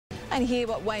And hear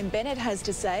what Wayne Bennett has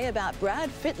to say about Brad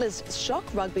Fittler's shock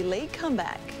rugby league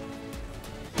comeback.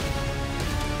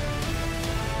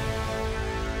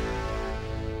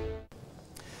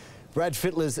 Brad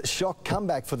Fittler's shock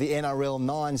comeback for the NRL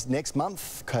Nines next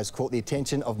month has caught the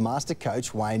attention of master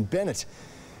coach Wayne Bennett.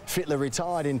 Fittler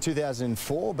retired in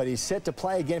 2004, but he's set to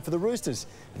play again for the Roosters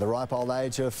at the ripe old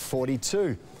age of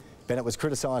 42. Bennett was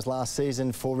criticised last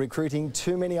season for recruiting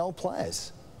too many old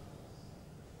players.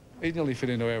 He'd nearly fit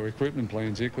into our recruitment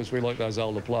plans here because we like those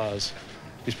older players.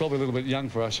 He's probably a little bit young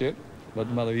for us yet, but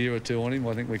another year or two on him,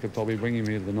 I think we could probably bring him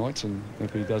here to the Knights, and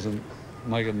if he doesn't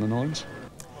make it in the Nines.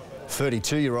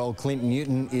 32-year-old Clint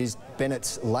Newton is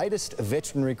Bennett's latest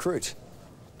veteran recruit.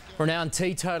 Renowned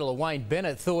teetotaler Wayne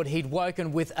Bennett thought he'd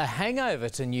woken with a hangover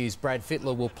to news Brad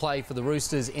Fittler will play for the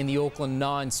Roosters in the Auckland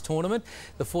Nines tournament.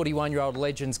 The 41-year-old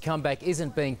legend's comeback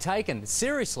isn't being taken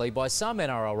seriously by some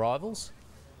NRL rivals.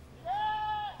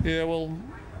 Yeah, well,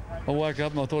 I woke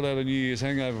up and I thought I had a New Year's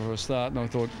hangover for a start, and I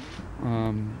thought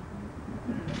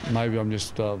maybe I'm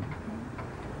just a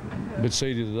bit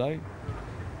seedy today.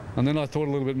 And then I thought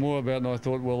a little bit more about it, and I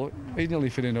thought, well, he'd nearly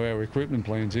fit into our recruitment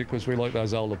plans here because we like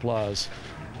those older players.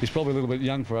 He's probably a little bit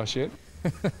young for us yet.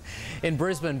 In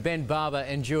Brisbane, Ben Barber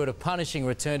endured a punishing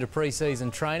return to pre-season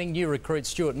training. New recruit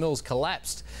Stuart Mills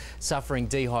collapsed, suffering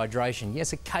dehydration.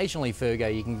 Yes, occasionally,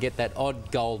 Fergo, you can get that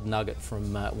odd gold nugget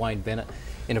from Wayne Bennett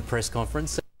in a press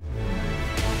conference.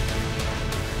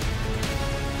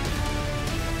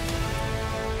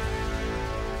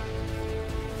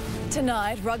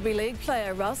 Tonight, rugby league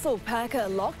player Russell Packer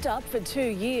locked up for 2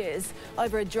 years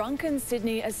over a drunken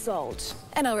Sydney assault.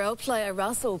 NRL player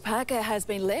Russell Packer has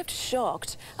been left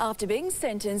shocked after being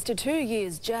sentenced to 2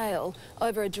 years jail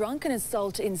over a drunken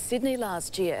assault in Sydney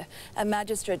last year. A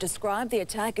magistrate described the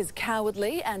attack as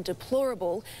cowardly and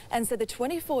deplorable and said the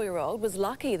 24-year-old was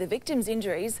lucky the victim's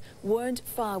injuries weren't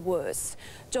far worse.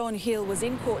 John Hill was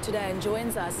in court today and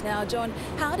joins us now. John,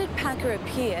 how did Packer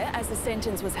appear as the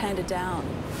sentence was handed down?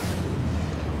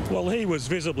 Well, he was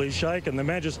visibly shaken. The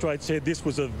magistrate said this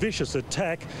was a vicious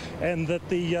attack and that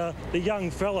the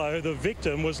young fellow, the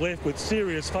victim, was left with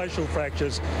serious facial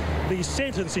fractures. The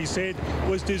sentence, he said,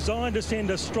 was designed to send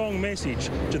a strong message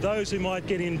to those who might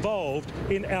get involved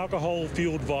in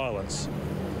alcohol-fuelled violence.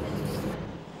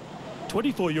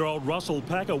 24-year-old Russell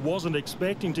Packer wasn't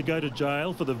expecting to go to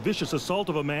jail for the vicious assault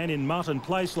of a man in Martin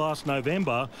Place last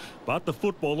November, but the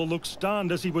footballer looked stunned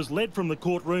as he was led from the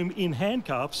courtroom in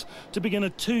handcuffs to begin a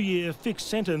 2-year fixed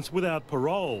sentence without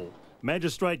parole.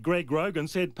 Magistrate Greg Grogan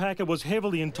said Packer was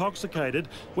heavily intoxicated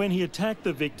when he attacked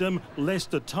the victim,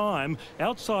 Lester Time,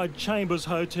 outside Chambers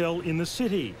Hotel in the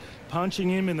city, punching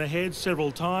him in the head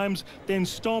several times, then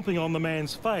stomping on the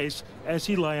man's face as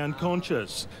he lay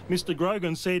unconscious. Mr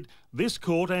Grogan said this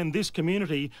court and this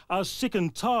community are sick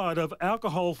and tired of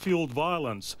alcohol-fuelled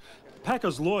violence.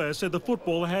 Packer's lawyer said the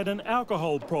footballer had an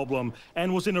alcohol problem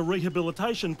and was in a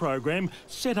rehabilitation program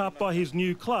set up by his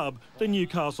new club, the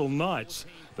Newcastle Knights.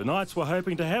 The Knights were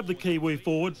hoping to have the Kiwi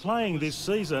forward playing this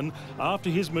season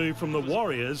after his move from the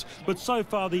Warriors, but so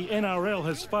far the NRL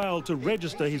has failed to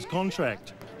register his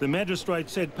contract. The magistrate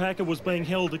said Packer was being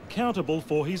held accountable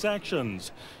for his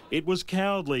actions. It was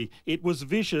cowardly, it was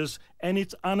vicious, and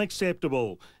it's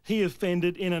unacceptable. He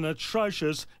offended in an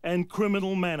atrocious and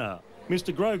criminal manner.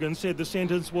 Mr Grogan said the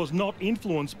sentence was not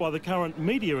influenced by the current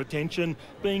media attention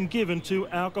being given to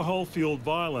alcohol-fuelled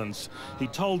violence. He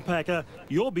told Packer,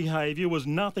 "Your behaviour was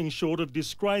nothing short of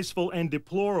disgraceful and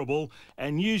deplorable,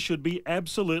 and you should be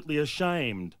absolutely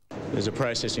ashamed." There's a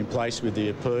process in place with the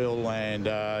appeal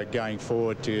and going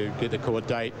forward to get the court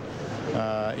date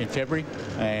in February,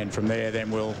 and from there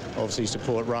then we'll obviously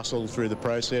support Russell through the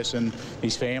process and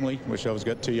his family, which I've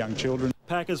got 2 young children.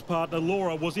 Packer's partner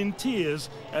Laura was in tears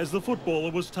as the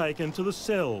footballer was taken to the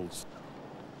cells.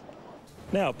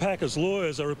 Now, Packer's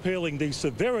lawyers are appealing the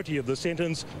severity of the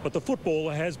sentence, but the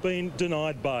footballer has been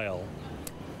denied bail.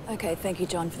 OK, thank you,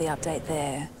 John, for the update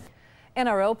there.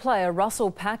 NRL player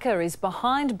Russell Packer is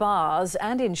behind bars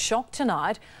and in shock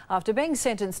tonight after being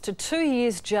sentenced to 2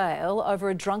 years jail over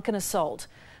a drunken assault.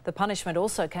 The punishment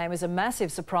also came as a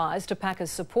massive surprise to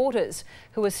Packer's supporters,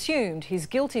 who assumed his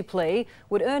guilty plea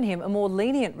would earn him a more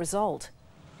lenient result.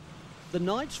 The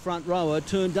Knights front rower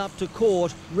turned up to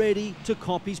court ready to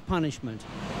cop his punishment.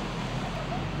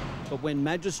 But when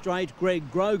Magistrate Greg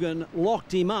Grogan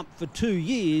locked him up for 2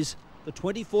 years, the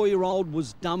 24-year-old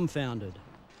was dumbfounded.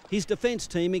 His defence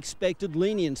team expected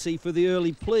leniency for the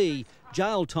early plea.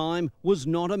 Jail time was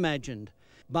not imagined.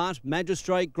 But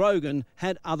Magistrate Grogan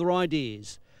had other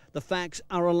ideas. The facts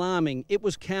are alarming. It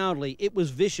was cowardly, it was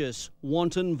vicious,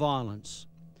 wanton violence.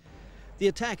 The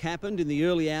attack happened in the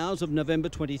early hours of November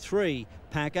 23.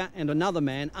 Packer and another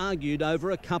man argued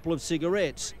over a couple of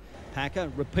cigarettes.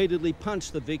 Packer repeatedly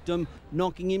punched the victim,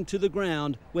 knocking him to the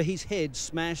ground where his head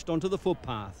smashed onto the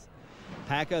footpath.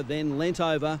 Packer then leant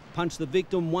over, punched the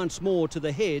victim once more to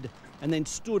the head and then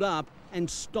stood up and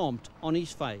stomped on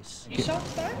his face. You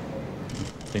shocked though?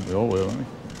 I think we all were, weren't we?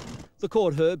 The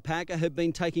court heard Packer had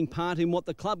been taking part in what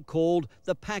the club called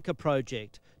the Packer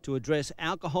Project to address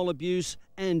alcohol abuse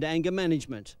and anger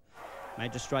management.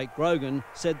 Magistrate Grogan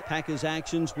said Packer's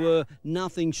actions were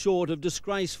nothing short of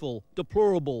disgraceful,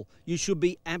 deplorable. You should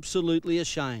be absolutely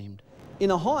ashamed. In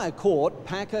a higher court,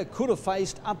 Packer could have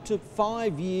faced up to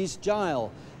 5 years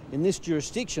jail. In this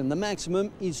jurisdiction, the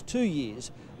maximum is 2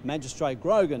 years. Magistrate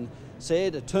Grogan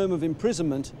said a term of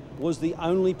imprisonment was the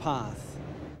only path.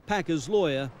 Packer's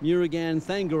lawyer, Murugan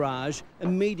Thangaraj,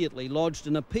 immediately lodged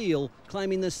an appeal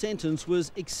claiming the sentence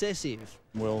was excessive.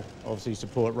 We'll obviously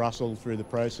support Russell through the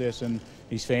process and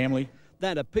his family.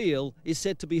 That appeal is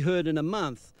set to be heard in a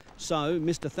month, so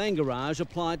Mr Thangaraj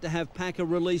applied to have Packer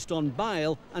released on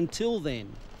bail until then.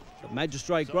 But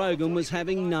Magistrate Grogan was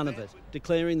having none of it,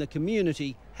 declaring the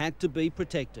community had to be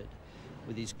protected.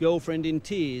 With his girlfriend in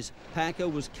tears, Packer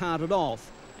was carted off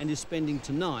and is spending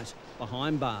tonight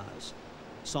behind bars.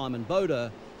 Simon Boda,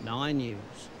 9 News.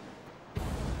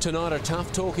 Tonight, a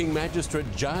tough-talking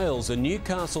magistrate jails a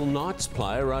Newcastle Knights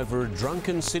player over a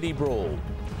drunken city brawl.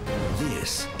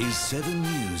 This is 7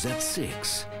 News at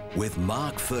 6 with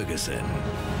Mark Ferguson.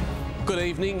 Good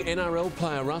evening. NRL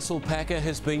player Russell Packer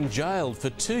has been jailed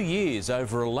for 2 years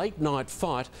over a late-night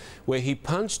fight where he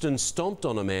punched and stomped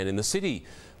on a man in the city.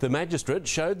 The magistrate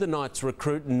showed the Knights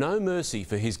recruit no mercy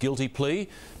for his guilty plea,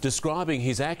 describing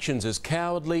his actions as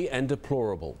cowardly and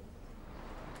deplorable.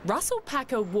 Russell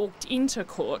Packer walked into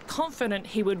court confident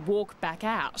he would walk back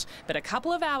out, but a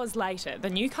couple of hours later the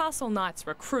Newcastle Knights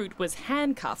recruit was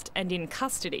handcuffed and in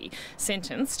custody,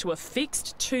 sentenced to a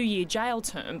fixed 2-year jail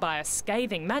term by a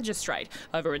scathing magistrate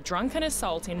over a drunken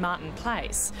assault in Martin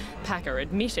Place. Packer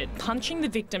admitted punching the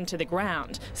victim to the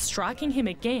ground, striking him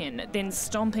again, then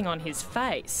stomping on his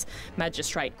face.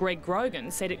 Magistrate Greg Grogan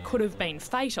said it could have been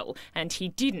fatal and he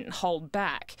didn't hold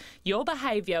back. Your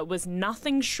behaviour was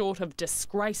nothing short of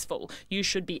disgraceful. You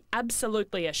should be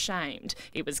absolutely ashamed.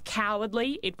 It was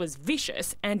cowardly, it was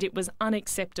vicious, and it was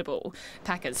unacceptable.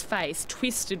 Packer's face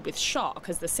twisted with shock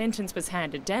as the sentence was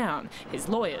handed down. His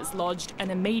lawyers lodged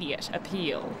an immediate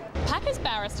appeal. Packer's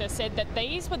barrister said that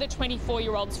these were the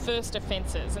 24-year-old's first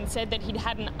offences and said that he'd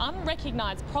had an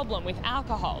unrecognised problem with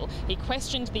alcohol. He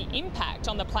questioned the impact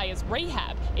on the player's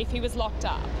rehab if he was locked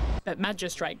up. But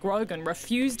Magistrate Grogan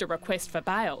refused a request for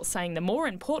bail, saying the more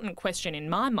important question in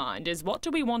my mind is what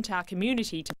do we want our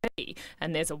community to be?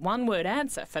 And there's a one-word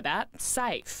answer for that: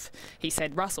 safe. He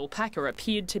said Russell Packer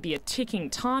appeared to be a ticking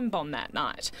time bomb that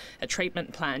night. A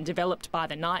treatment plan developed by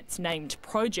the Knights named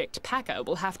Project Packer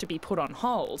will have to be put on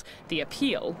hold. The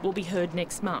appeal will be heard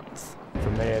next month.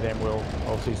 From there, then we'll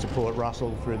obviously support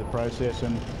Russell through the process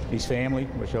and his family,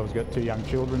 which I've got 2 young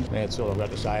children. That's all I've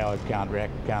got to say. I can't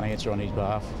answer on his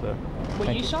behalf. So,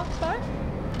 were you shocked though?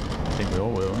 I think we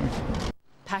all were, weren't we?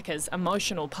 Packer's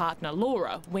emotional partner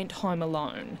Laura went home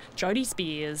alone. Jodie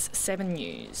Spears, 7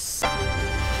 News.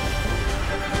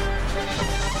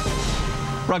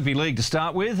 Rugby league to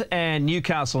start with, and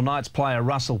Newcastle Knights player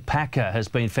Russell Packer has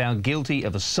been found guilty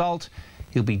of assault.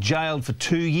 He'll be jailed for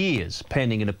 2 years,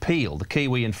 pending an appeal. The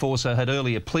Kiwi enforcer had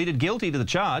earlier pleaded guilty to the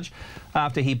charge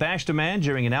after he bashed a man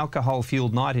during an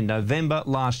alcohol-fuelled night in November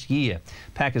last year.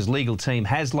 Packer's legal team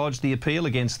has lodged the appeal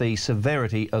against the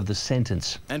severity of the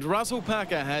sentence. And Russell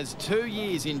Packer has 2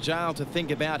 years in jail to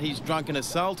think about his drunken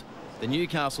assault. The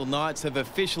Newcastle Knights have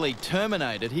officially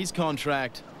terminated his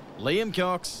contract. Liam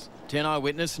Cox, 10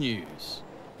 Eyewitness News.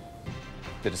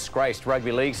 The disgraced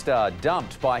rugby league star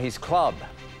dumped by his club.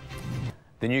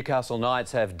 The Newcastle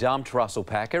Knights have dumped Russell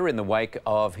Packer in the wake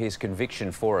of his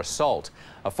conviction for assault.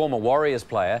 A former Warriors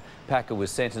player, Packer was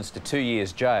sentenced to 2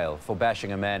 years jail for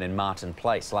bashing a man in Martin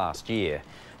Place last year.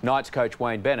 Knights coach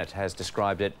Wayne Bennett has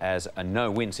described it as a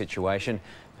no-win situation.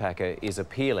 Packer is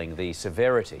appealing the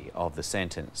severity of the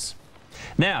sentence.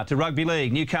 Now to rugby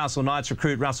league. Newcastle Knights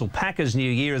recruit Russell Packer's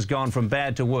new year has gone from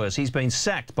bad to worse. He's been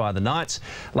sacked by the Knights.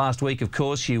 Last week, of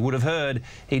course, you would have heard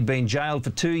he'd been jailed for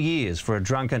 2 years for a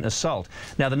drunken assault.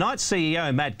 Now, the Knights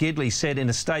CEO, Matt Gidley, said in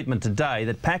a statement today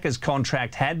that Packer's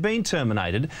contract had been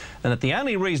terminated and that the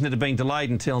only reason it had been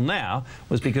delayed until now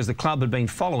was because the club had been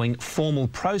following formal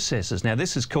processes. Now,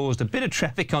 this has caused a bit of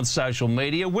traffic on social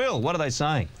media. Will, what are they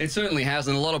saying? It certainly has,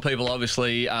 and a lot of people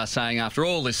obviously are saying after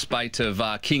all this spate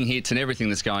of king hits and everything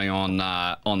that's going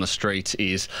on the street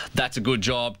is that's a good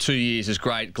job. 2 years is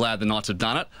great. Glad the Knights have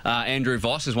done it. Andrew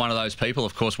Voss is one of those people,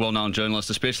 of course, well-known journalist,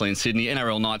 especially in Sydney.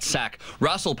 NRL Knights sack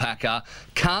Russell Packer.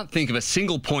 Can't think of a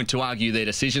single point to argue their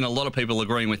decision. A lot of people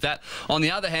agreeing with that. On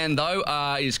the other hand, though,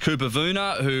 is Cooper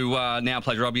Vuna, who now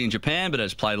plays rugby in Japan, but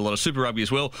has played a lot of Super Rugby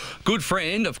as well. Good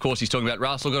friend, of course, he's talking about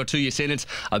Russell, got a 2-year sentence.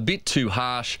 A bit too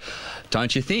harsh,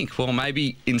 don't you think? Well,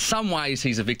 maybe in some ways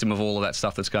he's a victim of all of that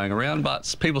stuff that's going around,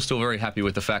 but people are still very happy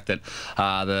with the fact that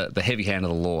the heavy hand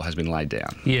of the law has been laid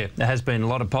down. Yeah, there has been a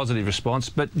lot of positive response.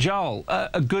 But, Joel,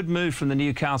 a good move from the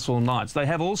Newcastle Knights. They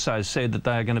have also said that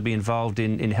they are going to be involved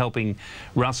in helping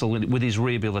Russell with his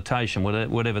rehabilitation,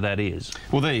 whatever that is.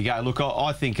 Well, there you go. Look,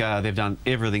 I think they've done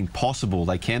everything possible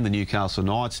they can, the Newcastle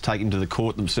Knights, take him to the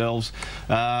court themselves.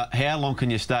 How long can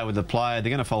you stay with the player? They're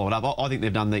going to follow it up. I think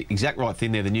they've done the exact right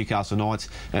thing there, the Newcastle Knights,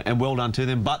 and well done to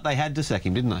them. But they had to sack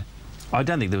him, didn't they? I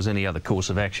don't think there was any other course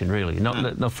of action, really,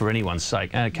 not for anyone's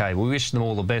sake. OK, we wish them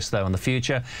all the best, though, in the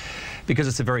future, because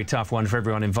it's a very tough one for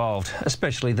everyone involved,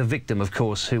 especially the victim, of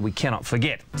course, who we cannot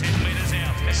forget. 10 metres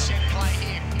out, a set play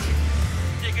here.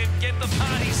 You can get the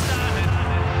party started.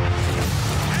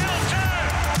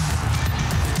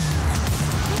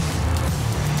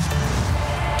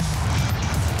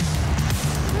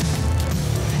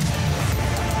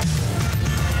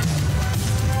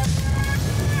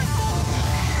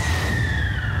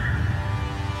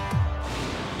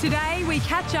 Today we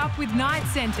catch up with Knight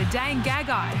centre Dane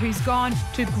Gagai, who's gone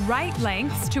to great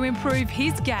lengths to improve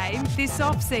his game this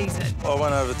off-season. I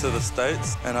went over to the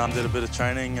States and did a bit of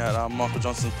training at Michael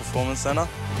Johnson's Performance Centre.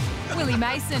 Willie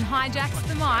Mason hijacks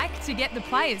the mic to get the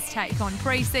players' take on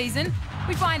pre-season.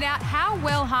 We find out how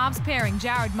well halves pairing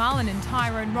Jared Mullen and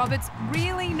Tyrone Roberts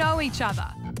really know each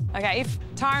other. OK, if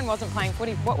Tyrone wasn't playing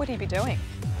footy, what would he be doing?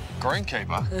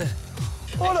 Greenkeeper.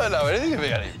 I don't know anything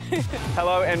about him.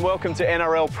 Hello and welcome to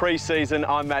NRL pre-season.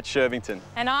 I'm Matt Shervington.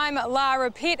 And I'm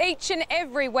Lara Pitt. Each and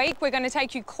every week we're going to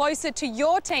take you closer to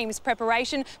your team's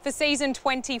preparation for season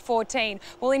 2014.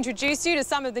 We'll introduce you to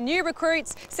some of the new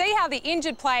recruits, see how the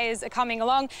injured players are coming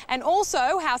along, and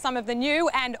also how some of the new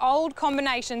and old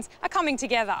combinations are coming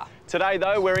together. Today,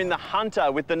 though, we're in the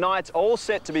Hunter with the Knights all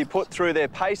set to be put through their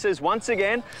paces once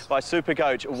again by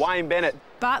Supercoach Wayne Bennett.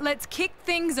 But let's kick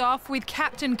things off with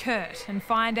Captain Kurt and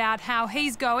find out how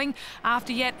he's going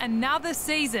after yet another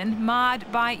season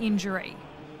marred by injury.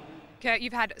 Kurt,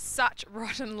 you've had such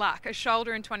rotten luck, a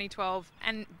shoulder in 2012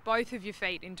 and both of your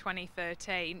feet in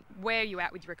 2013. Where are you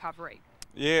at with your recovery?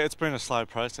 Yeah, it's been a slow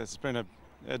process. It's been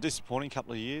a disappointing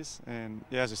couple of years. And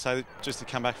yeah, as I say, just to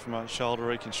come back from a shoulder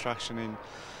reconstruction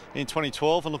in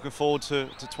 2012 and looking forward to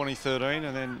 2013.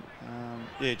 And then,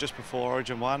 yeah, just before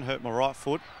Origin 1, hurt my right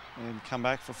foot and come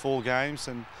back for 4 games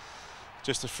and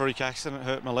just a freak accident,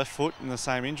 hurt my left foot in the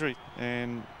same injury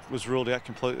and was ruled out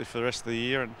completely for the rest of the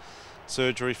year and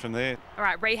surgery from there. All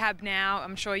right, rehab now.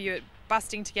 I'm sure you're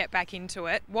busting to get back into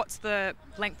it. What's the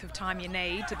length of time you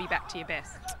need to be back to your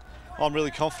best? I'm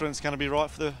really confident it's going to be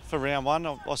right for round 1.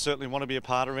 I certainly want to be a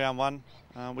part of round 1,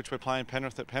 which we're playing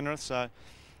Penrith at Penrith. So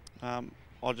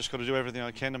I've just got to do everything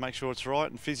I can to make sure it's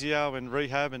right, and physio and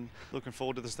rehab, and looking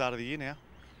forward to the start of the year now.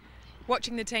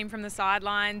 Watching the team from the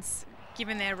sidelines,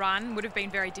 given their run, would have been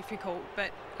very difficult,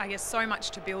 but I guess so much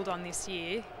to build on this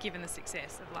year, given the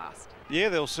success of last. Yeah,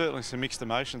 there was certainly some mixed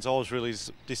emotions. I was really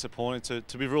disappointed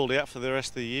to be ruled out for the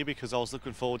rest of the year because I was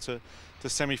looking forward to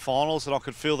semi-finals, and I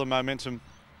could feel the momentum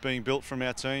being built from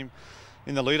our team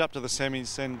in the lead up to the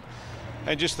semis, and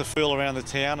just the feel around the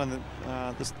town and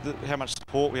how much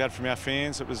support we had from our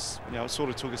fans. It was, it sort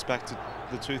of took us back to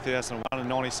the 2001 and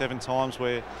 97 times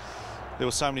where there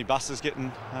were so many buses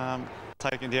getting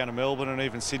taken down to Melbourne and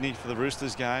even Sydney for the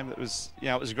Roosters game. It was,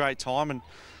 it was a great time, and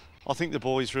I think the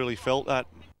boys really felt that.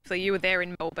 So you were there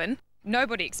in Melbourne.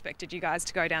 Nobody expected you guys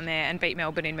to go down there and beat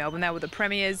Melbourne in Melbourne. They were the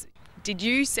premiers. Did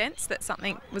you sense that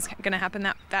something was going to happen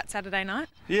that Saturday night?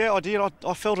 Yeah, I did.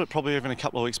 I felt it probably even a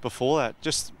couple of weeks before that.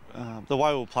 Just the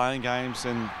way we were playing games,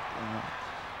 and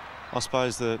I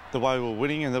suppose the way we were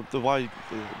winning, and the way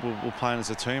we were playing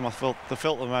as a team. I felt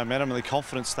the momentum and the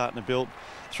confidence starting to build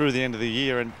through the end of the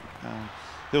year, and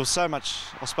there was so much.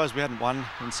 I suppose we hadn't won,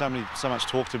 and so much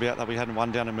talked about that we hadn't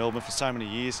won down in Melbourne for so many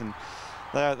years, and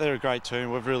they're a great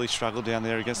team. We've really struggled down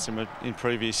there against them in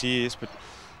previous years, but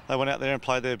they went out there and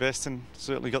played their best and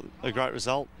certainly got a great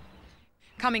result.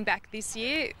 Coming back this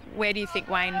year, where do you think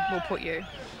Wayne will put you?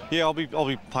 Yeah, I'll be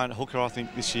playing at hooker, I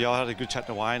think, this year. I had a good chat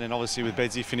to Wayne, and obviously with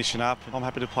Bedsy finishing up, I'm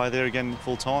happy to play there again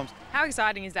full time. How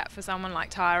exciting is that for someone like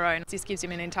Tyrone? This gives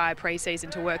him an entire pre-season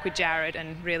to work with Jared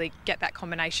and really get that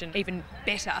combination even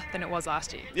better than it was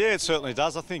last year. Yeah, it certainly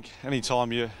does. I think any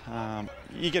time you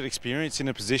get experience in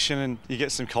a position and you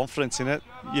get some confidence in it,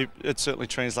 it certainly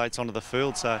translates onto the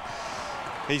field. So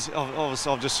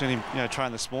I've just seen him,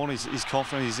 train this morning. He's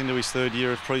confident. He's into his 3rd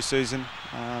year of pre-season,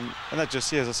 and that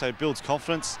just, as I say, builds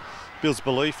confidence, builds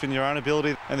belief in your own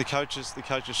ability. And the coaches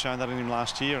shown that in him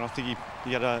last year, and I think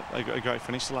he had a great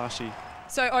finish last year.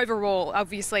 So overall,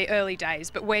 obviously early days,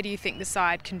 but where do you think the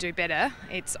side can do better?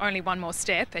 It's only one more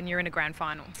step, and you're in a grand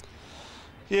final.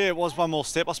 Yeah, it was one more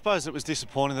step. I suppose it was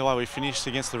disappointing the way we finished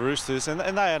against the Roosters, and they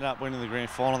ended up winning the grand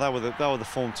final. They were the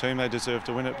form team. They deserved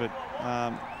to win it, but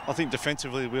I think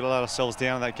defensively we let ourselves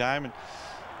down in that game. And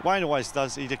Wayne always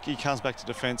does. He comes back to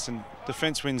defence, and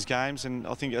defence wins games. And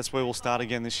I think that's where we'll start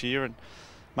again this year, and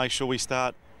make sure we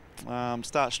start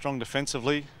strong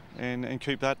defensively and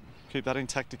keep that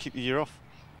intact to kick the year off.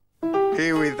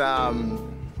 Here with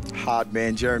hard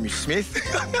man Jeremy Smith.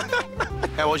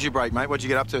 How was your break, mate? What'd you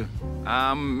get up to?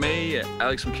 Me,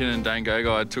 Alex McKinnon and Dane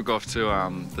Gogai took off to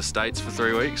the States for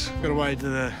 3 weeks. Got away to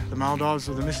the Maldives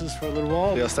with the missus for a little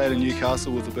while. Yeah, I stayed in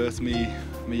Newcastle with the birth of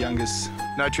my youngest.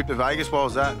 No trip to Vegas, why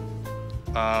was that?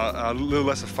 A little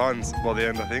less of fun by the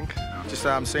end, I think. Just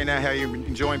seeing how you're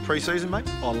enjoying pre-season, mate?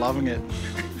 Oh, loving it.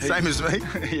 Same as me?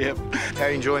 Yep. How are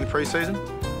you enjoying the pre-season?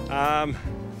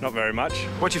 Not very much.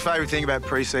 What's your favourite thing about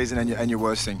pre-season and your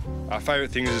worst thing? Our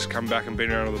favourite thing is just come back and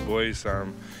being around all the boys.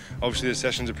 Obviously the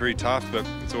sessions are pretty tough, but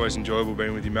it's always enjoyable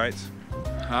being with your mates.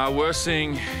 Worst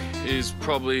thing is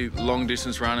probably long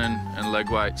distance running and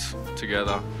leg weights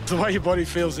together. The way your body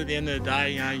feels at the end of the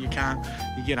day, you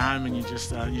get home and you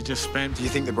just spent. Do you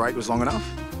think the break was long enough?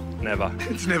 Never.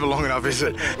 It's never long enough, is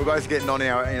it? We're both getting on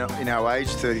in our age,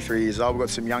 33 years old. We've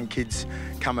got some young kids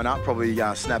coming up, probably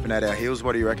snapping at our heels.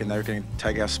 What do you reckon? They reckon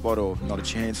take our spot or not a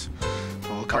chance?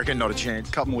 I reckon not a chance.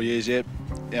 A couple more years yet.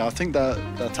 Yeah, I think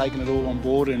they're taking it all on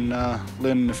board and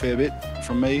learning a fair bit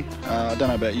from me. I don't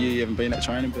know about you, you haven't been at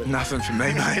training, but... Nothing from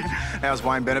me, mate. How's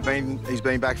Wayne Bennett been? He's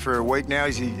been back for a week now.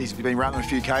 He's been rattling a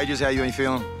few cages. How you been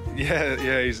feeling? Yeah,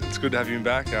 it's good to have him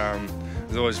back.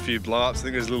 There's always a few blow-ups. I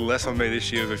think there's a little less on me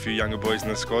this year with a few younger boys in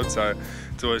the squad, so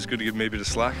it's always good to give me a bit of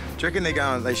slack. Do you reckon they're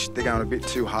going a bit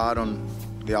too hard on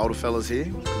the older fellas here?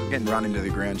 We're getting run into the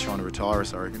ground trying to retire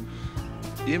us, I reckon.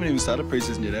 You haven't even started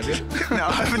pre-season yet, have you? No,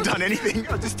 I haven't done anything.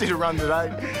 I just did a run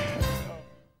today.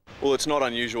 Well, it's not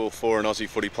unusual for an Aussie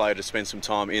footy player to spend some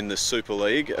time in the Super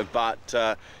League,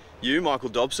 but you, Michael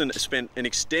Dobson, spent an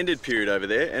extended period over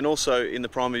there and also in the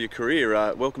prime of your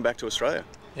career. Welcome back to Australia.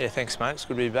 Yeah, thanks, mate. It's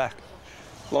good to be back.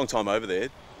 Long time over there.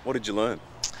 What did you learn?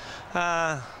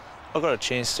 I got a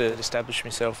chance to establish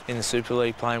myself in the Super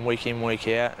League, playing week in, week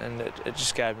out, and it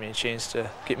just gave me a chance to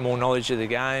get more knowledge of the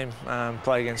game,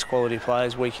 play against quality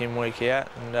players week in, week out,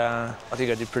 and I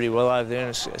think I did pretty well over there, and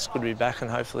it's good to be back,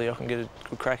 and hopefully I can get a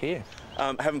good crack here.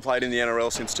 Haven't played in the NRL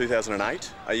since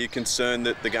 2008. Are you concerned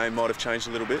that the game might have changed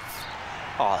a little bit?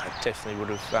 Oh, it definitely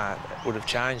would have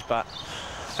changed, but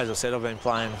as I said, I've been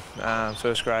playing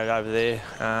first grade over there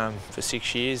for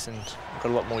 6 years, and I've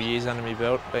got a lot more years under my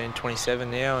belt, being 27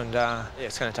 now, and yeah,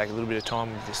 it's going to take a little bit of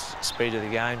time with this speed of the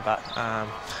game, but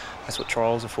that's what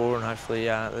trials are for, and hopefully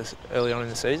early on in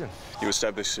the season. You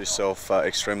established yourself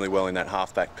extremely well in that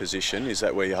halfback position. Is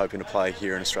that where you're hoping to play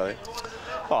here in Australia?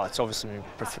 Oh, it's obviously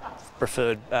my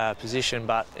preferred position,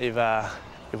 but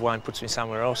if Wayne puts me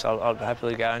somewhere else, I'll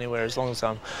happily go anywhere as long as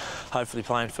I'm hopefully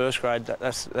playing first grade.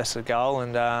 That's the goal,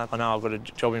 and I know I've got a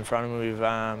job in front of me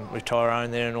with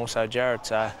Tyrone there and also Jared,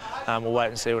 so we'll wait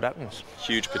and see what happens.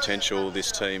 Huge potential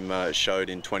this team showed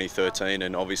in 2013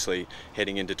 and obviously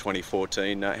heading into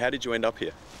 2014. How did you end up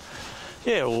here?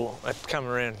 Yeah, well, it came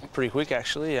around pretty quick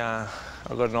actually. I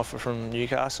got an offer from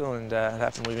Newcastle and it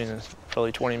happened within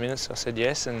probably 20 minutes. I said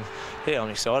yes, and yeah, I'm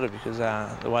excited because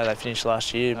the way they finished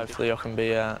last year, hopefully I can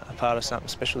be a part of something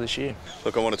special this year.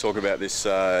 Look, I want to talk about this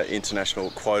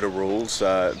international quota rules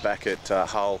back at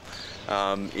Hull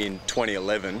in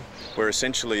 2011, where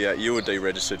essentially you were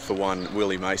deregistered for one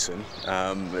Willie Mason.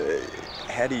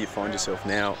 How do you find yourself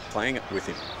now playing with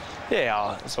him?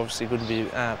 Yeah, it's obviously good to be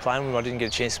playing with him. I didn't get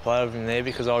a chance to play with him there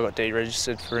because I got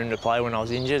deregistered for him to play when I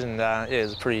was injured, and yeah, it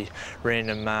was a pretty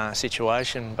random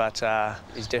situation, but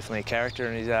he's definitely a character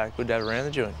and he's good to have around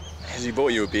the joint. Has he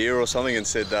bought you a beer or something and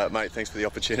said, mate, thanks for the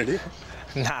opportunity?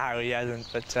 No, he hasn't,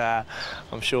 but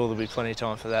I'm sure there'll be plenty of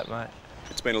time for that, mate.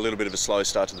 It's been a little bit of a slow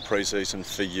start to the pre-season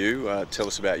for you. Tell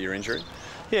us about your injury.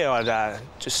 Yeah, I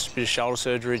just a bit of shoulder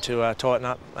surgery to tighten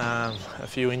up a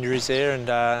few injuries there, and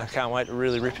I can't wait to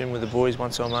really rip in with the boys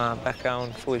once I'm back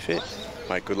going fully fit.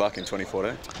 Mate, good luck in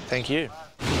 2014. Thank you.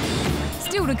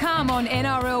 Still to come on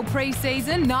NRL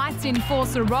pre-season, Knights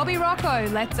enforcer Robbie Rocco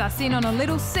lets us in on a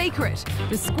little secret,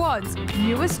 the squad's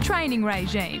newest training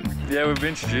regime. Yeah, we've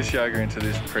introduced yoga into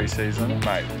this pre-season.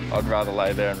 Mate, I'd rather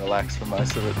lay there and relax for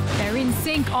most of it. They're in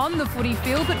sync on the footy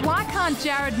field, but why can't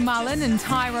Jared Mullen and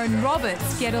Tyrone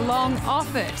Roberts get along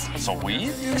off it? It's so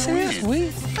weird. It's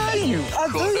weird. Are you? I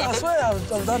do, I swear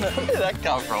I've done it. Where did that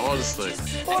come from, honestly?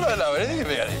 I don't know anything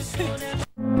about it.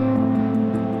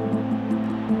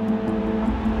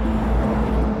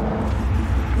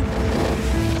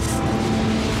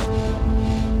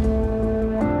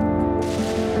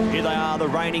 The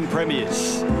reigning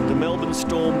premiers, the Melbourne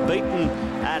Storm, beaten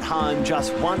at home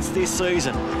just once this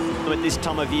season. At this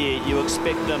time of year, you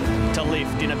expect them to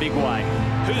lift in a big way.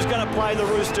 Who's going to play the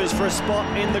Roosters for a spot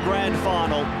in the grand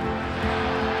final?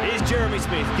 Here's Jeremy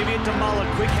Smith, giving it to Mullen.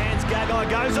 Quick hands, Gagai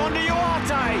goes on to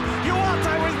Uarte.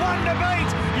 Uarte with one to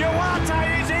beat. Uarte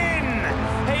is in.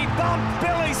 He bumped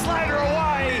Billy Slater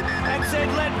away and said,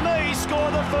 "Let me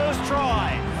score the first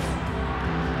try."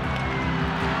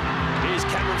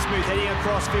 Cameron Smith heading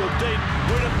across field deep.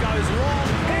 Woodham goes long.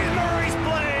 Here's Maurice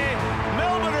Blair.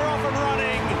 Melbourne are off and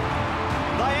running.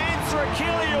 They answer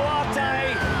Achille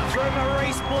Uarte through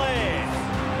Maurice Blair.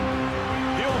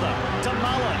 Hilda to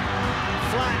Mullen.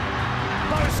 Flat.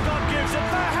 Bo Scott gives it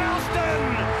for Houston.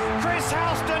 Chris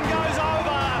Houston goes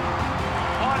over.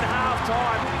 On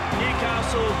half-time,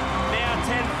 Newcastle now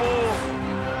 10-4.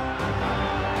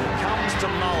 Comes to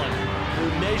Mullen, who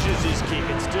measures his kick.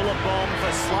 It's still a bomb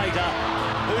for Slater,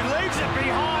 who leaves it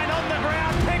behind on the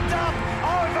ground, picked up,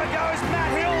 over goes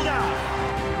Matt Hilda.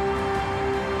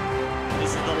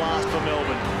 This is the last for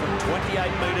Melbourne, from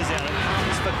 28 metres out, it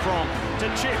comes for Cronk to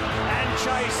chip and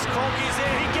chase. Cronk is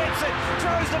there, he gets it,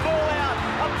 throws the ball out,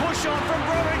 a push on from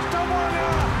Bromwich to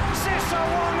Wonga, Sissa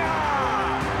Wonga.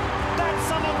 That's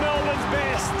some of Melbourne's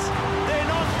best. They're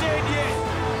not dead yet.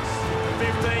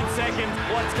 15 seconds,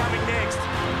 what's coming next?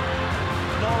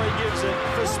 Norrie gives it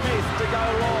for Smith to go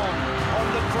long. On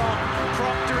the Cronk,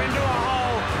 Proctor into a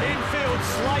hole, infield,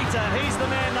 Slater, he's the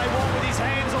man they want with his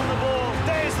hands on the ball.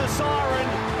 There's the siren,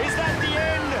 is that the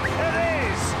end? It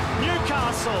is!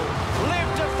 Newcastle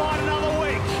live to fight another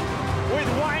week. With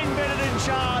Wayne Bennett in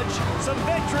charge, some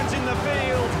veterans in the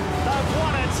field, they've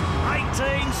won it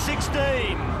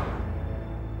 18-16.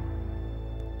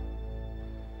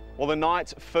 Well, the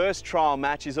Knights' first trial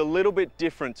match is a little bit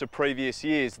different to previous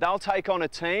years. They'll take on a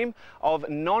team of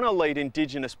non-elite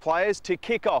Indigenous players to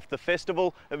kick off the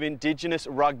Festival of Indigenous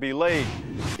Rugby League.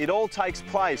 It all takes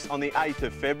place on the 8th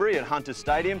of February at Hunter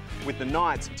Stadium, with the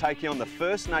Knights taking on the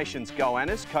First Nations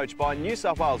Goannas, coached by New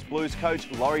South Wales Blues coach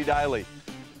Laurie Daly.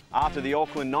 After the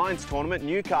Auckland Nines tournament,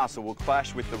 Newcastle will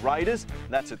clash with the Raiders.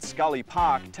 That's at Scully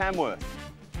Park, Tamworth.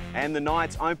 And the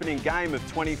Knights' opening game of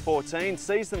 2014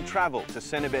 sees them travel to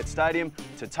Centrebet Stadium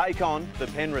to take on the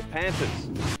Penrith Panthers.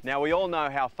 Now, we all know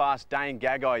how fast Dane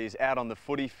Gagai is out on the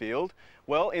footy field.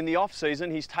 Well, in the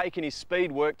off-season, he's taken his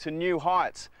speed work to new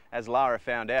heights, as Lara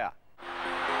found out.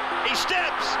 He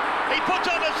steps, he puts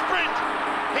on a sprint,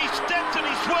 he steps and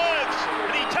he swerves,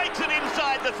 and he takes it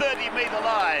inside the 30-metre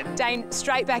line. Dane,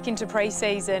 straight back into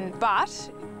pre-season,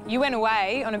 but you went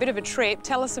away on a bit of a trip.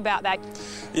 Tell us about that.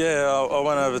 Yeah, I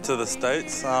went over to the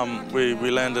States. We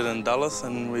landed in Dallas,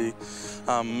 and me,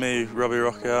 Robbie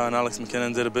Rocco and Alex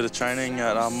McKinnon did a bit of training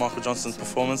at Michael Johnston's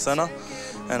Performance Centre.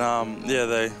 And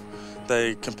yeah,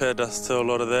 they compared us to a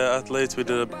lot of their athletes. We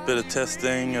did a bit of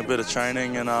testing, a bit of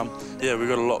training, and yeah, we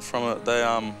got a lot from it.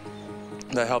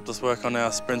 They helped us work on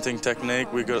our sprinting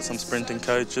technique. We got some sprinting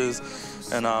coaches,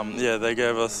 and yeah, they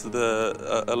gave us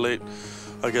the elite,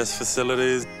 I guess,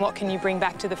 facilities. What can you bring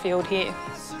back to the field here?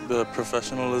 The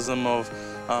professionalism of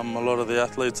a lot of the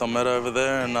athletes I met over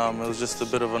there, and it was just a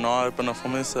bit of an eye-opener for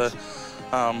me. So,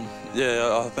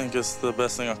 yeah, I think it's the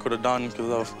best thing I could have done, because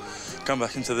I've come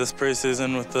back into this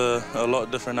pre-season with a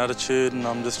lot different attitude, and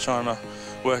I'm just trying to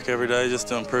work every day just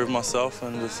to improve myself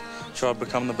and just try to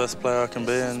become the best player I can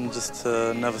be, and just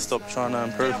never stop trying to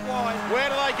improve. Where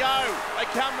do they go? They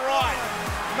come right.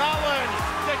 Mullen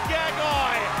to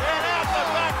Gagai, and out the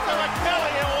back to Achille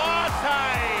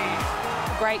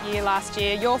Uarte. Great year last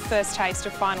year. Your first taste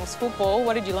of finals football.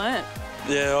 What did you learn?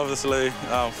 Yeah, obviously,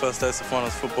 first taste of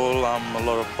finals football, a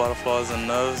lot of butterflies and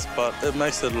nerves, but it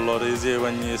makes it a lot easier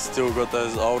when you still got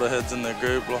those older heads in the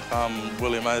group, like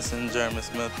Willie Mason, Jeremy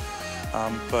Smith,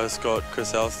 Bo Scott,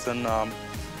 Chris Elston,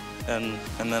 and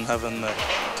then having the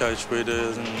Coach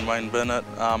Withers and Wayne Bennett.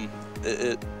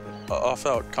 I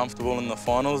felt comfortable in the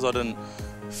finals. I didn't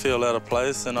feel out of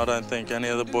place, and I don't think any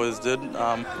of the boys did.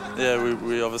 Yeah,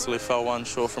 we obviously fell one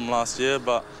short from last year,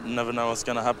 but never know what's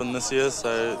going to happen this year,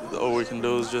 so all we can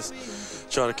do is just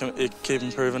try to keep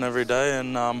improving every day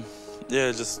and,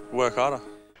 yeah, just work harder.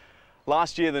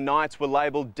 Last year, the Knights were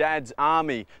labelled Dad's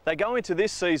Army. They go into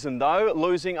this season, though,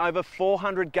 losing over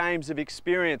 400 games of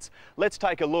experience. Let's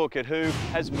take a look at who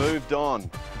has moved on.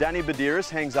 Danny Badiris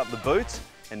hangs up the boots,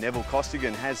 and Neville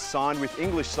Costigan has signed with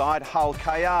English side Hull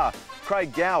KR.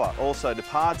 Craig Gower also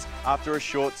departs after a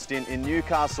short stint in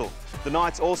Newcastle. The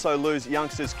Knights also lose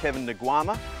youngsters Kevin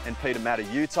Nguama and Peter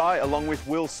Matautai, along with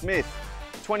Will Smith.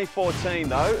 2014,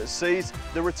 though, sees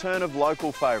the return of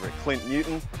local favourite Clint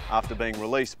Newton after being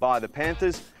released by the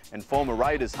Panthers, and former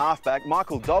Raiders halfback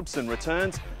Michael Dobson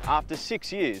returns after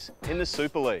 6 years in the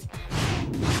Super League.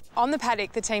 On the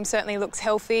paddock, the team certainly looks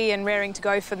healthy and raring to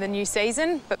go for the new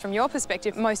season, but from your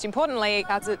perspective, most importantly,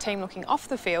 how's the team looking off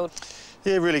the field?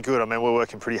 Yeah, really good. I mean, we're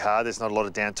working pretty hard. There's not a lot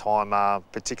of downtime,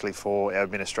 particularly for our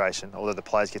administration. Although the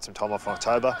players get some time off in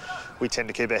October, we tend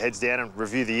to keep our heads down and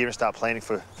review the year and start planning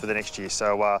for the next year.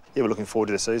 So, yeah, we're looking forward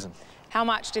to the season. How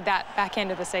much did that back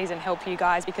end of the season help you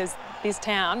guys? Because this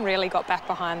town really got back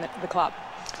behind the club.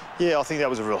 Yeah, I think that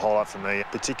was a real highlight for me,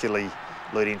 particularly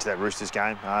leading into that Roosters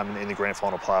game in the grand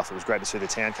final playoff. It was great to see the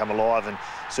town come alive, and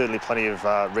certainly plenty of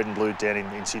red and blue down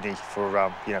in Sydney for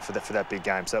you know, for that big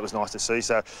game. So that was nice to see.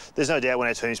 So there's no doubt when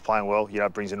our team's playing well, you know,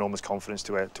 it brings enormous confidence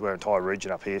to our entire region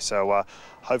up here. So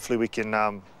hopefully we can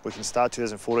start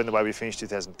 2014 the way we finished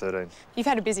 2013. You've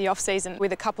had a busy off-season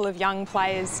with a couple of young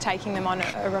players taking them on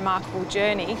a remarkable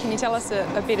journey. Can you tell us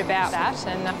a bit about that?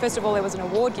 And first of all, there was an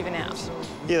award given out.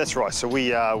 Yeah, that's right. So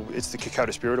it's the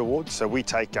Kokoda Spirit Award. So we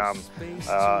take a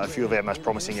few of our most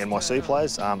promising NYC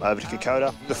players over to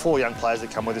Kokoda. The 4 young players that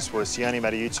come with us were Sione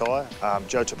Matautai,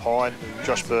 Joe Tapine,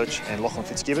 Josh Birch and Lachlan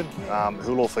Fitzgibbon,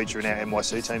 who will all feature in our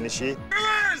NYC team this year.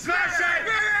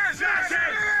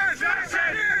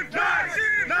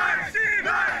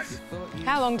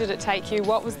 How long did it take you?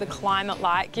 What was the climate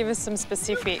like? Give us some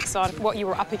specifics on what you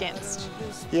were up against.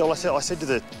 Yeah, well, I said to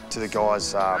the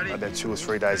guys about 2 or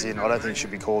 3 days in, I don't think it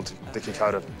should be called the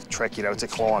Kokoda Trek. You know, it's a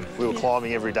climb. We were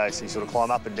climbing every day, so you sort of climb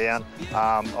up and down.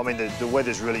 I mean, the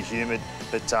weather's really humid,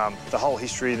 but the whole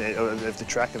history of the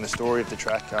track and the story of the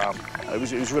track, it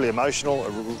was really emotional,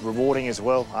 rewarding as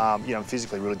well. You know,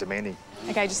 physically really demanding.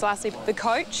 Okay, just lastly, the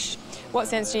coach. What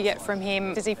sense do you get from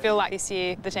him? Does he feel like this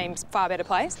year the team's far better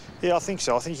placed? Yeah, I think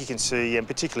so. I think you can see, and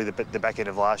particularly the back end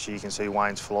of last year, you can see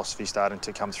Wayne's philosophy starting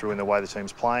to come through in the way the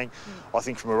team's playing. I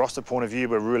think from a roster point of view,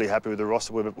 we're really happy with the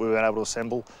roster we've been able to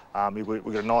assemble. We've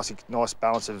got a nice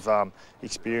balance of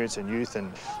experience and youth,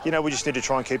 and, you know, we just need to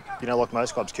try and keep, you know, like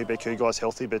most clubs, keep our key guys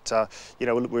healthy, but, you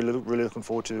know, we're really looking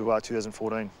forward to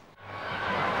 2014.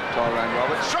 Tyrone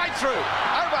Roberts, straight through,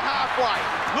 over halfway,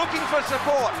 looking for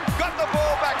support, got the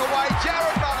ball back away,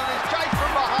 Jared Mullen is chased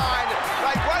from behind,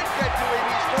 they won't get to him,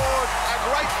 he scores a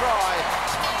great try.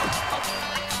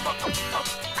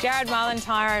 Jared Mullen,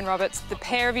 Tyrone Roberts, the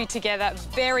pair of you together,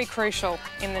 very crucial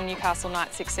in the Newcastle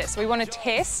Knights' success. So we want to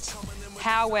test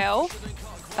how well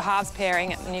the halves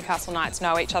pairing at the Newcastle Knights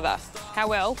know each other. How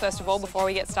well, first of all, before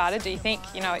we get started, do you think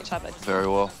you know each other? Very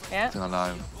well. Yeah? I think I know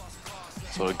him.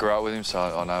 Sort of grew up with him, so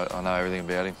I know everything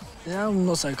about him. Yeah, I'm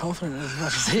not so confident as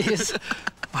much as he is,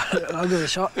 but I'll give it a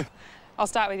shot. I'll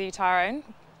start with you, Tyrone.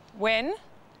 When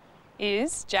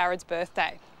is Jared's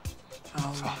birthday?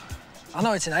 I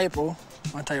know it's in April.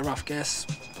 I'll take a rough guess,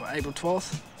 April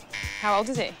 12th. How old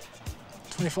is he?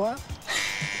 25.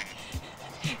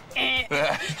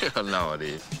 I have no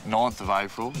idea. 9th of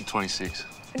April, 26.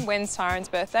 And when's Tyrone's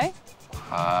birthday?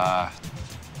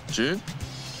 June?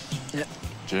 Yep.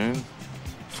 June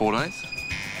 14th?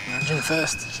 June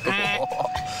 1st.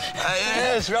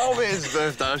 Yeah, it's Robin's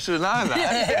birthday. I should have known that.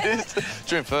 Yeah.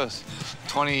 June 1st.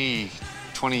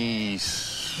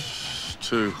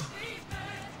 2022.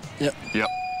 Yep. Yep.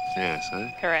 Yeah,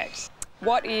 see? Correct.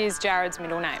 What is Jared's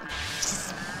middle name?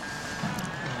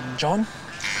 John.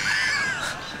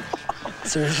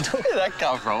 It's original. Where did that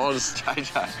come from? What is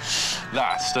JJ?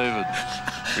 Nah, Stephen.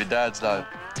 My dad's name.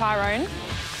 Tyrone.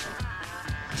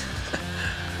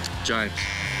 James.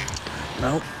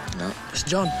 No. No. It's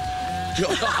John.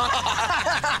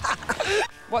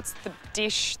 What's the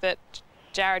dish that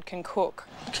Jared can cook?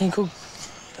 Can you cook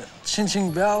Shin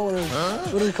Shin Bao?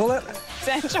 What do we call it?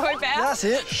 Sanchoy Bao? That's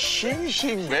it. Shin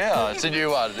Shin Bao. It's a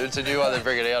new one. It's a new one. They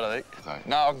bring it out, I think.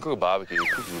 No, I can cook a barbecue.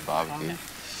 Cook a barbecue.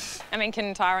 I mean,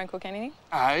 can Tyrone cook anything?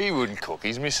 He wouldn't cook.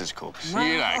 His missus cooks. No,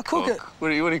 You don't I cook it. What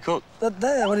do you cook? That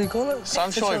there, what do you call it?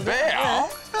 Sunshine Bao? Yeah.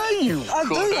 You I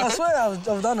cook do, it. I swear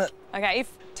I've done it. Okay,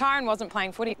 if Tyrone wasn't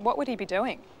playing footy, what would he be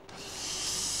doing?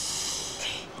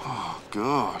 Oh,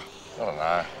 God. I don't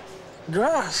know.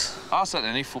 Grass. Ask that to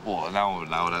any footballer, no one would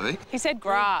know it, I think. He said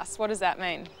grass. What does that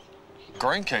mean?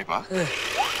 Greenkeeper?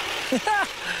 Yeah.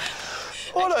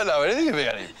 I don't know anything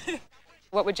about him.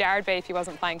 What would Jared be if he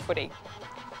wasn't playing footy?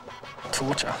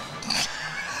 Torture.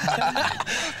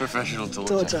 Professional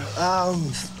torture.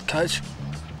 Coach.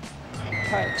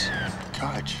 Coach.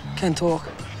 Coach? Can talk.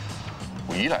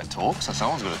 Well, you don't talk, so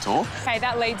someone's got to talk. Okay,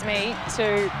 that leads me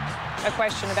to a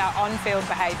question about on-field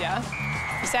behaviour.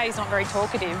 You say he's not very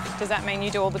talkative. Does that mean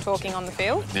you do all the talking on the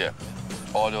field? Yeah.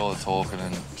 I do all the talking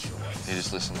and he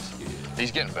just listens.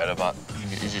 He's getting better, but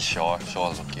he's just shy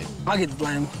as a kid. I get the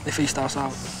blame if he starts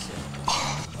out.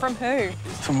 From who?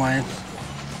 From Wayne.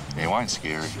 Yeah, Wayne's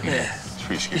scary. Yeah. It's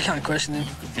pretty scary. You can't question him.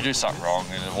 If you do something wrong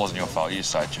and it wasn't your fault, you just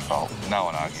say it's your fault. No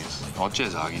one argues. Oh,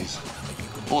 Jez argues.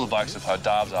 All the blokes have heard,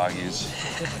 Darbs argues.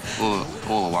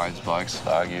 all the Wayne's blokes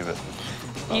argue, but...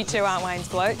 You two aren't Wayne's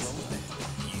blokes?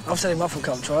 I've set him up for a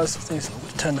couple of tries. I think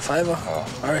he's turned the favour,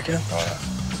 I reckon. Oh,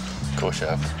 yeah. Of course you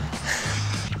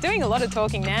have. Doing a lot of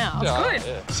talking now. It's good.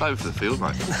 Yeah. Save it for the field,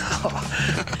 mate.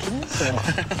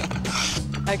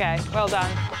 OK, well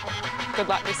done. Good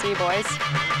luck this year, boys.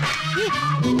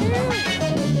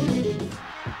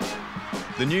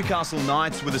 The Newcastle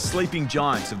Knights were the sleeping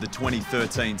giants of the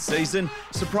 2013 season,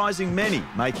 surprising many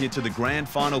making it to the grand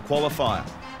final qualifier.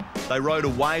 They rode a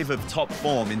wave of top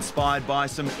form inspired by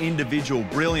some individual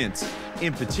brilliance.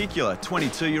 In particular,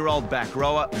 22-year-old back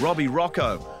rower Robbie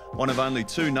Rocco, one of only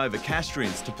 2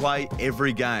 Novocastrians to play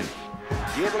every game.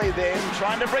 Gidley then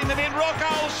trying to bring them in. Rocco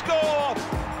will score.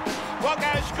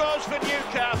 Rocco scores for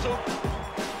Newcastle.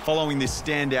 Following this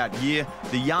standout year,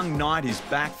 the young Knight is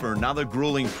back for another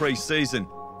gruelling pre-season.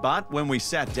 But when we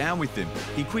sat down with him,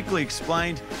 he quickly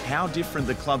explained how different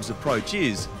the club's approach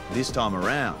is this time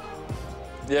around.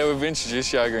 Yeah, we've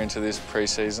introduced yoga into this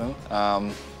pre-season.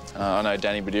 I know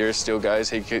Danny Badiris still goes.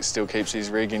 He still keeps his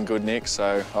rig in good nick,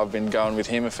 so I've been going with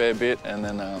him a fair bit, and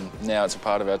then now it's a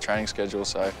part of our training schedule.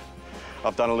 So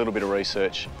I've done a little bit of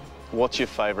research. What's your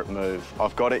favourite move?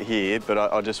 I've got it here, but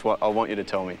I want you to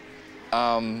tell me.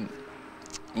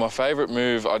 My favourite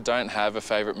move, I don't have a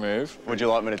favourite move. Would you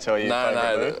like me to tell you your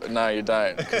favourite move? No, you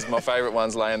don't, because my favourite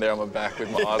one's laying there on my back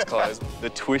with my eyes closed. The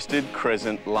twisted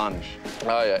crescent lunge.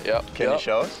 Oh, yeah, yep. Can you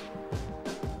show us?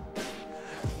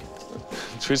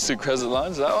 Twisted crescent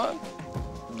lunge, that one?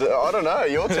 I don't know,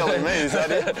 you're telling me, is that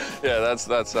it? Yeah, that's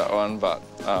that one, but,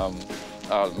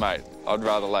 mate, I'd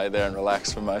rather lay there and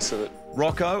relax for most of it.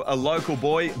 Rocco, a local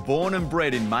boy born and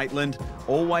bred in Maitland,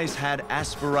 always had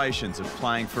aspirations of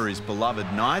playing for his beloved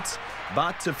Knights,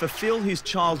 but to fulfil his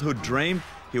childhood dream,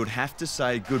 he would have to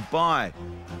say goodbye.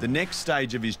 The next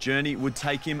stage of his journey would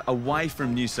take him away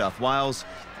from New South Wales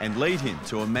and lead him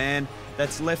to a man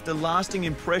that's left a lasting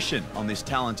impression on this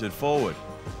talented forward.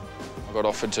 I got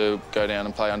offered to go down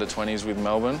and play under-20s with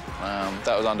Melbourne.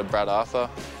 That was under Brad Arthur,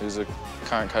 who's the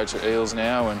current coach at Eels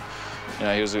now, and you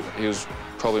know he was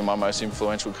probably my most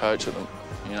influential coach at them.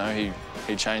 You know,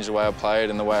 he changed the way I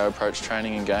played and the way I approached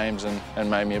training and games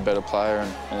and made me a better player,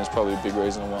 and it's probably a big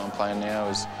reason why I'm playing now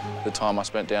is the time I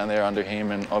spent down there under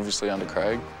him and obviously under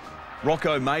Craig.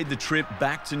 Rocco made the trip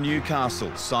back to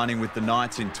Newcastle, signing with the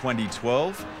Knights in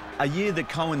 2012, a year that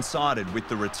coincided with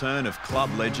the return of club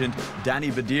legend Danny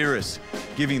Badiris,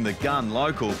 giving the gun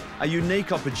local a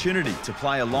unique opportunity to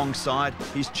play alongside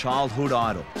his childhood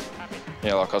idol.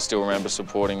 Yeah, like I still remember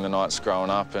supporting the Knights growing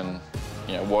up and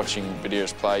you know, watching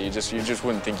Badiris play, you just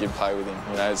wouldn't think you'd play with him.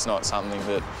 You know, it's not something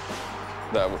that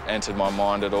entered my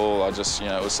mind at all. It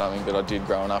was something that I did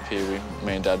growing up here.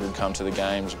 Me and Dad would come to the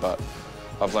games, but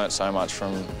I've learnt so much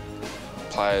from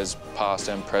players past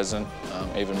and present,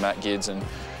 even Matt Gidds and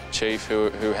Chief, who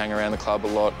hang around the club a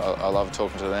lot. I love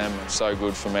talking to them. It's so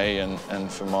good for me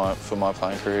and for my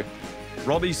playing career.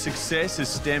 Robbie's success has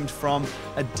stemmed from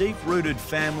a deep-rooted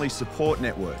family support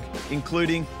network,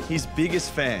 including his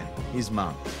biggest fan, his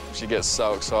mum. She gets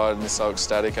so excited and so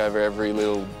ecstatic over every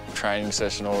little training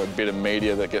session or a bit of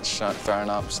media that gets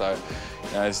thrown up. So,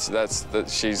 you know,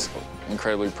 she's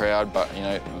incredibly proud. But you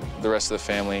know, the rest of the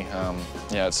family,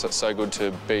 yeah, it's so good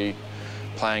to be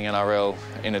playing NRL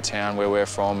in a town where we're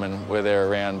from and where they're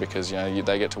around, because you know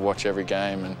they get to watch every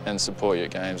game and support your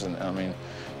games. And I mean,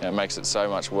 you know, it makes it so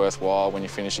much worthwhile when you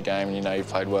finish a game and you know you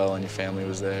played well and your family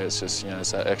was there. It's just, you know,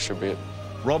 it's that extra bit.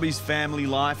 Robbie's family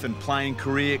life and playing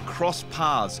career crossed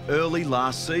paths early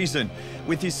last season,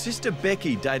 with his sister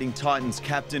Becky dating Titans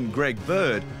captain Greg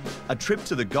Bird. A trip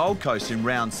to the Gold Coast in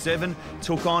round 7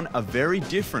 took on a very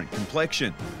different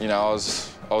complexion. You know, I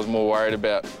was more worried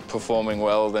about performing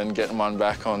well than getting one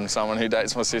back on someone who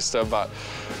dates my sister, but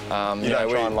you know,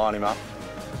 try and line him up.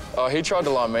 Oh, he tried to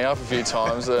line me up a few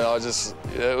times, and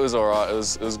it was all right. It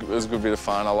was a good bit of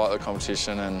fun. I like the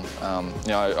competition, and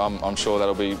you know, I'm sure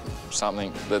that'll be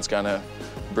something that's going to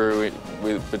brew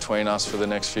between us for the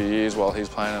next few years while he's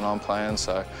playing and I'm playing.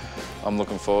 So I'm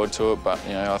looking forward to it. But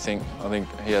you know, I think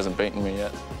he hasn't beaten me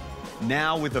yet.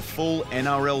 Now, with a full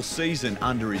NRL season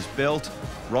under his belt,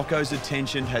 Rocco's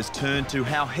attention has turned to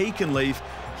how he can leave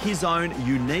his own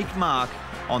unique mark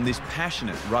on this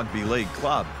passionate rugby league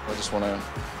club. I just want to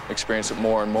experience it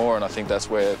more and more, and I think that's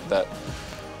where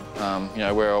you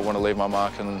know, where I want to leave my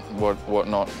mark and what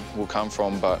not will come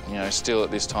from. But you know, still at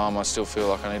this time, I still feel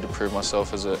like I need to prove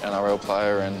myself as an NRL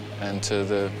player and to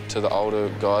the older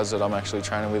guys that I'm actually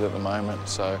training with at the moment.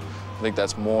 So I think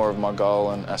that's more of my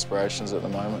goal and aspirations at the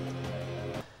moment.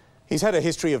 He's had a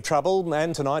history of trouble,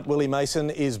 and tonight Willie Mason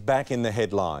is back in the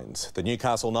headlines. The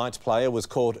Newcastle Knights player was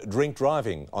caught drink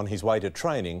driving on his way to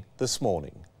training this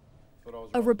morning.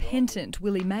 A repentant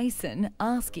Willie Mason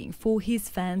asking for his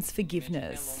fans'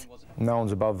 forgiveness. No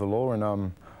one's above the law,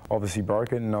 and obviously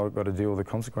broke it, and I've got to deal with the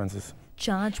consequences.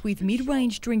 Charged with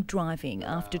mid-range drink driving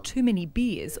after too many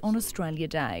beers on Australia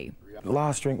Day. The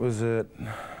last drink was at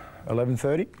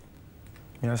 11:30.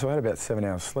 You know, so I had about 7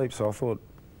 hours sleep, so I thought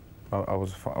I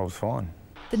was fine.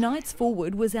 The Knights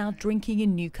forward was out drinking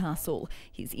in Newcastle.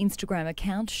 His Instagram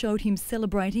account showed him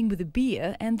celebrating with a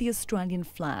beer and the Australian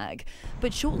flag.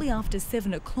 But shortly after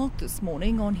 7 o'clock this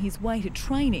morning, on his way to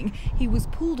training, he was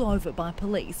pulled over by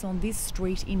police on this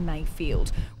street in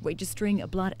Mayfield, registering a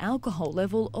blood alcohol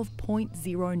level of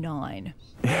 0.09.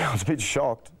 Yeah, I was a bit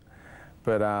shocked,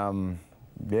 but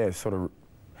yeah, sort of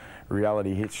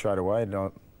reality hit straight away.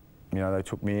 You know, they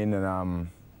took me in and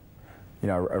you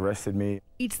know, arrested me.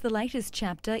 It's the latest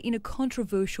chapter in a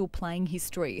controversial playing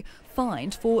history.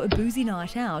 Fined for a boozy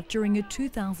night out during a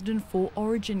 2004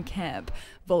 Origin camp.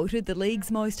 Voted the league's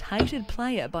most hated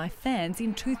player by fans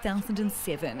in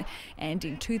 2007. And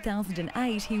in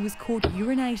 2008, he was caught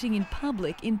urinating in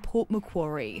public in Port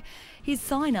Macquarie. His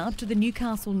sign-up to the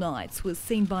Newcastle Knights was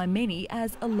seen by many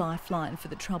as a lifeline for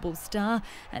the troubled star,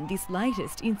 and this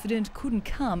latest incident couldn't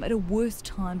come at a worse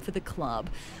time for the club.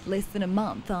 Less than a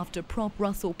month after prop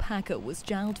Russell Packer was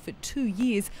jailed for 2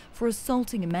 years for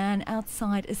assaulting a man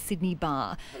outside a Sydney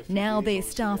bar. Now their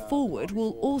star forward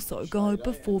will also go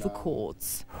before the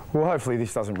courts. Well, hopefully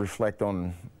this doesn't reflect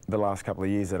on the last couple of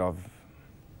years that I've,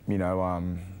 you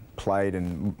know, played,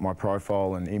 and my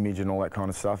profile and image and all that kind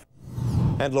of stuff.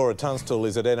 And Laura Tunstall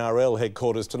is at NRL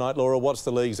headquarters tonight. Laura, what's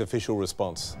the league's official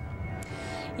response?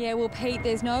 Yeah, well, Pete,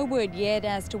 there's no word yet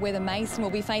as to whether Mason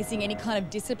will be facing any kind of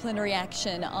disciplinary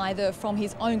action, either from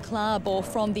his own club or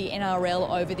from the NRL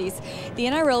over this. The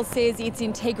NRL says its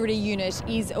integrity unit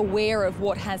is aware of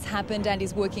what has happened and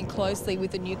is working closely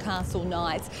with the Newcastle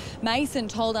Knights. Mason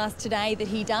told us today that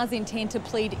he does intend to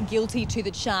plead guilty to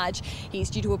the charge. He's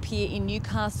due to appear in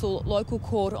Newcastle local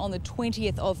court on the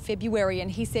 20th of February, and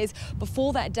he says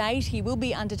before that date he will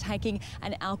be undertaking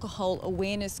an alcohol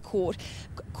awareness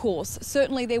course.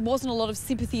 Certainly there wasn't a lot of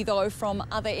sympathy, though, from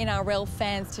other NRL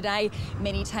fans today,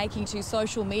 many taking to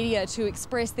social media to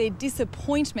express their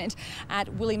disappointment at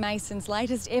Willie Mason's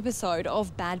latest episode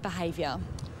of bad behaviour.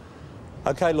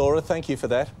 OK, Laura, thank you for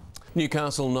that.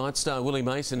 Newcastle Knights star Willie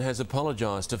Mason has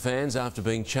apologised to fans after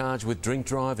being charged with drink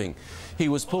driving. He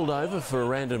was pulled over for a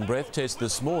random breath test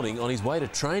this morning on his way to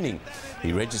training.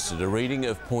 He registered a reading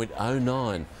of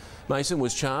 0.09. Mason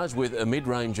was charged with a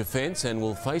mid-range offence and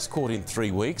will face court in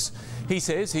 3 weeks. He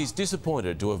says he's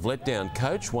disappointed to have let down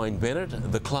coach Wayne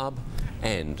Bennett, the club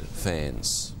and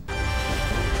fans.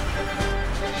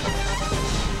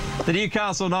 The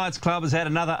Newcastle Knights club has had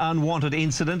another unwanted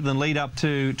incident in the lead-up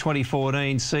to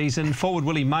 2014 season. Forward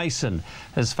Willie Mason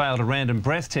has failed a random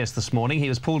breath test this morning. He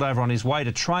was pulled over on his way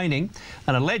to training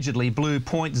and allegedly blew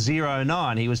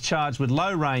 0.09. He was charged with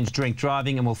low-range drink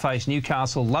driving and will face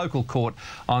Newcastle local court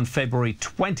on February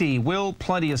 20. Will,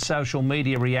 plenty of social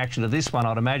media reaction to this one,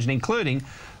 I'd imagine, including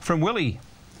from Willie.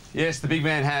 Yes, the big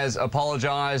man has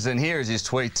apologised, and here is his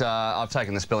tweet. I've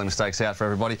taken the spelling mistakes out for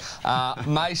everybody.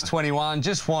 Mace21,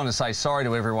 just want to say sorry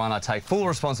to everyone. I take full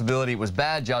responsibility. It was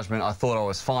bad judgment. I thought I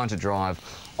was fine to drive.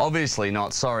 Obviously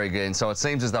not. Sorry again. So it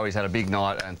seems as though he's had a big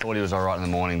night and thought he was all right in the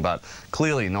morning, but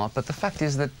clearly not. But the fact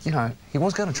is that, you know, he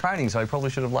was going to training, so he probably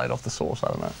should have laid off the sauce. I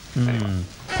don't know. Anyway.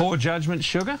 Poor judgment,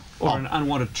 Sugar, or an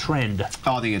unwanted trend?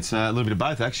 I think it's a little bit of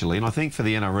both, actually. And I think for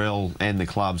the NRL and the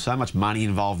club, so much money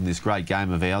involved in this great game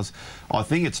of ours. hours. I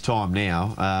think it's time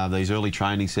now, these early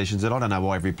training sessions, that I don't know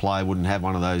why every player wouldn't have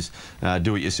one of those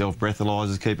do-it-yourself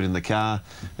breathalyzers, keep it in the car,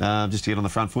 just to get on the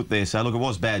front foot there. So, look, it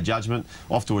was bad judgment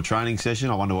off to a training session.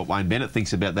 I wonder what Wayne Bennett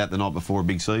thinks about that the night before a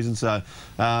big season. So,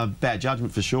 bad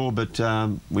judgment for sure, but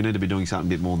we need to be doing something a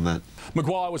bit more than that.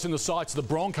 Maguire was in the sights of the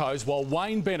Broncos, while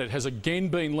Wayne Bennett has again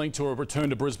been linked to a return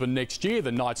to Brisbane next year.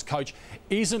 The Knights coach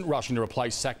isn't rushing to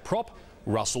replace sack prop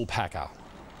Russell Packer.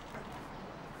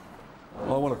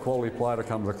 I want a quality player to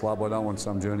come to the club. I don't want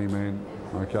some journeyman.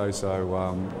 Okay, so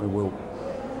we will.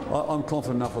 I'm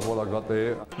confident enough with what I got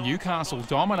there. Newcastle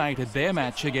dominated their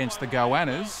match against the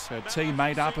Goannas, a team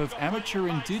made up of amateur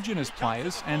Indigenous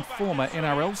players and former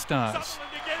NRL stars.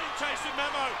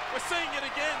 We're seeing it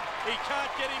again. He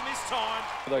can't get him this time.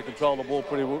 They control the ball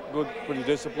pretty good, pretty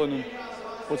disciplined, and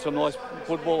put some nice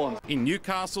football on. In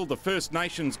Newcastle, the First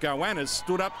Nations Goannas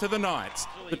stood up to the Knights.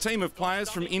 The team of players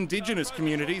from Indigenous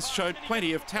communities showed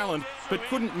plenty of talent, but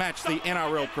couldn't match the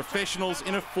NRL professionals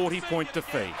in a 40-point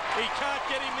defeat. He can't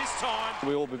get him this time.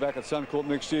 We'll all be back at Suncorp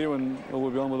next year, and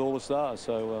we'll be on with all the stars.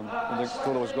 So I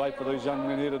thought it was great for these young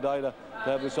men here today to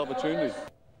have this opportunity.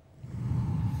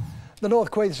 The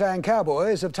North Queensland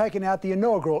Cowboys have taken out the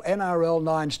inaugural NRL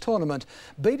Nines tournament,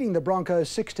 beating the Broncos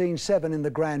 16-7 in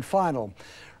the grand final.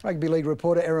 Rugby League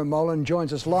reporter Erin Molan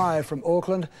joins us live from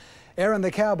Auckland. Erin, the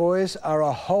Cowboys are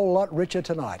a whole lot richer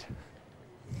tonight.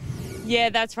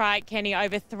 Yeah, that's right, Kenny.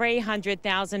 Over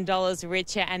 $300,000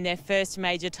 richer, and their first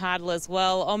major title as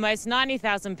well. Almost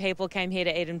 90,000 people came here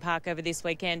to Eden Park over this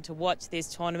weekend to watch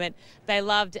this tournament. They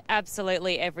loved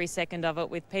absolutely every second of it,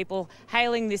 with people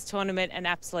hailing this tournament an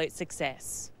absolute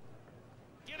success.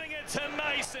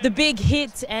 The big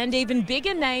hits and even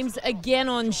bigger names again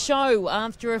on show.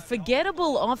 After a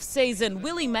forgettable off-season,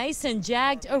 Willie Mason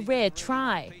jagged a rare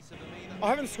try.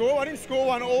 I didn't score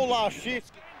one all last year.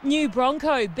 New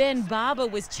Bronco Ben Barber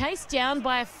was chased down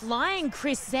by a flying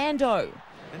Chris Zando.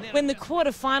 When the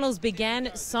quarterfinals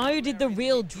began, so did the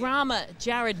real drama.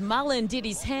 Jared Mullen did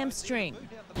his hamstring.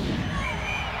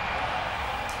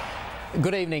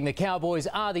 Good evening. The Cowboys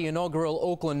are the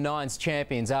inaugural Auckland Nines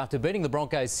champions after beating the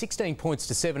Broncos 16 points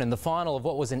to 7 in the final of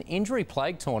what was an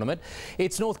injury-plagued tournament.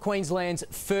 It's North Queensland's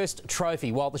first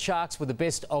trophy, while the Sharks were the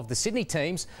best of the Sydney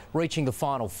teams, reaching the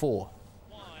final four.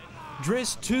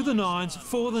 Dressed to the nines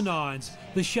for the Nines,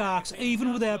 the Sharks,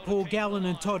 even without Paul Gallen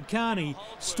and Todd Carney,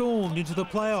 stormed into the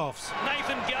playoffs.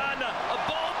 Nathan Gardner, a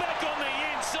ball back on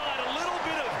the inside, a little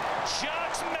bit of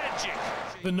Sharks magic.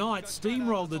 The Knights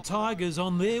steamrolled the Tigers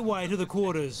on their way to the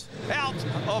quarters. Out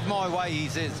of my way, he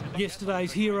says.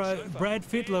 Yesterday's hero, Brad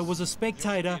Fittler, was a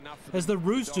spectator as the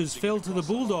Roosters fell to the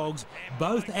Bulldogs,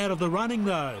 both out of the running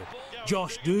though.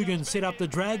 Josh Dugan set up the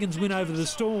Dragons' win over the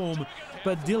Storm,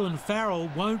 but Dylan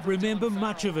Farrell won't remember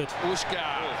much of it.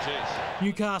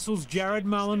 Newcastle's Jared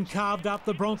Mullen carved up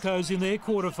the Broncos in their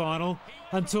quarterfinal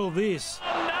until this.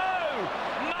 Oh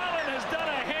no! Mullen has done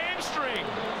a hamstring.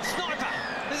 Sniper!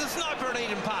 There's a sniper at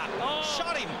Eden Park.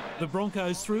 Shot him. The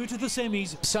Broncos through to the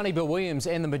semis. Sonny Bill Williams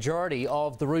and the majority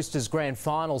of the Roosters grand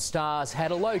final stars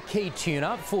had a low-key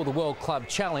tune-up for the World Club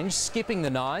Challenge, skipping the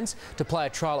Nines to play a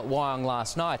trial at Wyong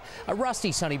last night. A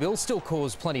rusty Sonny Bill still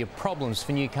caused plenty of problems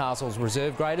for Newcastle's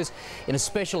reserve graders in a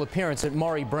special appearance at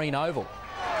Morrie Breen Oval.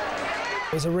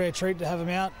 It was a rare treat to have them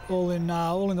out all in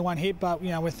the one hit, but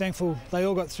we're thankful they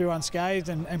all got through unscathed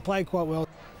and played quite well.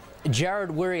 Jared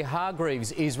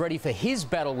Wirrie-Hargreaves is ready for his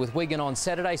battle with Wigan on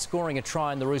Saturday, scoring a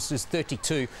try in the Roosters'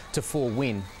 32-4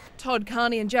 win. Todd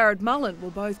Carney and Jared Mullen will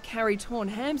both carry torn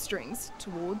hamstrings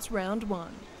towards round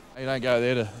one. You don't go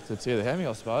there to tear the hammy,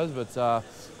 I suppose, but it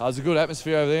was a good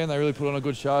atmosphere over there and they really put on a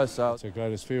good show. So It's a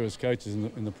greatest fear as coaches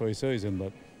in the pre-season,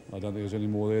 but I don't think there's any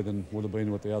more there than would have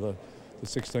been with the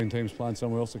 16 teams playing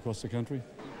somewhere else across the country.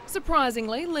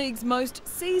 Surprisingly, League's most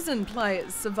seasoned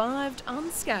players survived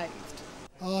unscathed.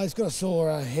 He's got a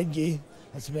sore headgear,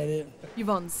 that's about it.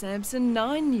 Yvonne Sampson,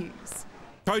 9 News.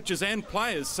 Coaches and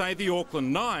players say the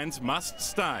Auckland Nines must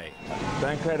stay.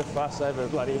 Don't create a fuss over a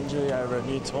bloody injury over a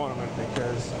new tournament,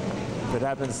 because if it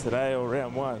happens today or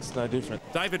round one, it's no different.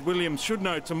 David Williams should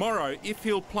know tomorrow if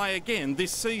he'll play again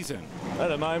this season. At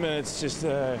the moment, it's just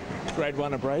a grade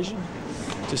 1 abrasion.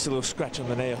 Just a little scratch on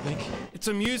the knee, I think. It's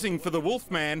amusing for the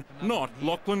Wolfman, not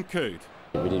Lachlan Coote.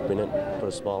 We did win it, put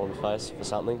a smile on the face for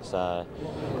something, so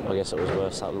I guess it was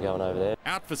worth something going over there.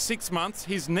 Out for 6 months,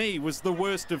 his knee was the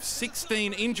worst of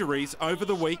 16 injuries over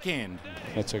the weekend.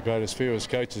 That's our greatest fear as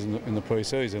coaches in the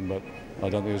pre-season, but I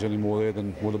don't think there's any more there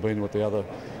than would have been with the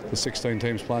 16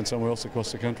 teams playing somewhere else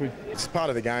across the country. It's part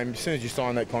of the game. As soon as you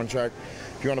sign that contract,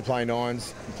 if you want to play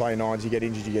nines, you get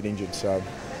injured, so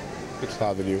it's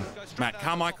part of the deal. Matt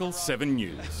Carmichael, 7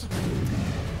 News.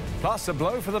 Plus, a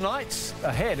blow for the Knights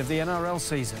ahead of the NRL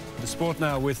season. The sport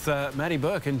now with Matty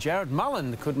Burke and Jared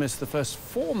Mullen could miss the first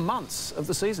 4 months of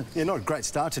the season. Yeah, not a great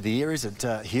start to the year, is it,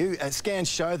 Hugh? Scans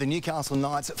show the Newcastle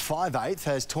Knights at 5/8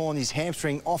 has torn his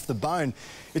hamstring off the bone.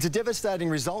 It's a devastating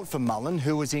result for Mullen,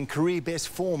 who was in career-best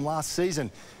form last season.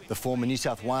 The former New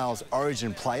South Wales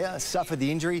Origin player suffered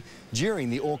the injury during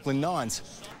the Auckland Nines.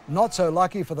 Not so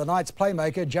lucky for the Knights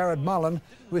playmaker Jared Mullen,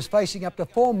 who is facing up to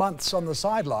 4 months on the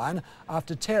sideline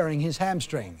after tearing his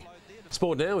hamstring.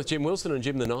 Sport now with Jim Wilson, and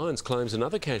Jim the Nines claims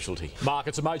another casualty. Mark,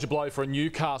 it's a major blow for a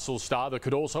Newcastle star that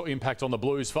could also impact on the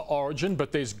Blues for Origin,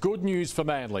 but there's good news for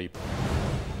Manly.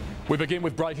 We begin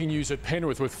with breaking news at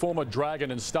Penrith with former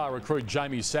Dragon and star recruit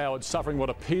Jamie Soward suffering what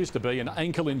appears to be an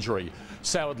ankle injury.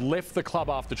 Soward left the club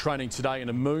after training today in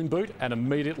a moon boot and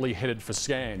immediately headed for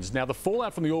scans. Now, the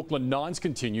fallout from the Auckland Nines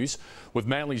continues with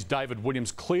Manly's David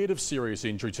Williams cleared of serious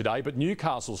injury today, but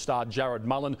Newcastle star Jared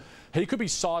Mullen, he could be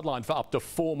sidelined for up to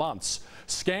 4 months.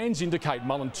 Scans indicate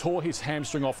Mullen tore his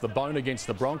hamstring off the bone against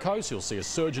the Broncos. He'll see a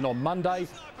surgeon on Monday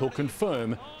who'll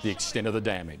confirm the extent of the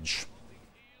damage.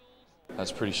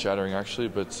 That's pretty shattering actually,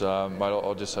 but mate,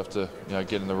 I'll just have to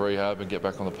get in the rehab and get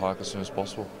back on the park as soon as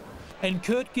possible. And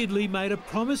Kurt Gidley made a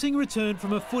promising return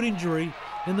from a foot injury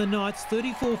in the Knights'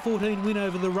 34-14 win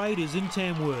over the Raiders in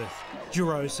Tamworth.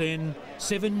 Juro Sen,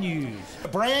 7 News. A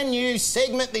brand new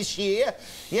segment this year.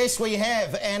 Yes, we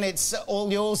have, and it's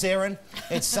all yours, Erin.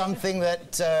 It's something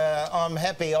that I'm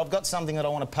happy. I've got something that I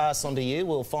want to pass on to you.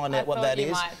 We'll find out what that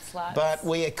is. But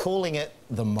we are calling it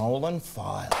the Molan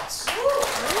Files.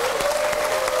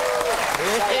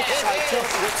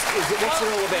 What's it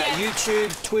all about?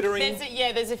 YouTube, Twittering?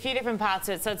 There's a few different parts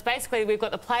to it. So it's basically, we've got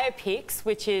the player picks,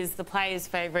 which is the players'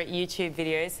 favourite YouTube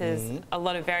videos. There's a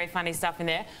lot of very funny stuff in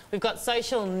there. We've got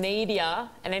social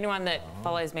media, and anyone that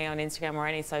follows me on Instagram or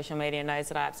any social media knows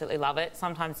that I absolutely love it,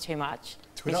 sometimes too much.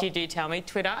 Twitter? Which you do tell me.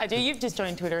 Twitter, I do. You've just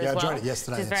joined Twitter as well. Yeah, I joined it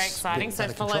yesterday. Which is very exciting, so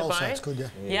follow both. So it's good,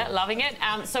 Yeah, loving it.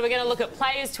 So we're going to look at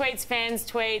players' tweets, fans'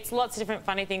 tweets, lots of different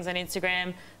funny things on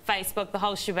Instagram, Facebook, the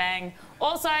whole shebang.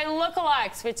 Also,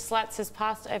 lookalikes, which Slats has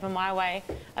passed over my way,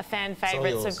 a fan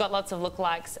favourite. So we've got lots of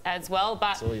lookalikes as well.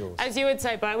 But as you would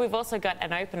say, Bo, we've also got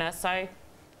an opener. So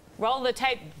roll the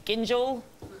tape, Ginjal.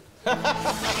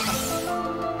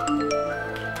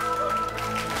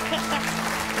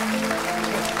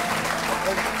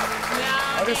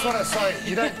 I just want to say,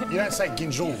 you don't say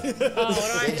Ginjal.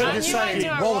 You just say,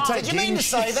 roll the tape, Did you mean to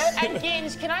say that? And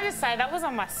Ginj, can I just say, that was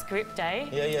on my script, eh?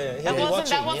 Yeah. That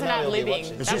wasn't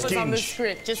ad-libbing. That was on the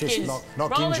script. Just Ginj.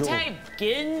 Not roll Ginjal. the tape,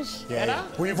 Ginj. Yeah.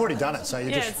 Well, you've already done it, so you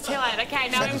just... Yeah, it's too late. OK,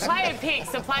 now in player picks,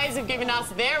 the players have given us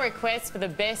their requests for the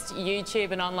best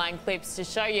YouTube and online clips to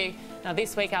show you. Now,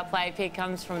 this week, our player pick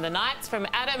comes from the Knights, from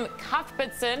Adam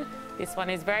Cuthbertson. This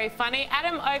one is very funny.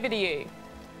 Adam, over to you.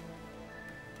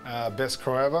 Best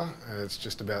cry ever. It's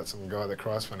just about some guy that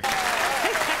cries funny.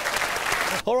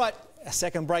 All right, our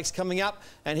second break's coming up,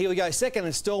 and here we go. Second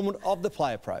instalment of the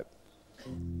Player Probe.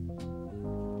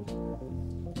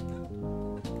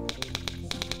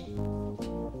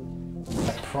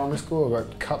 At primary school, I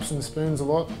got cups and spoons a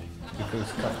lot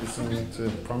because cups listening to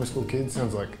primary school kids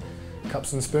sounds like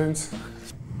cups and spoons.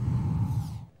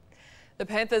 The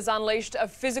Panthers unleashed a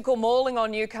physical mauling on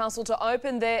Newcastle to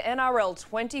open their NRL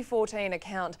 2014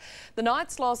 account. The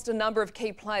Knights lost a number of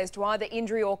key players to either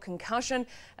injury or concussion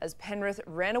as Penrith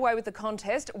ran away with the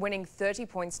contest, winning 30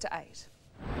 points to 8.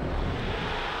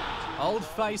 Old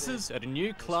faces at a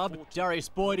new club, Darius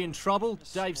Boyd in trouble,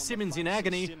 Dave Simmons in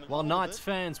agony, while Knights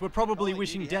fans were probably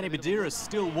wishing Danny Badiris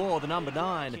still wore the number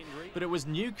 9. But it was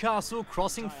Newcastle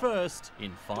crossing first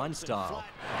in fine style.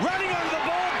 Running over the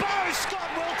ball, Bo Scott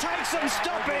will take some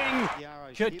stopping.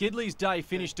 Kurt Gidley's day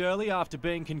finished early after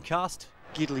being concussed.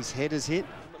 Gidley's head is hit.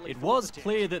 It was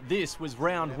clear that this was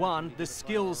round 1, the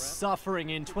Skills suffering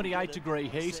in 28-degree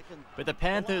heat, but the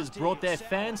Panthers brought their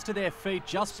fans to their feet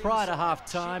just prior to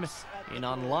half-time in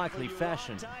unlikely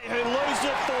fashion. Who loses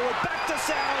it forward, back to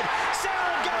Soward.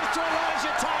 Soward goes to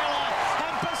Elijah Taylor,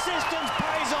 and persistence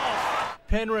pays off.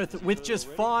 Penrith with just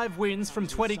 5 wins from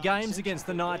 20 games against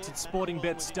the Knights at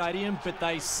Sportingbet Stadium, but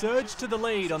they surged to the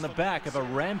lead on the back of a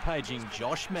rampaging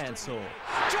Josh Mansour.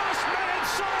 Josh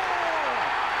Mansour!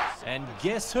 And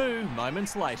guess who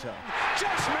moments later?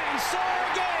 Josh Mansour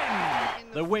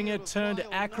again! The winger turned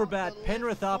acrobat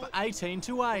Penrith up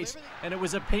 18-8, and it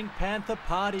was a Pink Panther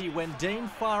party when Dean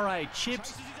Farray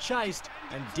chipped, chased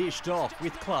and dished off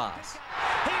with class.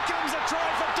 Here comes a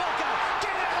try for Docker!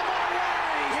 Get out of my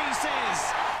way, he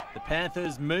says! The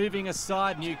Panthers moving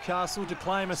aside Newcastle to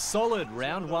claim a solid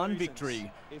round 1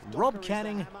 victory. Rob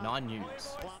Canning, 9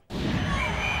 News.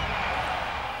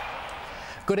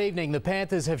 Good evening. The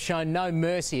Panthers have shown no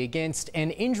mercy against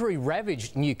an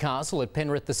injury-ravaged Newcastle at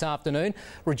Penrith this afternoon.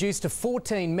 Reduced to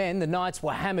 14 men, the Knights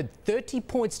were hammered 30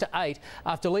 points to 8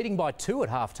 after leading by 2 at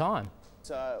half-time.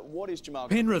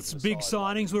 Penrith's big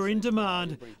signings were in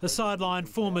demand. A sidelined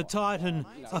former Titan,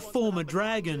 a former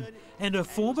Dragon and a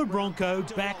former Bronco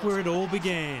back where it all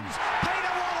began.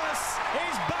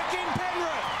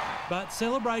 But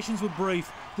celebrations were brief.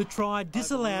 The try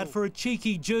disallowed for a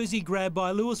cheeky jersey grab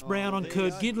by Lewis Brown on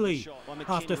Kurt Gidley.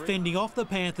 After fending off the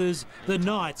Panthers, the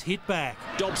Knights hit back.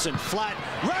 Dobson flat,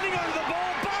 running over the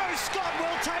ball. Bo Scott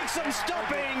will take some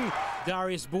stopping.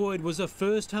 Darius Boyd was a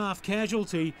first-half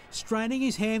casualty, straining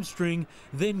his hamstring.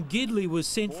 Then Gidley was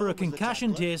sent for a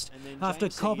concussion test after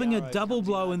copping a double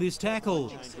blow in this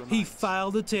tackle. He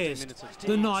failed the test.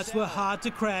 The Knights were hard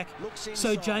to crack,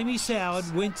 so Jamie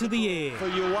Soward went to the air. For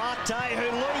Uarte,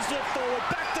 who loses it forward,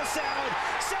 back to Soward.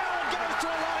 Soward goes to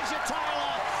Elijah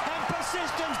Taylor, and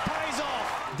persistence pays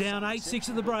off. Down 8-6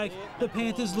 at the break, the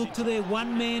Panthers looked to their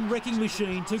one-man wrecking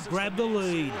machine to grab the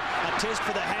lead. A test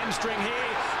for the hamstring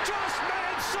here.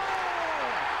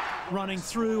 Running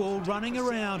through or running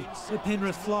around, the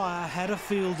Penrith Flyer had a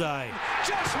field day.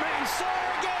 Josh Mansour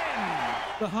again!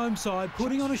 The home side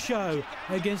putting on a show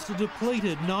against a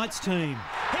depleted Knights team.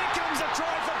 Here comes a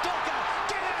try for Docker.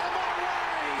 Get out of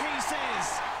my way, he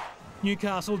says.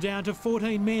 Newcastle down to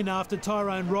 14 men after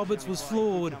Tyrone Roberts was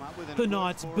floored. The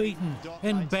Knights beaten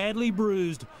and badly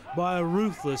bruised by a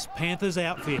ruthless Panthers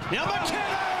outfit. Now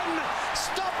McKinnon!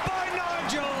 Stopped by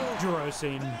Nigel!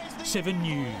 Jerosin, 7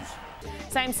 News.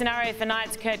 Same scenario for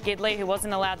Knights. Kurt Gidley, who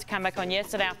wasn't allowed to come back on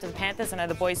yesterday after the Panthers. I know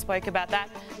the boys spoke about that.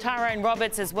 Tyrone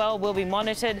Roberts as well will be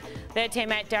monitored. Their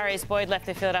teammate Darius Boyd left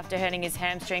the field after hurting his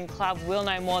hamstring. Club will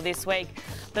know more this week.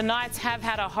 The Knights have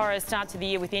had a horror start to the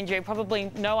year with injury. Probably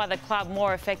no other club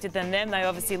more affected than them. They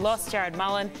obviously lost Jared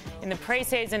Mullen in the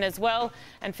pre-season as well.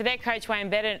 And for their coach, Wayne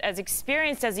Bennett, as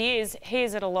experienced as he is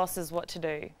at a loss as what to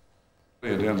do.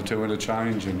 Yeah, down to 2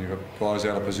 interchange, and you've got guys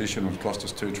out of position and cost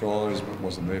us 2 tries, but it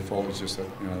wasn't their fault. It's just that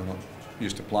they're not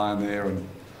used to playing there,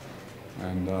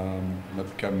 and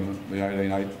that became the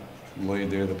 18-8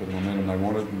 lead there, the bit of momentum they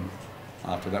wanted. And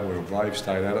after that, we were brave,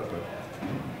 stayed at it, but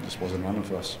it just wasn't running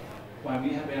for us. Wayne, were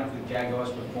you happy enough with Gagai's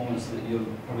performance that you'll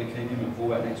probably keep him at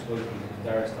fullback next week if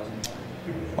Darius doesn't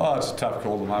play? Oh, it's a tough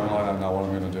call at the moment. I don't know what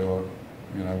I'm going to do.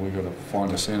 We've got to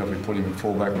find a centre. If we put him in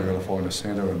fullback, we've got to find a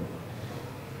centre. And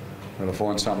got to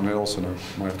find something else, and I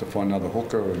might have to find another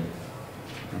hooker. And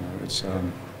it's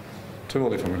too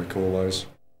early for me to call those.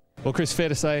 Well, Chris, fair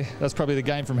to say that's probably the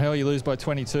game from hell. You lose by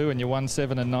 22, and you're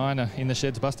 1-7 and 9 in the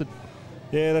sheds busted.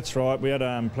 Yeah, that's right. We had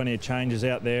plenty of changes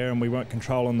out there, and we weren't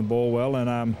controlling the ball well.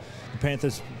 And the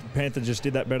Panthers just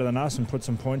did that better than us and put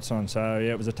some points on. So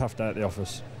yeah, it was a tough day at the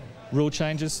office. Rule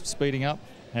changes, speeding up.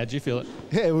 How'd you feel it?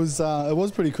 Yeah, it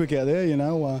was pretty quick out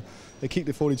there. They kicked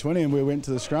it 40-20 and we went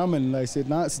to the scrum and they said,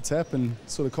 no, it's a tap, and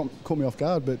sort of caught me off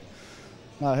guard. But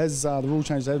the rule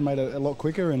change has made it a lot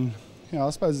quicker, and I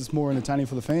suppose it's more entertaining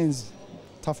for the fans,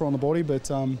 tougher on the body, but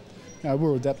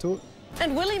we'll adapt to it.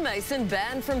 And Willie Mason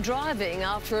banned from driving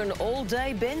after an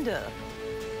all-day bender.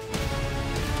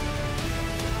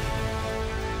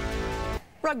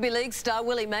 Rugby League star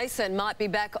Willie Mason might be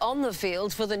back on the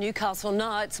field for the Newcastle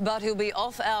Knights, but he'll be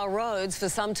off our roads for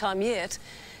some time yet.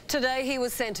 Today he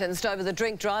was sentenced over the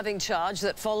drink driving charge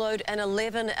that followed an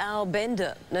 11-hour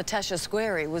bender. Natasha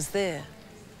Squarey was there.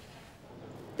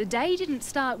 The day didn't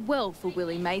start well for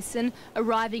Willie Mason,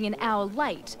 arriving an hour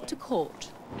late to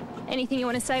court. Anything you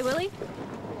want to say, Willie?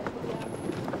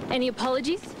 Any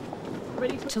apologies?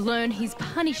 To learn his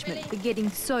punishment for getting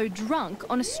so drunk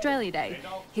on Australia Day.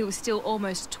 He was still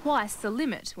almost twice the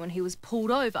limit when he was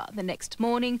pulled over the next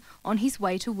morning on his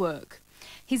way to work.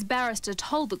 His barrister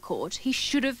told the court he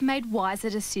should have made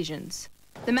wiser decisions.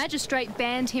 The magistrate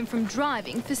banned him from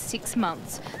driving for 6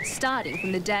 months, starting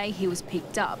from the day he was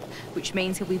picked up, which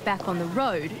means he'll be back on the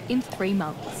road in 3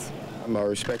 months. I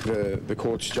respect the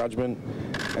court's judgment,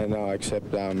 and I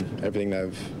accept everything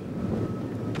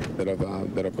that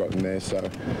I've got in there. So,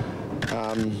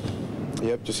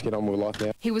 yep, just get on with life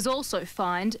now. He was also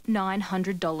fined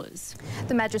 $900.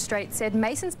 The magistrate said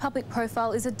Mason's public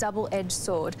profile is a double-edged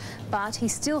sword, but he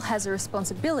still has a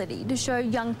responsibility to show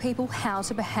young people how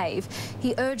to behave.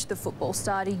 He urged the football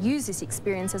star to use this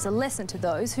experience as a lesson to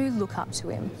those who look up to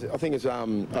him. I think it's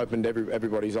opened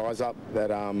everybody's eyes up that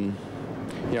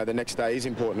the next day is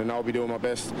important, and I'll be doing my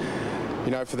best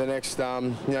for the next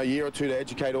year or two to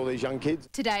educate all these young kids.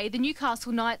 Today, the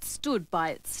Newcastle Knights stood by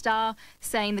its star,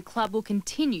 saying the club will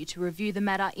continue to review the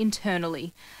matter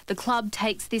internally. The club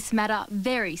takes this matter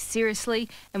very seriously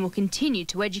and will continue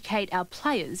to educate our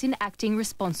players in acting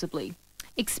responsibly.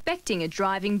 Expecting a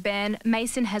driving ban,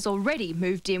 Mason has already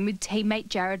moved in with teammate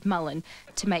Jared Mullen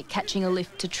to make catching a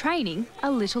lift to training a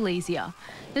little easier.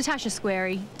 Natasha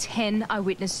Squarey, 10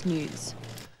 Eyewitness News.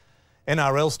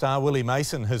 NRL star Willie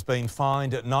Mason has been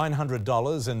fined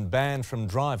 $900 and banned from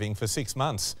driving for 6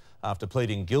 months after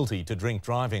pleading guilty to drink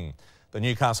driving. The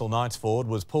Newcastle Knights forward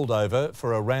was pulled over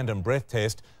for a random breath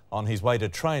test on his way to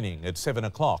training at 7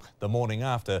 o'clock the morning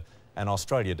after an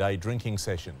Australia Day drinking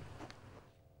session.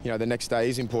 You know, the next day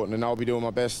is important, and I'll be doing my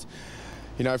best,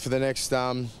 you know, for the next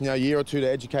year or two to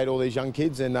educate all these young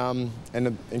kids and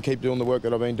keep doing the work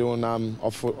that I've been doing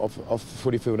off the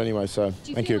footy field anyway. So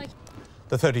thank you.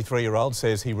 The 33-year-old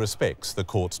says he respects the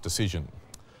court's decision.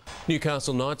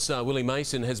 Newcastle Knights star Willie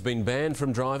Mason has been banned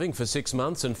from driving for 6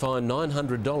 months and fined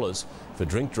 $900 for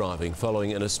drink driving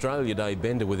following an Australia Day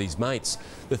bender with his mates.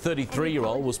 The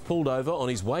 33-year-old was pulled over on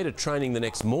his way to training the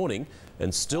next morning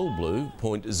and still blew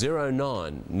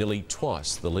 .09, nearly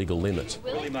twice the legal limit.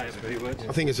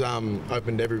 I think it's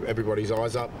opened everybody's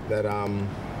eyes up that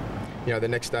you know, the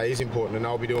next day is important, and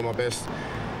I'll be doing my best,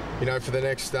 you know, for the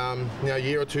next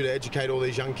year or two to educate all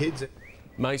these young kids.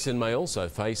 Mason may also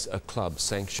face a club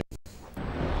sanction.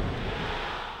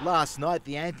 Last night,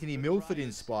 the Anthony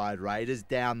Milford-inspired Raiders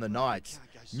downed the Knights.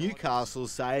 Newcastle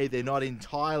say they're not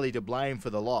entirely to blame for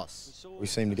the loss. We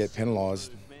seemed to get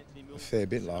penalised a fair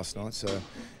bit last night, so,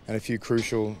 and a few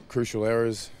crucial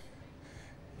errors.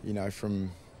 You know, from, you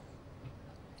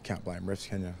can't blame refs,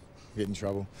 can you? Get in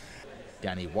trouble.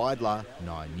 Danny Weidler,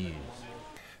 9 News.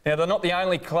 Now, they're not the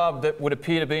only club that would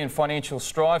appear to be in financial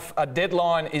strife. A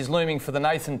deadline is looming for the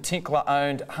Nathan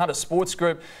Tinkler-owned Hunter Sports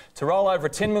Group to roll over a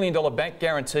 $10 million bank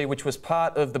guarantee, which was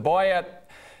part of the buyout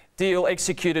deal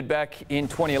executed back in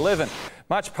 2011.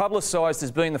 Much publicised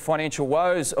as being the financial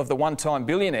woes of the one-time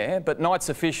billionaire, but Knights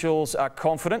officials are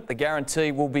confident the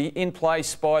guarantee will be in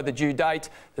place by the due date,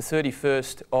 the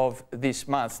 31st of this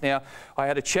month. Now, I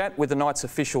had a chat with the Knights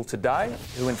official today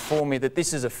who informed me that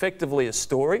this is effectively a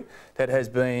story that has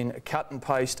been cut and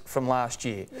paste from last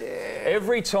year. Yeah.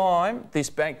 Every time this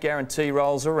bank guarantee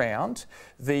rolls around,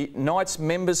 the Knights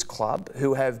Members Club,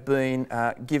 who have been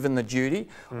given the duty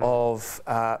of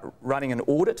running an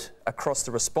audit across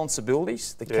the responsibilities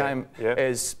that came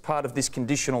as part of this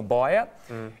conditional buyout,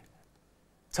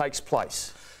 takes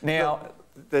place. Now,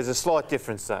 there's a slight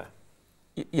difference though.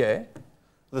 Yeah.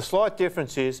 The slight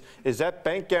difference is that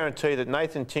bank guarantee that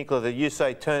Nathan Tinkler, that you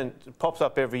say pops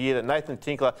up every year, that Nathan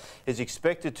Tinkler is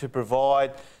expected to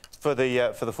provide for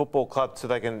the football club so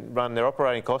they can run their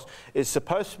operating costs, is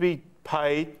supposed to be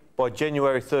paid by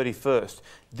January 31st.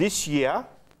 This year,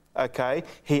 okay,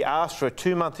 he asked for a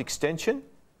 2-month extension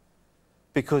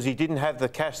because he didn't have the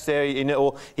cash there,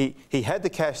 or he had the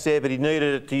cash there, but he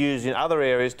needed it to use in other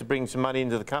areas to bring some money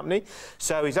into the company.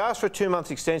 So he's asked for a 2-month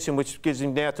extension, which gives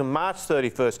him now to March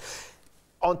 31st.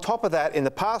 On top of that, in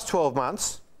the past 12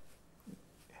 months,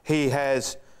 he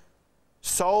has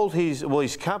sold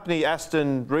his company,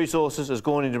 Aston Resources, has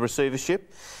gone into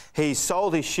receivership. He's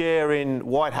sold his share in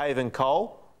Whitehaven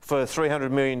Coal for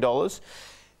 $300 million.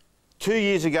 2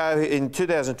 years ago, in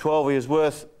 2012, he was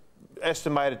worth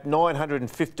estimated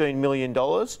 $915 million,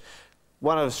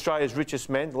 one of Australia's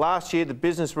richest men. Last year, the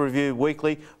Business Review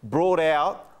Weekly brought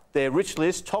out their rich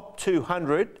list, top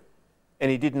 200,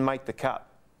 and he didn't make the cut.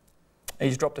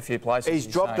 He's dropped a few places. He's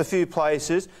dropped a few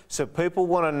places, so people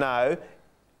want to know,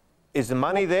 is the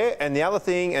money there? And the other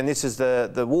thing, and this is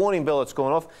the warning bell that's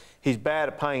gone off, he's bad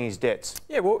at paying his debts.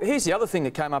 Yeah, well, here's the other thing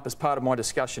that came up as part of my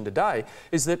discussion today,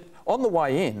 is that on the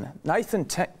way in, Nathan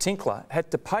Tinkler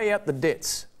had to pay out the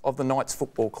debts of the Knights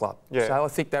Football Club. Yeah. So I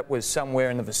think that was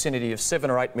somewhere in the vicinity of $7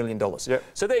 or $8 million. Yep.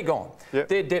 So they're gone. Yep.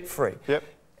 They're debt-free. Yep.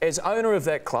 As owner of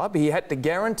that club, he had to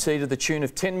guarantee to the tune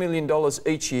of $10 million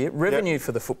each year revenue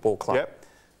for the football club. Yep.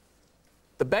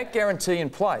 The bank guarantee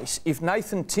in place, if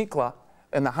Nathan Tinkler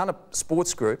and the Hunter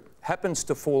Sports Group happens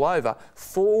to fall over,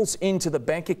 falls into the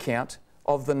bank account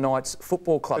of the Knights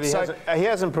Football Club. But he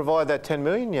hasn't provided that $10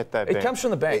 million yet, though, Ben. It comes from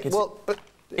the bank.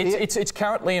 It's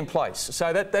currently in place.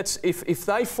 So that's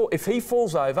if he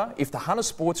falls over, if the Hunter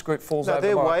Sports Group falls over.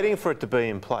 They're waiting for it to be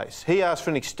in place. He asked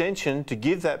for an extension to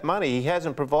give that money. He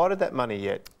hasn't provided that money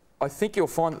yet. I think you'll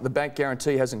find that the bank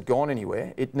guarantee hasn't gone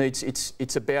anywhere.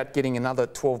 It's about getting another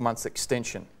 12 months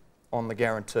extension on the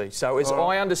guarantee. So as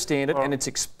I understand it, and it's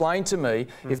explained to me,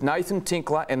 if Nathan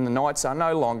Tinkler and the Knights are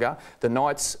no longer, the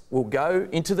Knights will go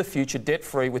into the future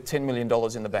debt-free with $10 million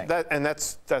in the bank.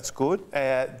 That's good.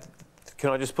 Can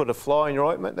I just put a fly in your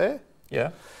ointment there? Yeah.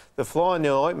 The fly in the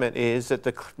ointment is that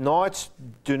the Knights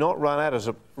do not run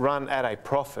at a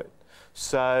profit.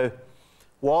 So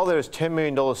while there is $10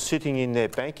 million sitting in their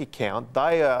bank account,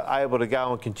 they are able to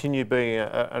go and continue being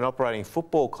an operating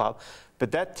football club.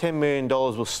 But that $10 million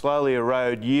will slowly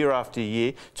erode year after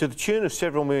year to the tune of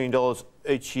several $1 million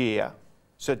each year.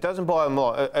 So it doesn't buy them a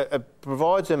lot. It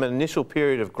provides them an initial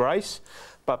period of grace.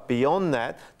 But beyond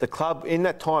that, the club in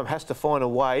that time has to find a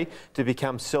way to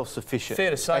become self-sufficient. Fair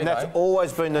to say, and that's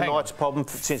always been the Knights' problem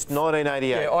since 1988.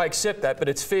 Yeah, I accept that, but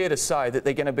it's fair to say that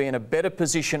they're going to be in a better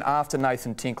position after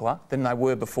Nathan Tinkler than they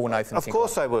were before Nathan Tinkler. Of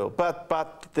course they will,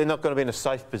 but they're not going to be in a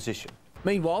safe position.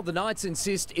 Meanwhile, the Knights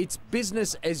insist it's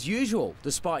business as usual.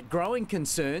 Despite growing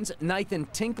concerns, Nathan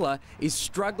Tinkler is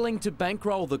struggling to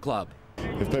bankroll the club.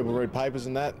 If people read papers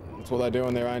and that's what they do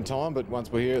in their own time, but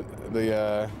once we're here at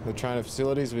the trainer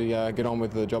facilities, we get on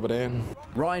with the job at hand.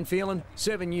 Ryan Phelan,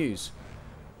 7 News.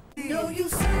 Don't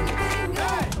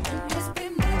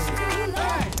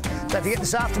forget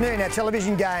this afternoon, our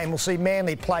television game will see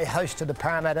Manly play host to the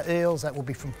Parramatta Eels. That will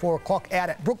be from 4 o'clock out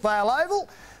at Brookvale Oval.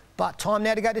 But time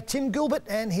now to go to Tim Gilbert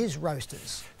and his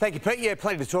Roasters. Thank you, Pete. Yeah,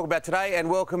 plenty to talk about today, and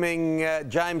welcoming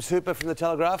James Hooper from the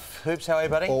Telegraph. Hoops, how are you,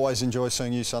 buddy? Always enjoy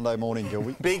seeing you Sunday morning,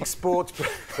 Gilby. Big sports...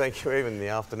 Thank you, even in the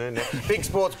afternoon now. Big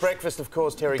sports breakfast, of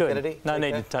course, Terry Good. Kennedy. No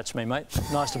need to touch me, mate.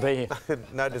 Nice to be here.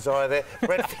 No desire there.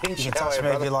 Brett Finch, you can touch me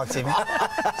if you like, Tim.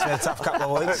 It's been a tough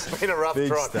couple of weeks. It's been a rough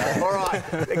trot. All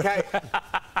right, OK.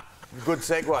 Good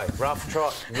segue. Rough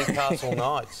trot. Newcastle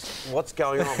Knights. What's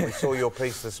going on? We saw your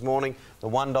piece this morning, the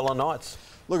 $1 Knights.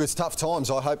 Look, it's tough times.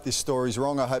 I hope this story's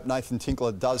wrong. I hope Nathan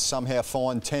Tinkler does somehow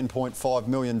find $10.5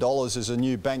 million as a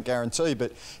new bank guarantee.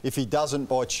 But if he doesn't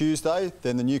by Tuesday,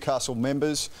 then the Newcastle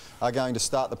members are going to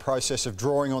start the process of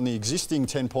drawing on the existing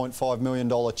 $10.5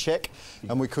 million cheque,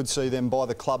 and we could see them buy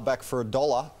the club back for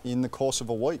 $1 in the course of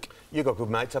a week. You've got good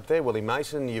mates up there, Willie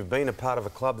Mason. You've been a part of a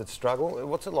club that's struggled.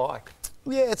 What's it like?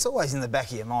 Yeah, it's always in the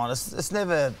back of your mind. It's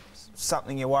never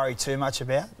something you worry too much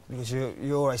about, because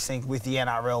you always think with the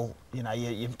NRL, you know,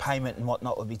 your payment and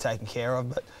whatnot would be taken care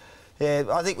of. But yeah,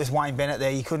 I think with Wayne Bennett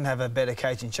there, you couldn't have a better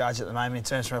coach in charge at the moment in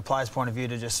terms from a player's point of view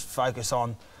to just focus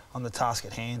on the task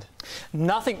at hand.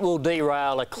 Nothing will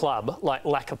derail a club like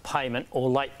lack of payment or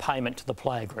late payment to the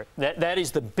player group. That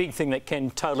is the big thing that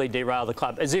can totally derail the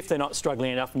club, as if they're not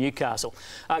struggling enough in Newcastle.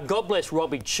 God bless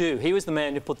Robbie Chew. He was the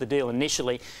man who put the deal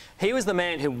initially. He was the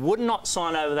man who would not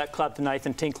sign over that club to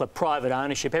Nathan Tinkler, private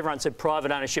ownership. Everyone said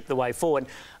private ownership the way forward,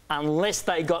 unless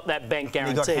they got that bank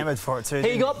guarantee. He got hammered for it too.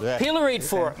 He got pilloried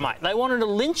for it, mate. They wanted to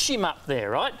lynch him up there,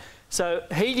 right? So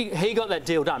he got that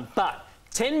deal done. But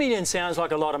 10 million sounds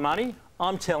like a lot of money.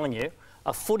 I'm telling you,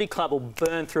 a footy club will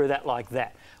burn through that like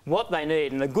that. What they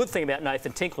need, and the good thing about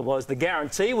Nathan Tinkler was the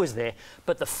guarantee was there,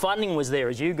 but the funding was there,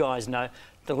 as you guys know,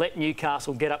 to let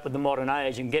Newcastle get up with the modern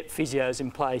age and get physios in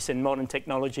place and modern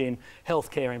technology and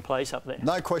healthcare in place up there.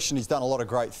 No question, he's done a lot of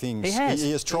great things. He has.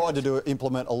 He has tried to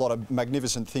implement a lot of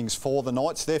magnificent things for the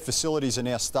Knights. Their facilities are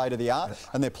now state of the art,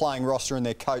 and their playing roster and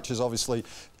their coach is obviously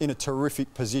in a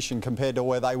terrific position compared to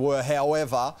where they were.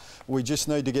 However, we just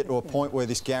need to get to a point where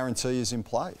this guarantee is in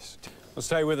place. Well,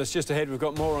 stay with us. Just ahead, we've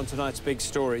got more on tonight's big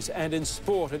stories. And in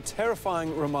sport, a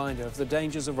terrifying reminder of the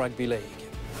dangers of rugby league.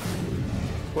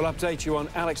 We'll update you on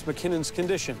Alex McKinnon's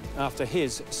condition after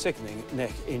his sickening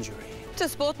neck injury. To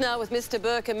sport now with Mr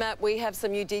Burke and Matt. We have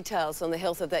some new details on the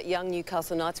health of that young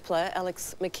Newcastle Knights player,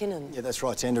 Alex McKinnon. Yeah, that's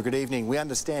right, Sandra. Good evening. We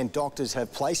understand doctors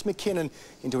have placed McKinnon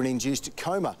into an induced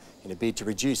coma in a bid to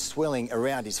reduce swelling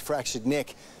around his fractured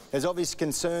neck. There's obvious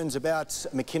concerns about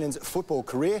McKinnon's football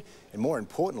career and, more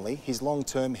importantly, his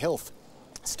long-term health.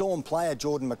 Storm player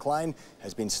Jordan McLean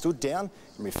has been stood down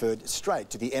and referred straight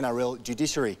to the NRL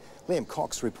judiciary. Liam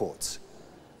Cox reports.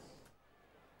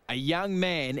 A young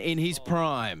man in his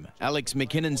prime. Alex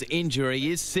McKinnon's injury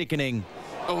is sickening.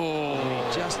 Oh,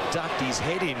 he just ducked his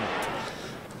head in.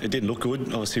 It didn't look good,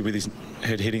 obviously, with his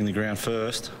head hitting the ground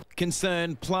first.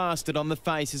 Concern plastered on the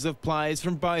faces of players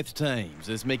from both teams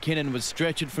as McKinnon was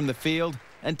stretchered from the field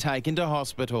and taken to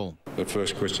hospital. The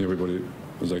first question everybody,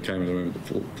 as they came into the room at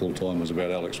the full time, was about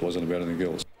Alex, wasn't about anything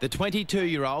else. The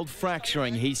 22-year-old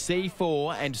fracturing his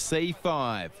C4 and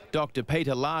C5. Dr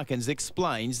Peter Larkins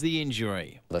explains the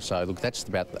injury. So, look, that's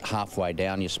about halfway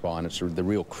down your spine. It's the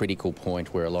real critical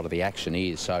point where a lot of the action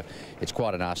is, so it's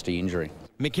quite a nasty injury.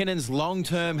 McKinnon's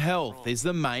long-term health is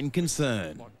the main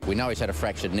concern. We know he's had a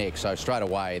fractured neck, so straight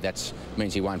away that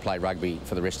means he won't play rugby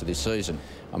for the rest of this season.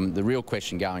 The real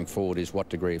question going forward is what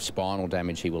degree of spinal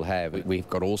damage he will have. We've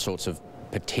got all sorts of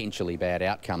potentially bad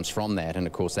outcomes from that, and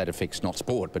of course that affects not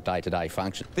sport but day-to-day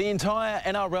function. The entire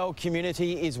NRL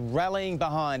community is rallying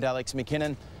behind Alex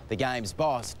McKinnon. The game's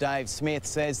boss, Dave Smith,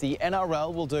 says the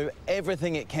NRL will do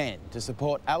everything it can to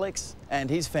support Alex and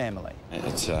his family.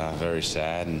 It's very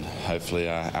sad, and hopefully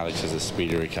Alex has a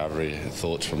speedy recovery.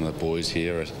 Thoughts from the boys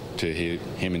here to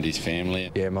him and his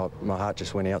family. Yeah, my heart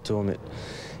just went out to him.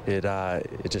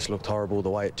 It just looked horrible the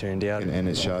way it turned out. And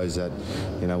it shows that,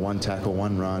 you know, one tackle,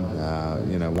 one run,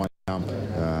 you know, one jump,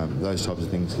 those types of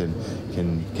things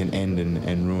can end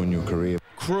and ruin your career.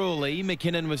 Cruelly,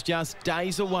 McKinnon was just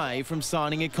days away from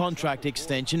signing a contract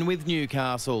extension with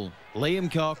Newcastle.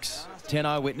 Liam Cox, 10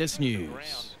 Eyewitness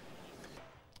News.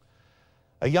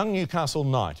 A young Newcastle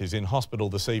Knight is in hospital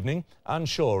this evening,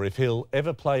 unsure if he'll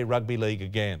ever play rugby league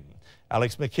again.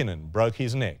 Alex McKinnon broke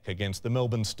his neck against the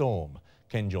Melbourne Storm.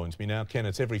 Ken joins me now. Ken,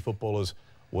 it's every footballer's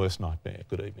worst nightmare.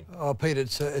 Good evening. Oh, Pete,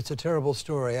 it's a terrible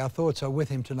story. Our thoughts are with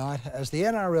him tonight as the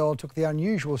NRL took the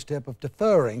unusual step of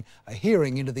deferring a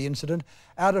hearing into the incident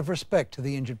out of respect to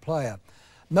the injured player.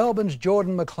 Melbourne's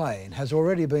Jordan McLean has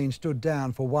already been stood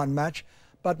down for one match,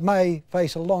 but may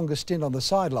face a longer stint on the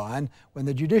sideline when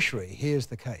the judiciary hears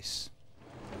the case.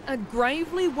 A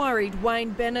gravely worried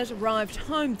Wayne Bennett arrived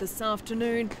home this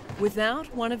afternoon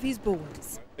without one of his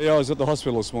boys. Yeah, I was at the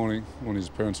hospital this morning when his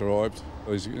parents arrived.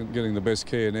 He's getting the best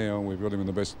care now, and we've got him in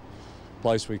the best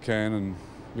place we can and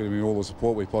getting him all the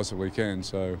support we possibly can.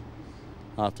 So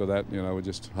after that, you know, we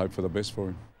just hope for the best for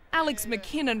him. Alex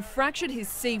McKinnon fractured his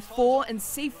C4 and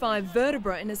C5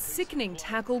 vertebra in a sickening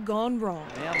tackle gone wrong.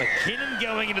 Now McKinnon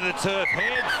going into the turf,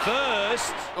 head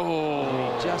first.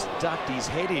 Oh, he just ducked his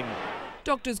head in.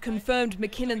 Doctors confirmed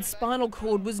McKinnon's spinal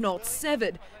cord was not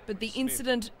severed, but the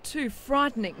incident too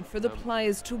frightening for the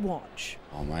players to watch.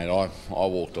 Oh mate, I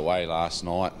walked away last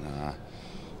night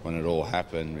when it all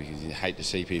happened, because you hate to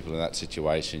see people in that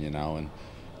situation, you know, and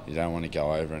you don't want to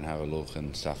go over and have a look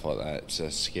and stuff like that. It's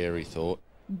a scary thought.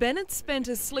 Bennett spent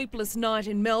a sleepless night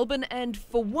in Melbourne, and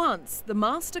for once the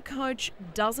master coach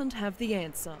doesn't have the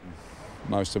answer.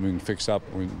 Most have been fixed up.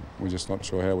 We're just not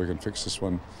sure how we can fix this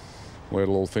one, where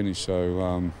it'll all finish.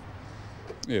 So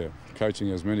yeah, coaching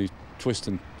has many twists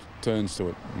and turns to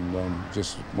it, and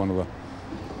just one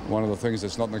of the things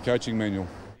that's not in the coaching manual.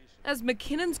 As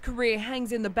McKinnon's career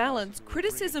hangs in the balance,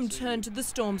 criticism turned to the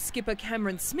Storm skipper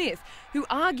Cameron Smith, who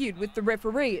argued with the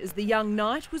referee as the young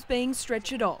Knight was being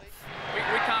stretchered off. We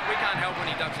can't help when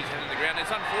he ducks his head in the ground.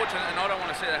 It's unfortunate, and I don't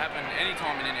want to see that happen any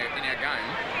time in our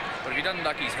game. But if he doesn't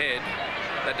duck his head,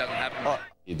 that doesn't happen.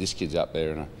 Yeah, this kid's up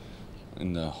there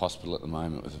in the hospital at the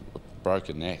moment with a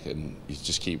broken neck, and you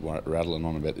just keep rattling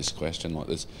on about this question like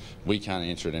this. We can't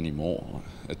answer it anymore.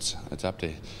 It's up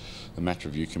to the match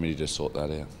review committee to sort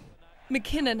that out.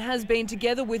 McKinnon has been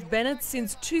together with Bennett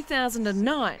since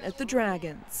 2009 at the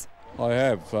Dragons. I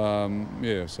have,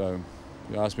 yeah, so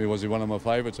you asked me was he one of my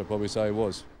favourites, I'd probably say he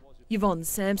was. Yvonne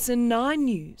Sampson, 9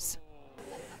 News.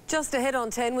 Just ahead on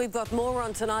 10, we've got more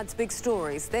on tonight's big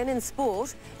stories. Then in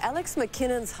sport, Alex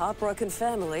McKinnon's heartbroken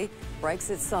family breaks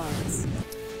its silence.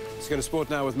 Let's go to sport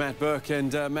now with Matt Burke.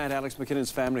 And Matt, Alex McKinnon's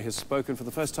family has spoken for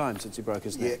the first time since he broke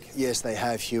his neck. Yes, they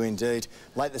have, Hugh, indeed.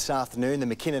 Late this afternoon, the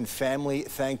McKinnon family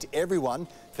thanked everyone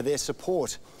for their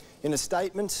support. In a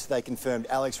statement, they confirmed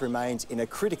Alex remains in a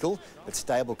critical but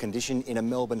stable condition in a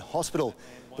Melbourne hospital.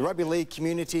 The rugby league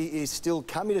community is still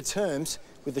coming to terms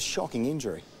with the shocking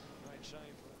injury.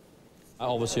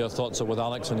 Obviously our thoughts are with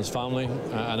Alex and his family,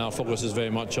 and our focus is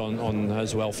very much on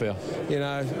his welfare. You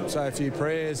know, say a few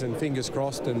prayers and fingers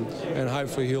crossed, and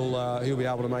hopefully he'll be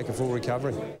able to make a full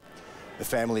recovery. The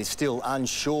family is still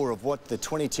unsure of what the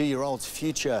 22-year-old's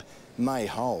future may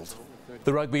hold.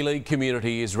 The rugby league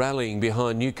community is rallying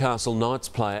behind Newcastle Knights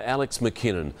player Alex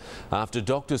McKinnon after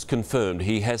doctors confirmed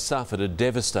he has suffered a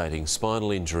devastating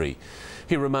spinal injury.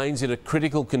 He remains in a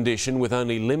critical condition with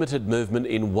only limited movement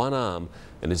in one arm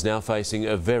and is now facing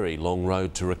a very long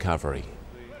road to recovery.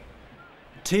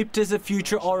 Tipped as a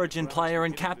future Origin player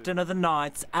and captain of the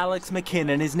Knights, Alex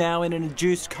McKinnon is now in an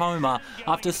induced coma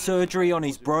after surgery on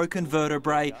his broken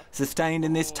vertebrae sustained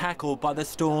in this tackle by the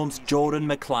Storm's Jordan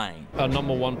McLean. Our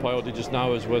number one priority just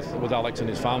now is with Alex and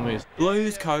his family.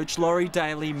 Blues coach Laurie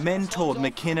Daly mentored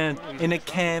McKinnon in a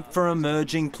camp for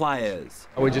emerging players.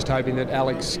 We're just hoping that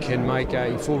Alex can make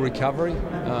a full recovery.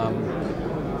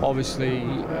 Obviously,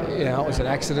 you know, it was an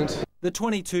accident. The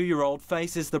 22-year-old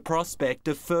faces the prospect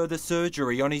of further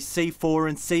surgery on his C4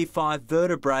 and C5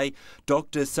 vertebrae.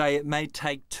 Doctors say it may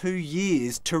take 2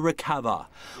 years to recover.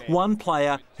 One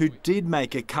player who did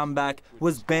make a comeback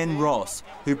was Ben Ross,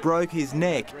 who broke his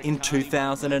neck in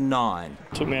 2009.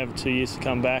 It took me over 2 years to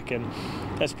come back, and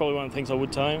that's probably one of the things I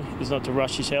would tell him, is not to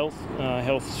rush his health.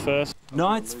 Health is first.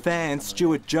 Knights fan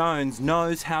Stuart Jones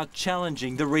knows how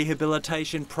challenging the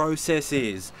rehabilitation process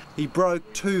is. He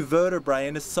broke 2 vertebrae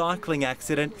in a cycling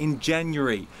accident in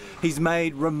January. He's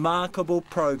made remarkable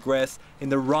progress in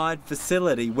the ride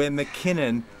facility where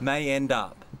McKinnon may end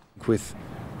up. With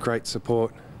great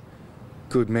support,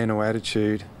 good mental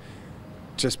attitude,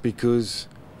 just because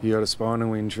you got a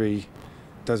spinal injury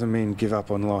doesn't mean give up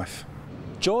on life.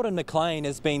 Jordan McLean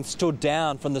has been stood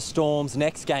down from the Storm's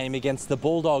next game against the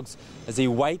Bulldogs as he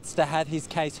waits to have his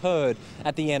case heard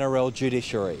at the NRL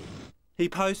judiciary. He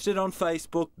posted on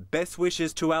Facebook, "Best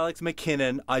wishes to Alex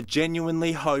McKinnon. I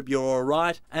genuinely hope you're all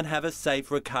right and have a safe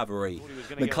recovery."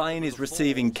 McLean is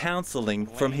receiving counselling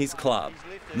from his club.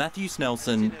 Matthew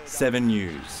Snelson, 7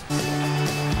 News.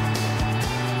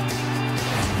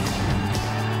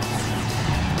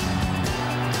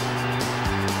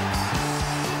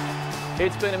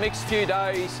 It's been a mixed few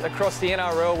days across the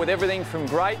NRL with everything from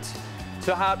great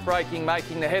to heartbreaking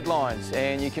making the headlines,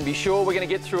 and you can be sure we're going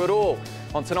to get through it all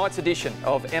on tonight's edition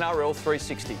of NRL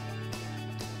 360.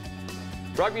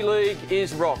 Rugby League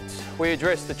is rocked. We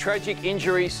address the tragic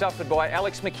injury suffered by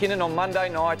Alex McKinnon on Monday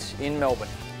night in Melbourne.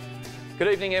 Good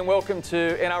evening and welcome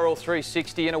to NRL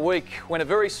 360 in a week when a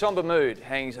very sombre mood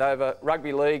hangs over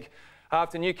Rugby League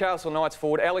after Newcastle Knights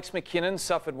forward Alex McKinnon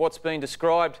suffered what's been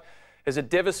described as a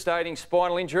devastating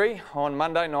spinal injury on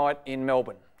Monday night in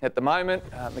Melbourne. At the moment,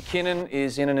 McKinnon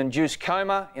is in an induced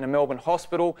coma in a Melbourne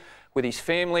hospital with his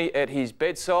family at his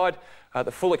bedside.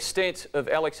 The full extent of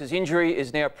Alex's injury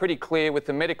is now pretty clear, with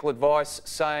the medical advice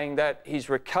saying that his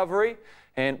recovery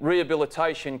and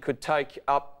rehabilitation could take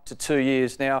up to 2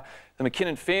 years. Now, the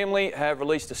McKinnon family have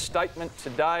released a statement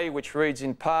today which reads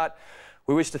in part,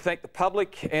 "We wish to thank the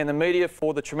public and the media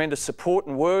for the tremendous support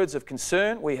and words of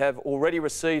concern we have already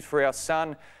received for our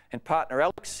son and partner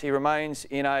Alex. He remains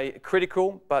in a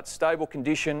critical but stable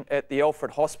condition at the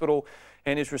Alfred Hospital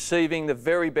and is receiving the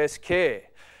very best care.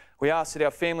 We ask that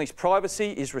our family's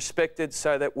privacy is respected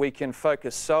so that we can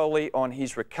focus solely on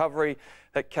his recovery."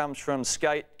 That comes from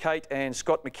Kate and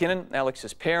Scott McKinnon,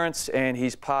 Alex's parents, and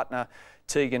his partner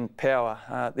Tegan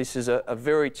Power. This is a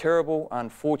very terrible,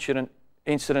 unfortunate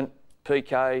incident.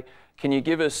 PK, can you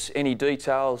give us any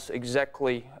details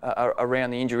exactly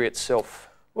around the injury itself?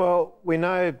 Well, we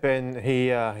know, Ben, he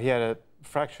had a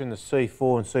fracture in the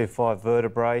C4 and C5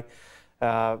 vertebrae.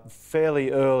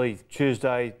 Fairly early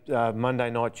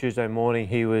Monday night, Tuesday morning,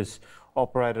 he was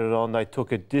operated on. They took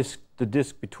the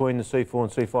disc between the C4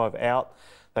 and C5 out.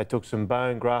 They took some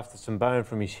bone, grafted some bone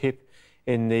from his hip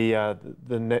in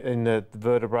the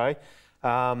vertebrae.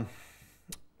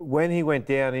 When he went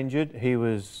down injured, he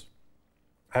was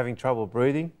having trouble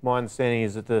breathing. My understanding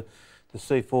is that the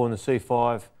C4 and the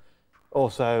C5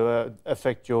 also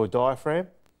affect your diaphragm.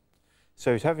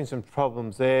 So he's having some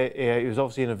problems there. He was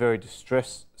obviously in a very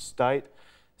distressed state.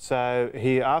 So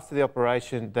after the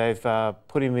operation, they've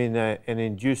put him in an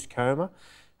induced coma.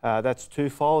 That's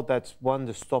twofold. That's one,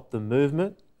 to stop the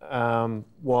movement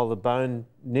while the bone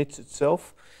knits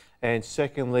itself. And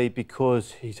secondly,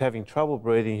 because he's having trouble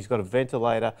breathing, he's got a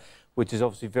ventilator, which is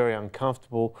obviously very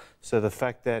uncomfortable. So the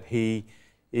fact that he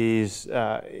is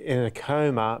in a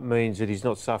coma means that he's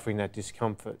not suffering that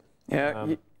discomfort.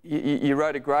 Yeah, you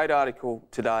wrote a great article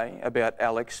today about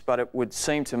Alex, but it would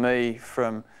seem to me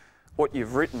from what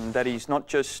you've written that he's not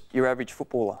just your average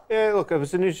footballer. Yeah, look, it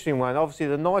was an interesting one. Obviously,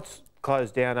 the Knights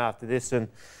closed down after this, and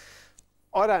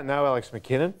I don't know Alex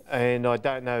McKinnon, and I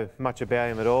don't know much about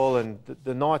him at all. And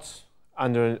the Knights,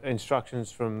 under instructions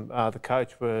from the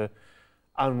coach, were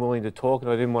unwilling to talk, and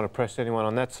I didn't want to press anyone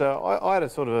on that. So I had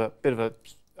a bit of a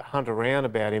hunt around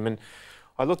about him, and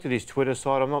I looked at his Twitter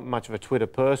site. I'm not much of a Twitter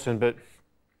person, but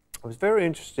it was very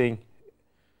interesting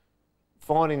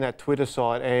finding that Twitter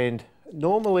site. And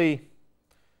normally,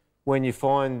 when you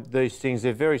find these things,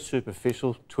 they're very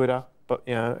superficial, Twitter. But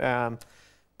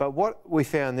but what we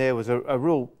found there was a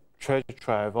real treasure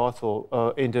trove, I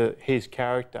thought, into his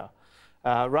character.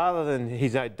 Rather than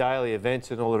his daily events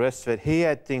and all the rest of it, he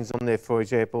had things on there. For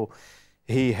example,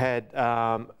 he had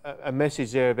a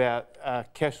message there about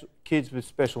kids with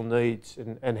special needs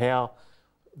and how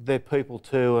they're people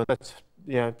too, and let's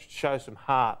show some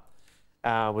heart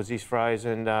was his phrase,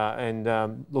 and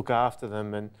look after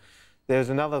them. And there's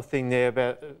another thing there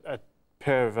about a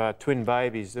pair of twin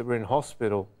babies that were in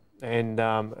hospital, and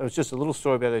it was just a little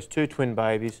story about those two twin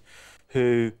babies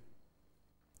who,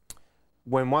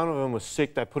 when one of them was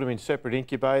sick, they put them in separate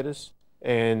incubators,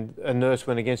 and a nurse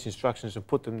went against instructions and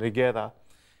put them together.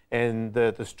 And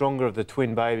the stronger of the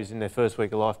twin babies in their first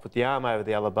week of life put the arm over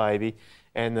the other baby,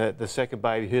 and the second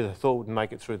baby, who they thought would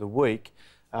make it through the week,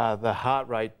 the heart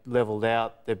rate levelled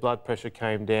out, their blood pressure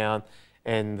came down,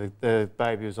 and the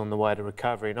baby was on the way to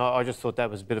recovery. And I just thought that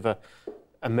was a bit of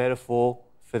a metaphor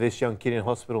for this young kid in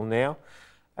hospital now.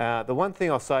 The one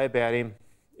thing I'll say about him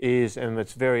is, and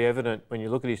it's very evident when you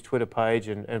look at his Twitter page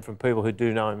and from people who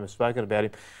do know him have spoken about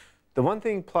him, the one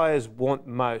thing players want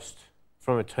most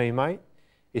from a teammate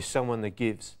is someone that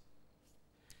gives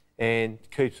and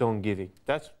keeps on giving.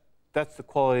 That's the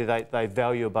quality they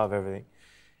value above everything.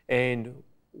 And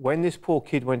when this poor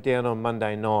kid went down on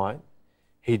Monday night,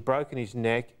 he'd broken his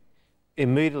neck,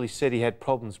 immediately said he had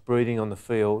problems breathing on the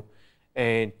field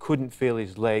and couldn't feel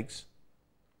his legs.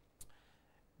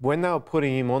 When they were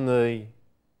putting him on the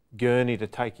gurney to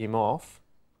take him off,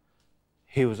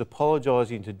 he was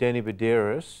apologising to Danny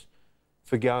Badeiras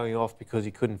for going off because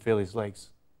he couldn't feel his legs.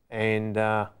 And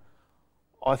I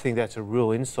think that's a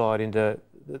real insight into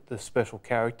the special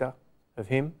character of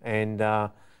him. And I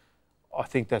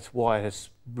think that's why it has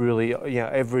really, you know,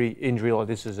 every injury like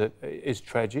this is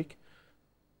tragic.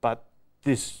 But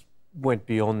this went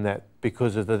beyond that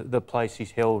because of the place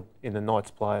he's held in the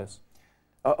Knights players.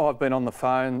 I've been on the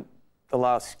phone the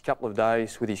last couple of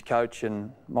days with his coach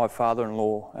and my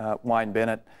father-in-law, Wayne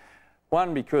Bennett.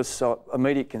 One, because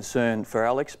immediate concern for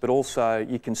Alex, but also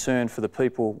you're concerned for the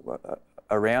people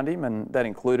around him, and that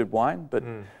included Wayne. But,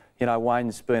 you know,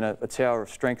 Wayne's been a tower of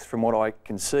strength from what I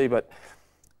can see, but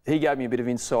he gave me a bit of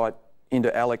insight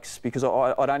into Alex because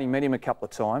I'd only met him a couple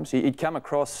of times. He'd come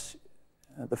across,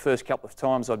 the first couple of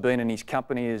times I'd been in his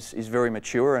company, is very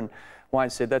mature, and Wayne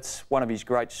said that's one of his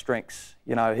great strengths.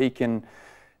 You know, he can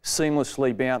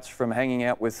seamlessly bounce from hanging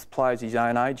out with players his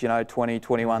own age, you know, 20,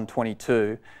 21,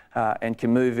 22, and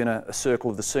can move in a circle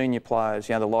of the senior players,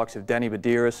 you know, the likes of Danny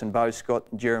Badeiras and Bo Scott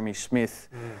and Jeremy Smith,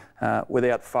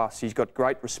 without fuss. He's got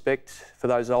great respect for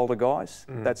those older guys.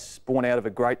 That's born out of a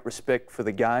great respect for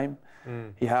the game.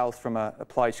 He hails from a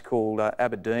place called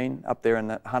Aberdeen, up there in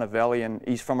the Hunter Valley, and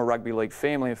he's from a rugby league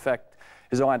family. In fact,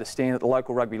 as I understand it, the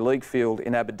local rugby league field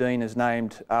in Aberdeen is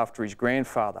named after his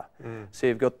grandfather. So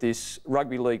you've got this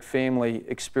rugby league family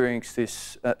experiencing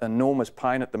this enormous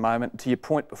pain at the moment. To your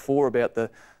point before about the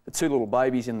two little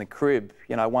babies in the crib,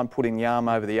 you know, one putting the arm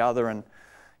over the other and,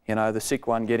 you know, the sick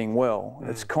one getting well.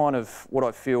 It's kind of what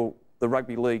I feel the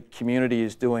rugby league community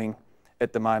is doing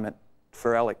at the moment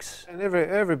for Alex. And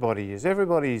everybody is.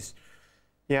 Everybody's,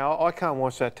 you know, I can't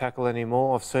watch that tackle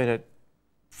anymore. I've seen it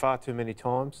far too many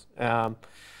times. And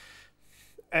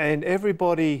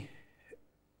everybody,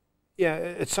 yeah,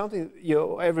 it's something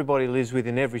everybody lives with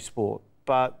in every sport.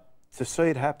 But to see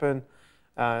it happen,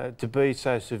 to be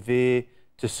so severe,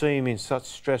 to see him in such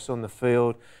stress on the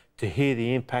field, to hear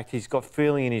the impact, he's got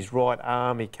feeling in his right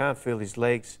arm, he can't feel his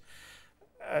legs.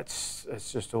 It's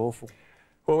just awful.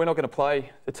 Well, we're not going to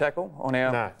play the tackle on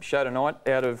our show tonight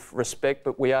out of respect,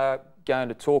 but we are going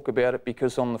to talk about it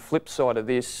because on the flip side of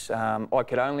this, I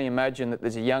could only imagine that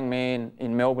there's a young man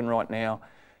in Melbourne right now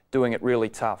doing it really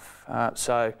tough.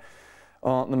 So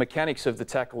on the mechanics of the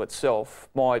tackle itself,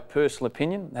 my personal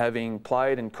opinion, having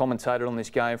played and commentated on this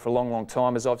game for a long, long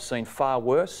time, is I've seen far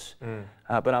worse.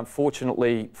 But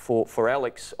unfortunately for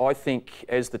Alex, I think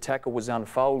as the tackle was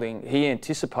unfolding, he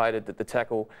anticipated that the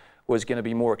tackle was going to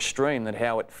be more extreme than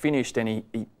how it finished, and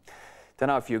he don't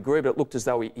know if you agree, but it looked as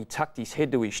though he tucked his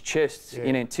head to his chest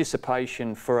in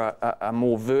anticipation for a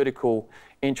more vertical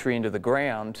entry into the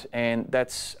ground, and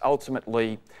that's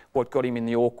ultimately what got him in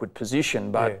the awkward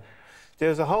position. But there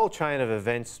was a whole chain of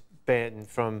events, Ben,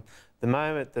 from the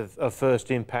moment of first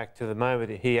impact to the moment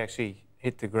that he actually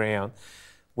hit the ground,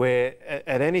 where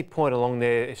at any point along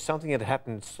there, if something had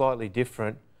happened slightly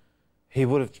different, he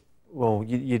would have, well,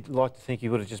 you'd like to think he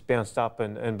would have just bounced up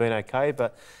and been okay,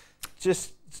 but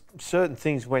just certain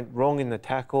things went wrong in the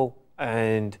tackle,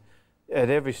 and at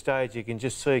every stage you can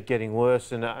just see it getting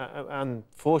worse, and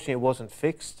unfortunately it wasn't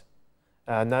fixed.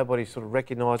 Nobody sort of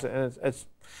recognised it, and it's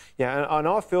and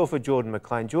I feel for Jordan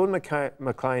McLean. Jordan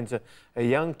McLean's a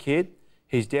young kid.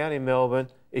 He's down in Melbourne.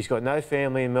 He's got no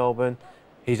family in Melbourne.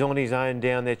 He's on his own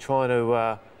down there trying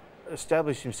to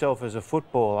establish himself as a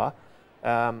footballer.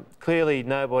 Clearly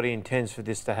nobody intends for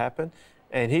this to happen,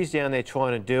 and he's down there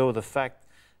trying to deal with the fact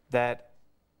that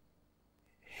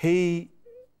he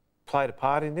played a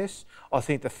part in this. I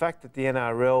think the fact that the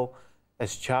NRL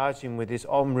has charged him with this,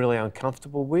 I'm really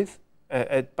uncomfortable with.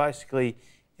 It basically,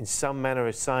 in some manner,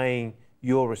 is saying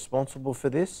you're responsible for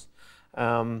this.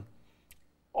 I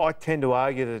tend to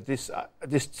argue that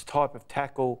this type of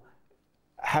tackle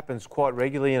happens quite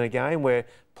regularly in a game where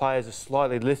players are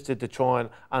slightly lifted to try and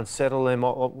unsettle them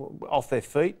off their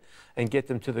feet and get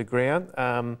them to the ground.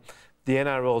 The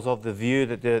NRL is of the view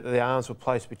that the arms were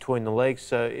placed between the legs,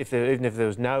 so even if there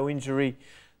was no injury,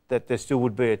 that there still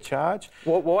would be a charge.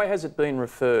 Why has it been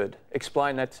referred?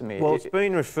 Explain that to me. Well, it's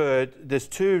been referred. There's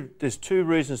two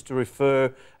reasons to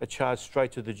refer a charge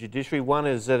straight to the judiciary. One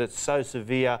is that it's so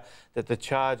severe that the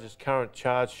current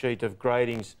charge sheet of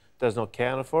gradings does not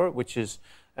counter for it, which is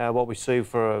what we see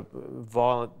for a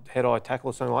violent head-eye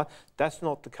tackle or something like that. That's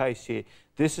not the case here.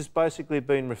 This has basically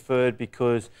been referred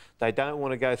because they don't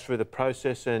want to go through the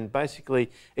process and basically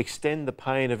extend the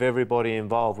pain of everybody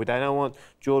involved. They don't want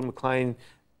Jordan McLean,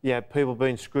 people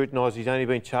being scrutinised, he's only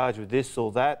been charged with this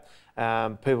or that,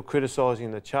 people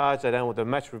criticising the charge. They don't want the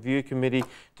match review committee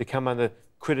to come under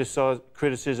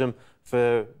criticism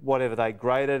for whatever they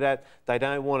graded at. They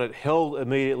don't want it held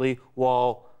immediately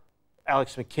while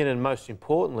Alex McKinnon, most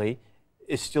importantly,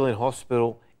 is still in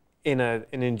hospital in an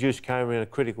induced coma in a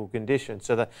critical condition.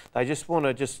 So they just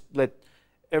want to let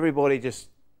everybody just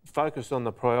focus on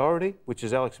the priority, which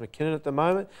is Alex McKinnon at the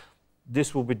moment.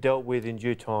 This will be dealt with in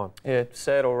due time. Yeah,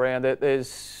 sad all round.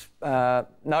 There's no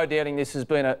doubting this has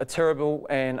been a terrible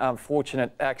and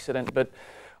unfortunate accident, but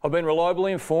I've been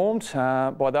reliably informed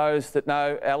by those that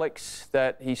know Alex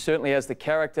that he certainly has the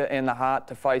character and the heart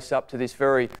to face up to this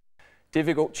very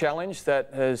difficult challenge that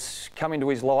has come into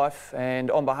his life,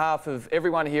 and on behalf of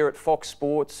everyone here at Fox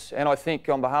Sports, and I think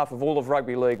on behalf of all of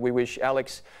Rugby League, we wish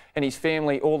Alex and his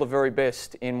family all the very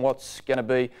best in what's going to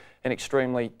be an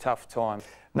extremely tough time.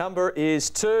 Number is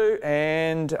 2,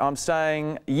 and I'm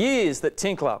saying years that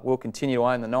Tinkler will continue to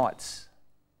own the Knights.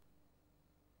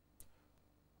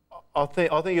 I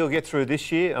think he'll get through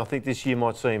this year. I think this year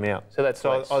might see him out. So that's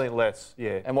less. I think less,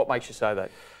 yeah. And what makes you say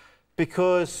that?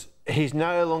 Because he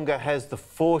no longer has the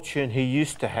fortune he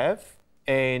used to have,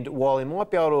 and while he might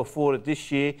be able to afford it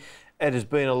this year, it has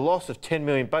been a loss of $10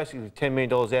 million, basically $10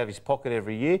 million out of his pocket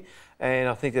every year. And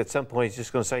I think at some point he's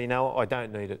just going to say, you know what, I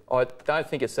don't need it. I don't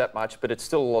think it's that much, but it's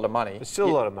still a lot of money. It's still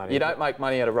a lot of money. You don't make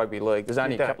money out of rugby league. There's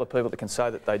only a couple of people that can say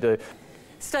that they do.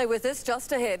 Stay with us.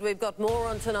 Just ahead, we've got more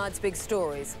on tonight's big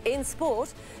stories. In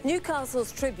sport,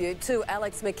 Newcastle's tribute to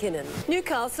Alex McKinnon.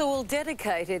 Newcastle will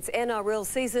dedicate its NRL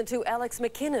season to Alex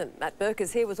McKinnon. Matt Burke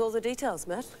is here with all the details,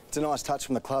 Matt. It's a nice touch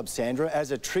from the club, Sandra.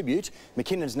 As a tribute,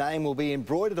 McKinnon's name will be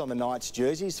embroidered on the Knights'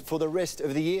 jerseys for the rest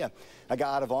of the year. A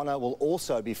guard of honour will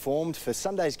also be formed for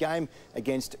Sunday's game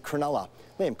against Cronulla.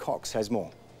 Liam Cox has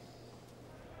more.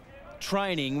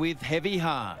 Training with heavy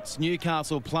hearts,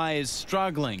 Newcastle players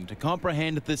struggling to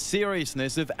comprehend the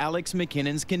seriousness of Alex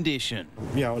McKinnon's condition.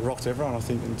 Yeah, it rocked everyone, I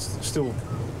think, and still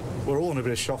we're all in a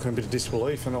bit of shock and a bit of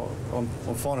disbelief, and I'm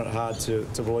finding it hard to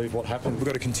believe what happened. We've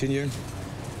got to continue,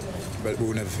 but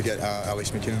we'll never forget Alex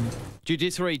McKinnon.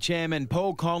 Judiciary Chairman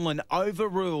Paul Conlon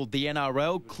overruled the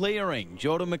NRL, clearing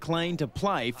Jordan McLean to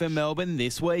play for Melbourne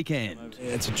this weekend.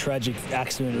 It's a tragic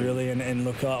accident, really, and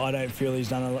look, I don't feel he's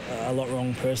done a lot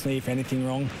wrong personally, if anything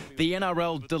wrong. The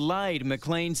NRL delayed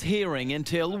McLean's hearing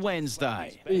until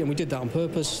Wednesday. Yeah, we did that on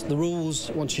purpose. The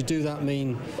rules, once you do that,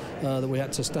 mean that we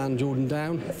had to stand Jordan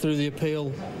down. Through the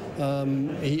appeal,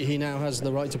 he now has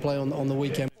the right to play on the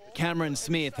weekend. Cameron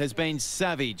Smith has been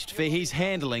savaged for his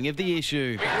handling of the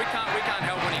issue. We can't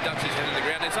help when he ducks his head in the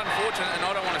ground. It's unfortunate, and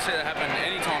I don't want to see that happen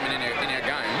any time in our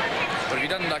game. But if he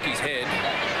doesn't duck his head,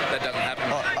 that doesn't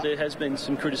happen. There has been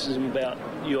some criticism about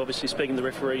you obviously speaking to the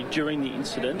referee during the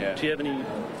incident. Yeah. Do you have any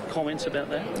comments about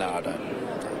that? No, I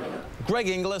don't. Greg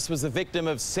Inglis was the victim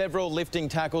of several lifting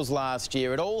tackles last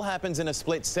year. It all happens in a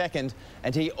split second,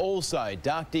 and he also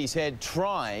ducked his head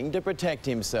trying to protect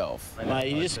himself.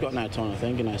 Mate, you just got no time to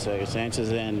think in those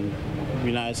circumstances, and,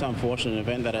 you know, it's an unfortunate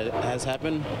event that it has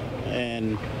happened,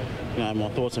 and, you know, my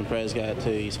thoughts and prayers go to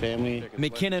his family.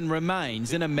 McKinnon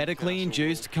remains in a medically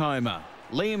induced coma.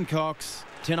 Liam Cox,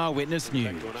 10 Eyewitness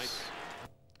News.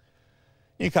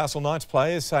 Newcastle Knights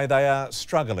players say they are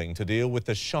struggling to deal with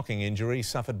the shocking injury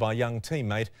suffered by young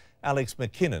teammate Alex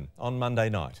McKinnon on Monday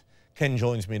night. Ken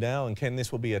joins me now, and Ken,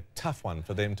 this will be a tough one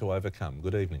for them to overcome.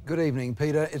 Good evening. Good evening,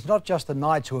 Peter. It's not just the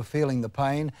Knights who are feeling the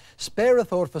pain. Spare a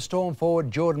thought for Storm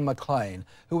forward Jordan McLean,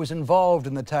 who was involved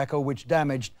in the tackle which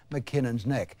damaged McKinnon's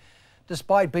neck.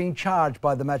 Despite being charged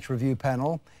by the match review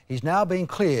panel, he's now been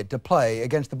cleared to play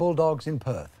against the Bulldogs in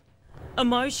Perth.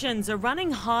 Emotions are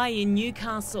running high in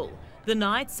Newcastle. The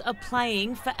Knights are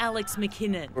playing for Alex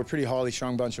McKinnon. We're a pretty highly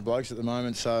strung bunch of blokes at the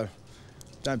moment, so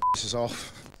don't piss us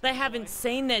off. They haven't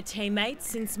seen their teammates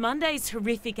since Monday's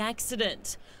horrific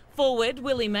accident. Forward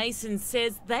Willie Mason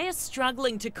says they are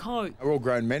struggling to cope. We're all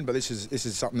grown men, but this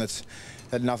is something that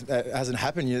hasn't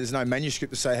happened. There's no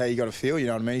manuscript to say how you got to feel, you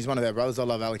know what I mean? He's one of our brothers. I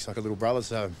love Alex like a little brother,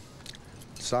 so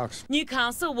it sucks.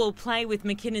 Newcastle will play with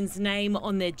McKinnon's name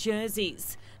on their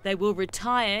jerseys. They will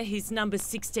retire his number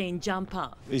 16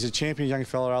 jumper. He's a champion young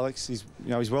fella, Alex. He's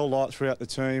well liked throughout the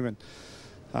team, and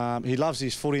He loves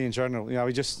his footy in general. You know,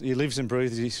 he lives and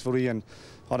breathes his footy, and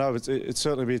I know it'd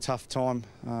certainly be a tough time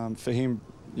for him,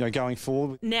 you know, going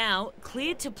forward. Now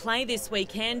cleared to play this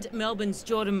weekend, Melbourne's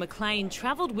Jordan McLean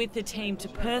travelled with the team to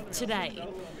Perth today.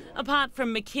 Apart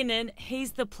from McKinnon,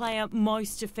 he's the player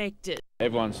most affected.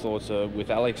 Everyone's thoughts are with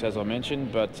Alex, as I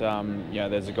mentioned, but you know,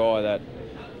 there's a guy that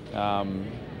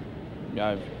you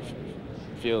know,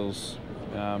 feels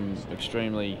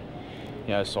extremely, you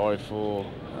know, sorry for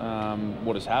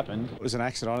what has happened. It was an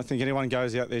accident. I don't think anyone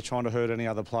goes out there trying to hurt any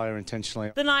other player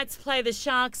intentionally. The Knights play the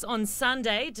Sharks on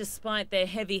Sunday. Despite their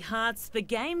heavy hearts, the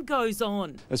game goes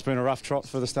on. It's been a rough trot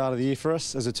for the start of the year for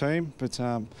us as a team, but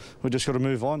we've just got to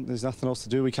move on. There's nothing else to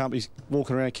do. We can't be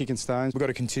walking around kicking stones. We've got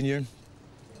to continue,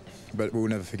 but we'll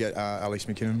never forget Alex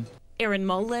McKinnon. Erin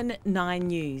Molan, 9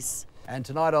 News. And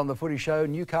tonight on The Footy Show,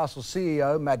 Newcastle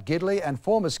CEO Matt Gidley and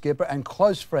former skipper and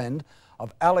close friend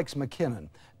of Alex McKinnon,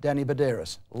 Danny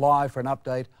Baderas, live for an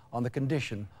update on the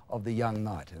condition of the young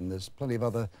knight. And there's plenty of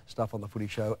other stuff on The Footy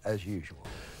Show as usual.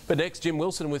 But next, Jim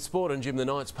Wilson with Sport. And Jim, the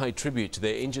Knights pay tribute to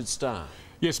their injured star.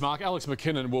 Yes, Mark, Alex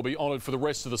McKinnon will be honoured for the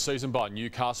rest of the season by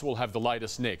Newcastle. We'll have the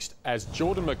latest next as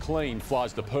Jordan McLean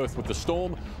flies to Perth with the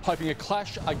Storm, hoping a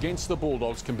clash against the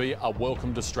Bulldogs can be a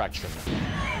welcome distraction.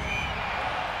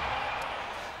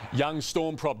 Young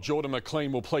Storm prop Jordan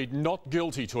McLean will plead not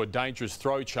guilty to a dangerous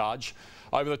throw charge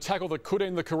over the tackle that could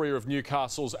end the career of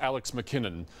Newcastle's Alex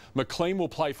McKinnon. McLean will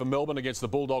play for Melbourne against the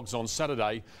Bulldogs on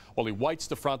Saturday, while he waits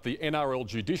to front the NRL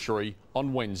judiciary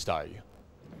on Wednesday.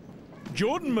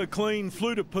 Jordan McLean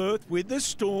flew to Perth with the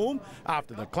Storm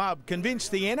after the club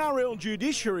convinced the NRL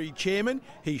judiciary chairman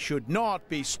he should not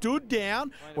be stood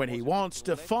down when he wants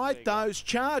to fight those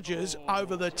charges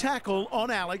over the tackle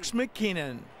on Alex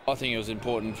McKinnon. I think it was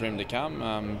important for him to come.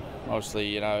 Obviously,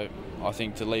 you know, I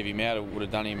think to leave him out it would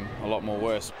have done him a lot more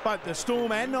worse. But the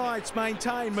Storm and Knights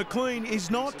maintain McLean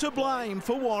is not to blame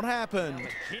for what happened.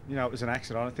 You know, it was an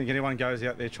accident. I don't think anyone goes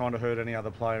out there trying to hurt any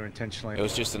other player intentionally. It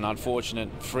was just an unfortunate,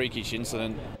 freakish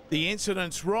incident. The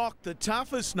incidents rocked the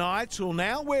toughest Knights will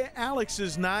now wear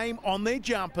Alex's name on their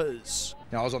jumpers.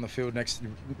 You know, I was on the field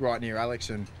right near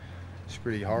Alex, and it's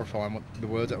pretty horrifying the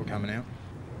words that were coming out.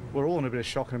 We're all in a bit of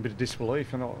shock and a bit of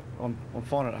disbelief, and I'm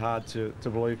finding it hard to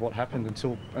believe what happened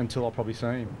until I probably see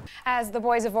him. As the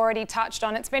boys have already touched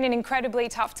on, it's been an incredibly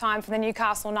tough time for the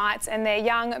Newcastle Knights and their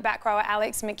young back rower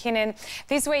Alex McKinnon.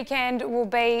 This weekend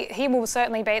he will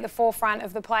certainly be at the forefront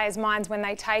of the players' minds when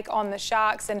they take on the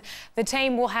Sharks, and the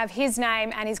team will have his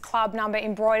name and his club number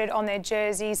embroidered on their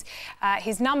jerseys.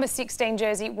 His number 16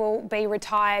 jersey will be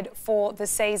retired for the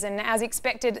season. As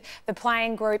expected, the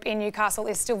playing group in Newcastle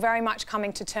is still very much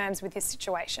coming to terms with this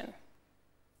situation.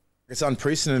 It's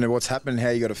unprecedented what's happened, how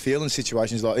you got to feel in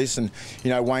situations like this. And, you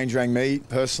know, Wayne's rang me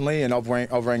personally, and I've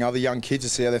rang other young kids to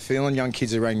see how they're feeling. Young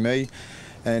kids have rang me.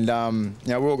 And,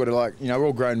 you know, we're all got to, like, you know, we're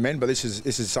all grown men, but this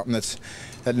is something that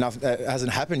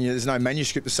hasn't happened. There's no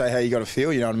manuscript to say how you got to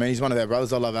feel, you know what I mean? He's one of our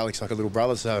brothers. I love Alex like a little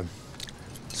brother, so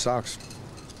it sucks.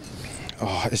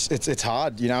 Oh, it's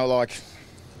hard, you know, like,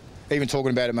 even talking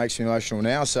about it makes me emotional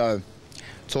now, so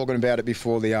talking about it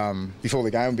before the game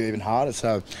would be even harder,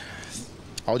 so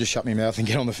I'll just shut my mouth and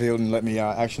get on the field and let my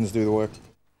actions do the work.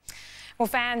 Well,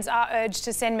 fans are urged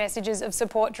to send messages of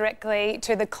support directly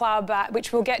to the club,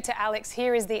 which we'll get to Alex.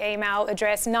 Here is the email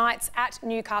address,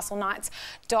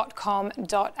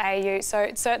 knights@newcastleknights.com.au. So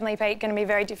it's certainly, Pete, going to be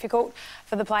very difficult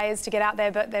for the players to get out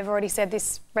there, but they've already said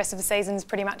this rest of the season is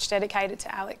pretty much dedicated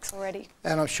to Alex already.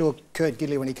 And I'm sure Kurt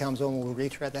Gidley, when he comes on, will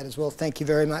reiterate that as well. Thank you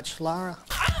very much, Lara.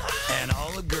 And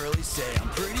all the girlies say I'm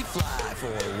pretty fly for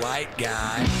a white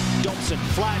guy. Dobson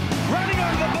flat, running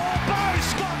over the ball. Bo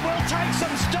Scott will take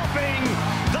some stopping.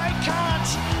 They can't.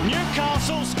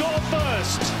 Newcastle score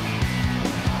first.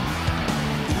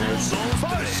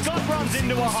 Bo Scott runs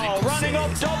into a hole, running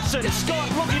off Dobson. Scott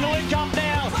looking to link up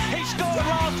now. He scored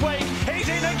last week. He's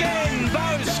in again.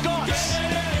 Bo Scott.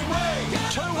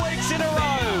 2 weeks in a row.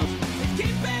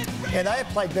 Yeah, they have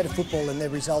played better football than their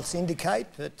results indicate,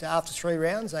 but after 3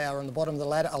 rounds, they are on the bottom of the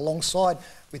ladder alongside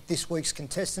with this week's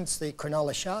contestants, the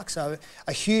Cronulla Sharks. So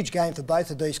a huge game for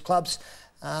both of these clubs,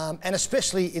 and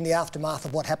especially in the aftermath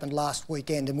of what happened last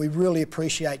weekend. And we really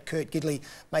appreciate Kurt Gidley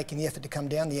making the effort to come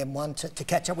down the M1 to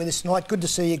catch up with us tonight. Good to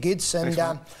see you, Gids. And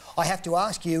I have to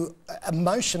ask you,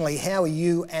 emotionally, how are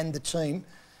you and the team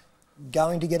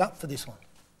going to get up for this one?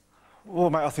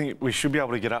 Well, mate, I think we should be able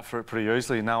to get up for it pretty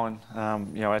easily, knowing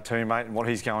you know, our teammate and what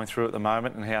he's going through at the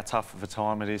moment, and how tough of a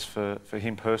time it is for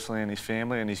him personally and his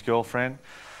family and his girlfriend.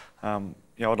 You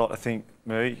know, I'd like to think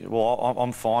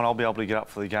I'm fine. I'll be able to get up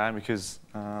for the game because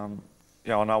you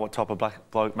know, I know what type of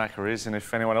bloke Macca is, and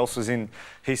if anyone else was in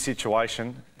his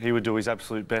situation, he would do his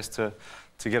absolute best to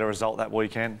get a result that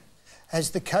weekend.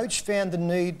 Has the coach found the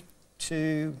need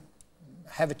to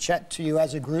have a chat to you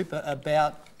as a group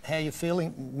about how you're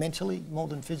feeling mentally more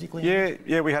than physically?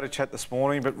 Yeah, we had a chat this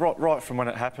morning, but right from when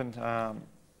it happened,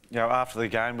 you know, after the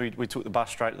game, we took the bus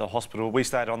straight to the hospital. We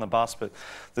stayed on the bus, but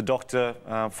the doctor,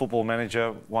 football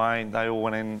manager, Wayne, they all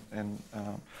went in and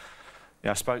you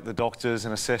know, spoke to the doctors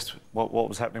and assessed what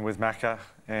was happening with Macca.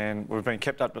 And we've been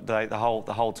kept up to date the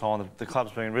whole time. The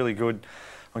club's been really good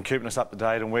on keeping us up to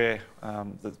date on where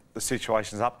the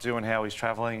situation's up to and how he's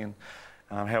travelling and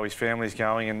how his family's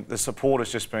going. And the support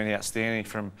has just been outstanding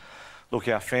from, look,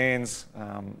 our fans,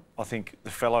 I think the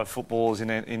fellow footballers in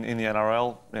the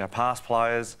NRL, you know, past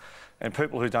players, and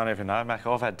people who don't even know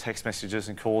Macca. I've had text messages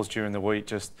and calls during the week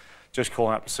just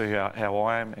calling up to see how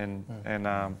I am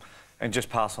and just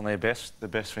pass on the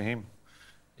best for him.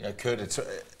 Yeah, Kurt, it's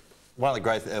one of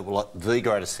the the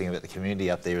greatest thing about the community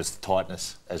up there is the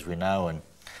tightness, as we know. And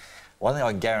one thing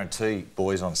I can guarantee,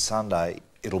 boys, on Sunday,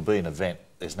 it'll be an event.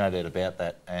 There's no doubt about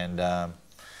that. And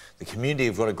the community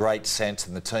have got a great sense,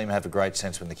 and the team have a great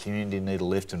sense when the community need a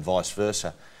lift, and vice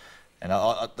versa. And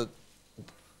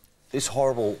this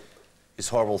horrible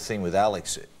thing with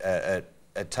Alex,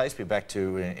 it takes me back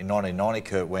to in 1990,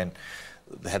 Kurt, when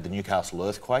they had the Newcastle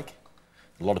earthquake.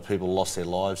 A lot of people lost their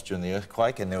lives during the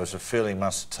earthquake, and there was a feeling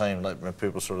amongst the team when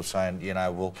people sort of saying, you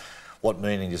know, well, what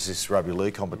meaning does this rugby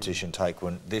league competition take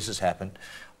when this has happened?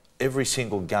 Every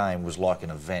single game was like an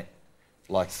event.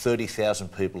 Like 30,000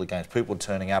 people against, people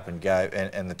turning up and go,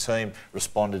 and the team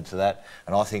responded to that.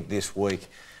 And I think this week,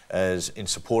 as in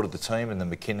support of the team and the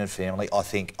McKinnon family, I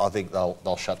think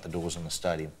they'll shut the doors in the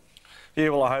stadium. Yeah,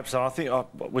 well, I hope so. I think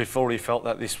we've already felt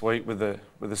that this week with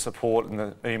the support and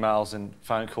the emails and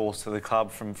phone calls to the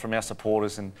club from our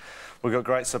supporters, and we've got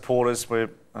great supporters. We're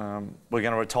going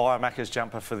to retire Macca's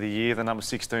jumper for the year, the number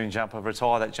 16 jumper,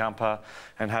 retire that jumper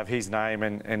and have his name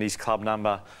and his club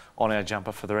number on our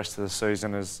jumper for the rest of the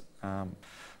season as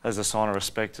a sign of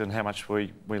respect and how much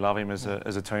we love him as a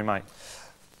teammate.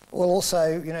 Well,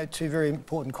 also, you know, two very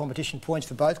important competition points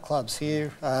for both clubs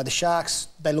here. The Sharks,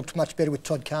 they looked much better with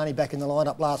Todd Carney back in the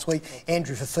lineup last week.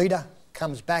 Andrew Fafita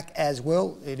comes back as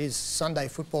well. It is Sunday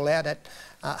football out at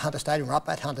Hunter Stadium, or up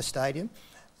at Hunter Stadium.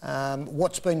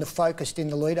 What's been the focus in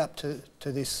the lead-up to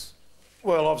this?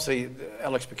 Well, obviously,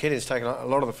 Alex McKinnon's taken a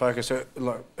lot of the focus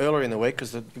earlier in the week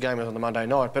because the game was on the Monday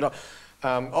night. But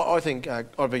I think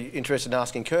I'd be interested in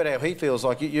asking Kurt how he feels.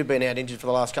 Like you've been out injured for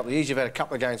the last couple of years. You've had a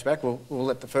couple of games back. We'll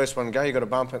let the first one go. You got a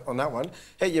bump on that one.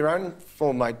 At your own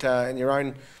form, mate, and your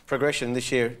own progression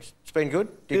this year, it's been good.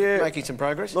 You're making some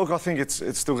progress. Look, I think it's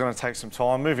still going to take some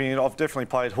time. Moving in, I've definitely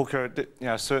played hooker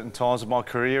at certain times of my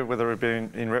career, whether it be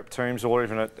in rep teams or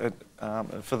even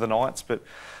for the Knights. But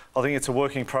I think it's a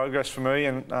work in progress for me,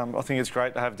 and I think it's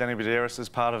great to have Danny Baderas as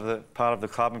part of the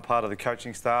club and part of the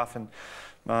coaching staff. And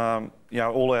you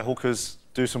know, all our hookers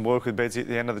do some work with Bedsy at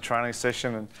the end of the training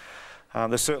session,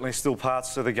 and there's certainly still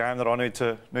parts of the game that I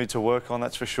need to work on.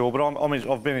 That's for sure. But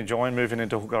I've been enjoying moving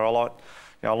into hooker. I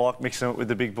like mixing it with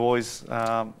the big boys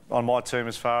on my team,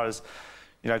 as far as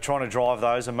trying to drive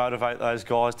those and motivate those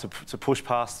guys to push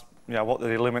past what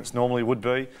their limits normally would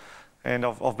be. And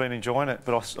I've been enjoying it,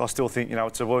 but I still think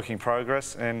it's a work in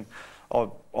progress, and I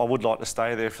would like to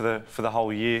stay there for the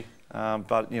whole year.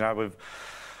 But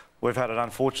we've had an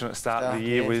unfortunate start of the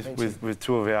year with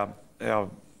two of our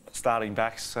starting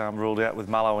backs ruled out with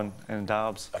Mullo and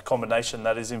Darbs. A combination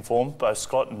that is informed, both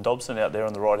Scott and Dobson out there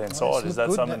on the right-hand side. Is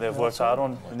that something they've worked hard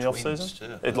on in the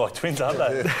off-season? It's like twins, aren't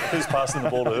they? Who's passing the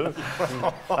ball to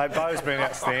who? Hey, Bo's been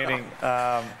outstanding.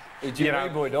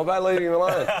 Boy, Dobbo, leaving him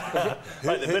alone.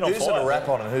 Who's got a rap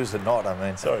on and who's it not? I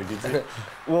mean, sorry,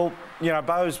 well,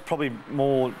 Bo's probably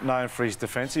more known for his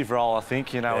defensive role, I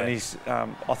think. And I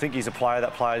think he's a player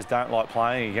that players don't like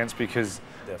playing against because,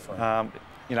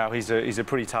 he's a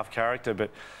pretty tough character. But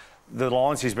the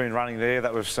lines he's been running there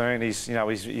that we've seen, his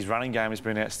running game has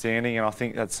been outstanding, and I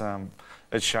think that's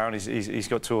it's shown. He's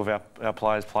got two of our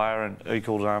players and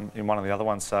equalled in one of the other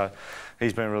ones, so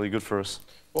he's been really good for us.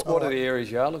 What are the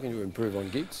areas you are looking to improve on,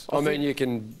 Giggs? I mean, you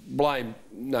can blame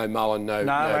Mullen, no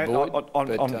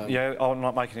Boyd. I'm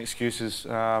not making excuses,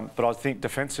 but I think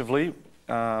defensively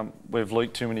we've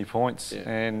leaked too many points,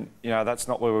 and that's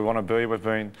not where we want to be. We've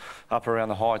been up around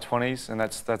the high 20s, and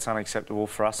that's unacceptable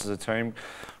for us as a team.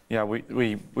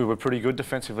 We were pretty good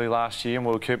defensively last year, and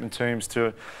we were keeping teams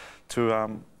to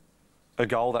a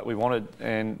goal that we wanted,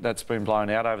 and that's been blown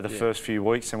out over the first few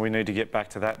weeks, and we need to get back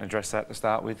to that and address that to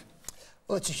start with.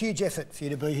 Well, it's a huge effort for you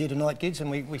to be here tonight, Giggs,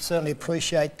 and we certainly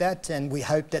appreciate that, and we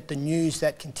hope that the news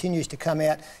that continues to come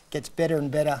out gets better and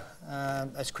better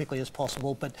as quickly as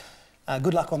possible. But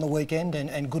good luck on the weekend,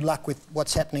 and good luck with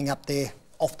what's happening up there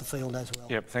off the field as well.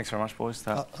 Yep, thanks very much, boys.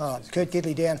 All right, Kurt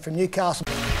Gidley down from Newcastle.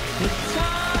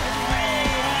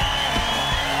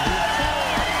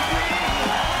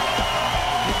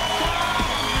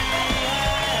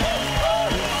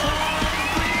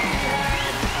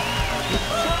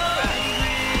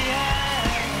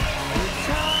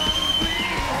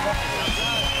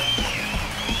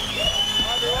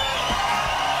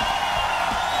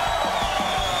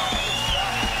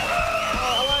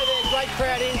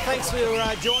 Thanks for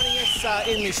joining us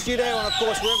in the studio and, of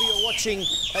course, wherever you're watching in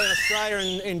Australia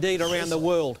and indeed around the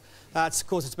world. Of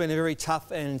course, it's been a very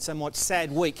tough and somewhat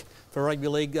sad week for rugby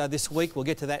league this week. We'll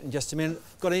get to that in just a minute.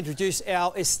 Got to introduce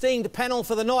our esteemed panel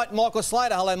for the night. Michael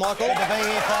Slater. Hello, Michael. Good to be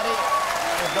here, Paddy.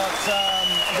 We've got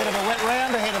a bit of a wet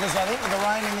round ahead of us, I think, with the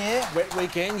rain in the air. Wet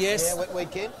weekend, yes. Yeah, wet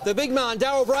weekend. The big man,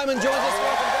 Darryl Broman, joins us.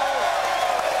 Welcome,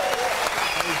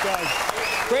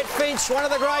 Darryl. Brett Finch, one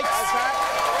of the greats.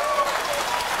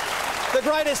 The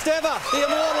greatest ever, the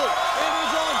immortal, Andrew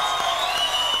Johns.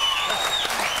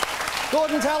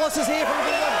 Gordon Tallis is here from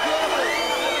the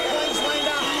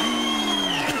Queenslander.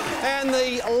 And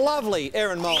the lovely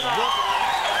Erin Moulton.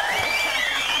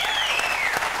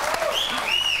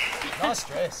 Nice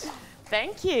dress.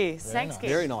 Thank you. Thanks, nice.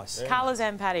 Very nice. Colours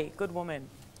and Paddy, good woman.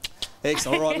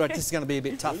 Excellent. All right, look, this is going to be a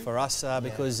bit tough for us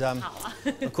because, of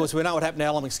course, we know what happened to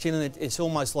Alex McKinnon. It's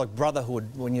almost like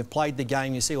brotherhood. When you've played the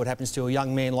game, you see what happens to a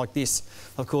young man like this.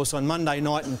 Of course, on Monday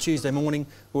night and Tuesday morning,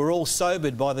 we were all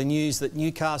sobered by the news that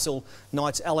Newcastle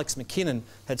Knights' Alex McKinnon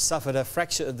had suffered a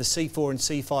fracture of the C4 and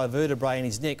C5 vertebrae in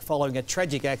his neck following a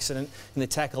tragic accident in the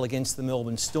tackle against the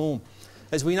Melbourne Storm.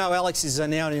 As we know, Alex is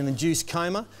now in an induced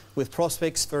coma with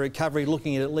prospects for recovery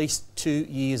looking at least 2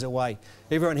 years away.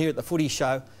 Everyone here at the Footy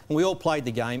Show, and we all played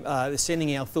the game, are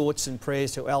sending our thoughts and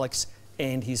prayers to Alex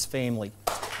and his family.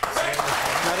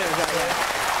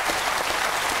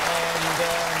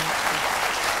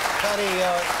 Paddy,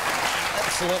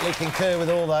 absolutely concur with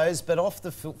all those, but off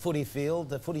the footy field,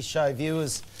 the Footy Show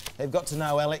viewers have got to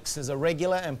know Alex as a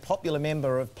regular and popular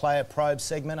member of Player Probe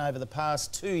segment over the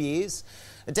past 2 years.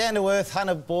 A down-to-earth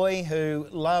hunter boy who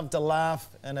loved a laugh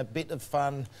and a bit of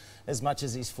fun as much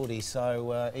as his footy,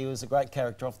 so he was a great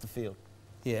character off the field.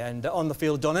 Yeah, and on the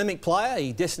field, dynamic player.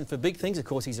 He destined for big things. Of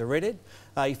course, he's a redhead.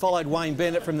 He followed Wayne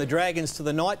Bennett from the Dragons to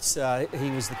the Knights. He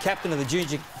was the captain of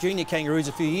the junior Kangaroos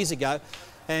a few years ago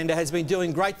and has been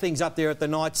doing great things up there at the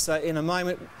Knights. In a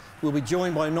moment, we'll be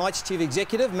joined by Knights Chief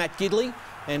Executive Matt Gidley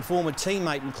and former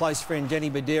teammate and close friend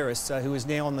Danny Badiris, who is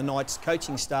now on the Knights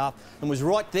coaching staff and was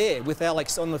right there with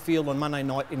Alex on the field on Monday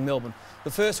night in Melbourne.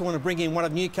 But first, I want to bring in one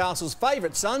of Newcastle's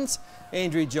favourite sons,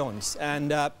 Andrew Johns.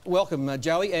 And welcome,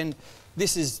 Joey. And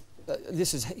this has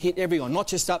hit everyone, not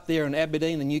just up there in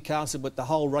Aberdeen and Newcastle, but the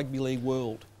whole rugby league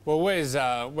world. Well,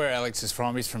 where Alex is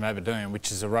from, he's from Aberdeen,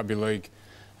 which is a rugby league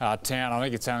town. I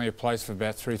think it's only a place for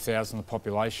about 3,000 of the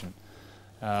population.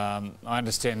 I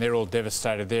understand they're all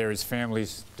devastated there. His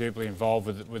family's deeply involved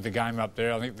with the game up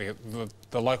there. I think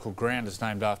the local ground is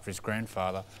named after his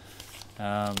grandfather.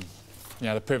 You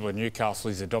know, the people in Newcastle,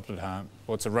 his adopted home,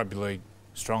 well, it's a rugby league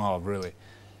stronghold, really.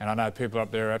 And I know people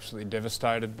up there are absolutely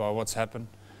devastated by what's happened.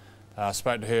 I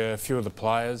spoke to a few of the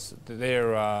players.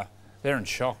 They're in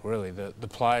shock, really, the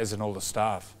players and all the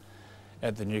staff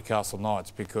at the Newcastle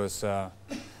Knights, because not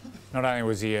only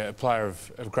was he a player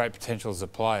of great potential as a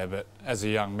player, but as a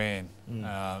young man,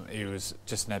 he was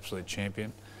just an absolute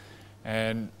champion.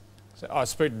 And so I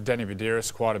speak to Danny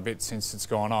Badiris quite a bit since it's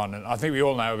gone on, and I think we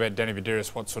all know about Danny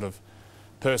Badiris, what sort of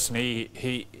person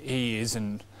he is,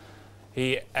 and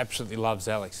he absolutely loves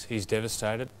Alex. He's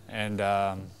devastated, and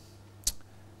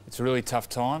it's a really tough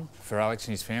time for Alex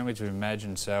and his family, to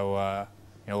imagine. So,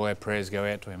 you know, all our prayers go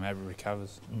out to him. Hope he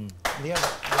recovers.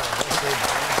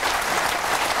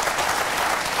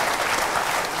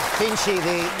 Finchy,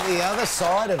 the other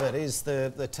side of it is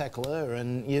the tackler,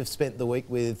 and you've spent the week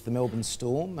with the Melbourne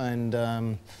Storm,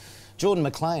 and Jordan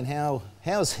McLean,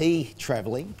 how's he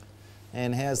travelling,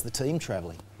 and how's the team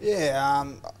travelling? Yeah,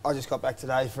 I just got back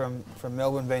today from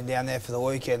Melbourne, been down there for the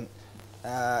weekend.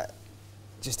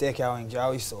 Just echoing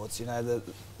Joey's thoughts, you know,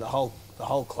 the whole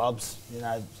club's, you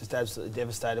know, just absolutely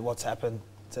devastated what's happened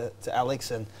to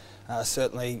Alex, and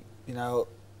certainly, you know,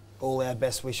 all our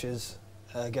best wishes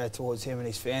go towards him and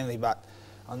his family. But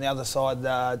on the other side,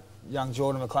 young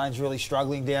Jordan McLean's really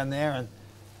struggling down there,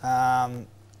 and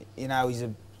you know, he's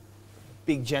a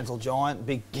big, gentle giant,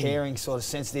 big, caring, sort of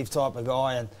sensitive type of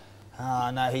guy, and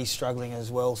I know he's struggling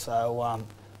as well. So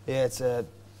yeah, it's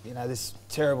you know, this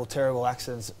terrible, terrible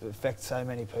accidents affect so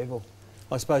many people.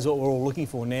 I suppose what we're all looking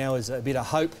for now is a bit of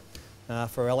hope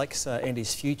for Alex and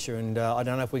his future, and I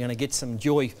don't know if we're going to get some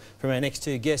joy from our next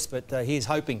two guests, but here's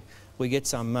hoping we get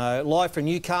some. Live from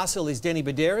Newcastle is Denny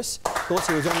Baderis. Of course,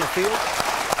 he was on the field.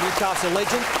 Newcastle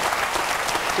legend.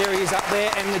 There he is up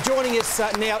there. And joining us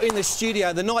now in the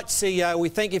studio, the Knights CEO, we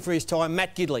thank him for his time,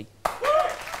 Matt Gidley.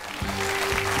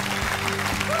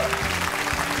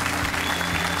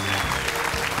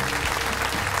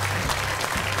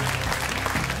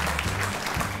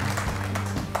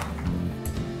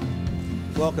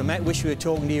 Welcome, Matt. Wish we were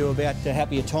talking to you about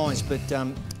happier times, but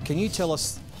can you tell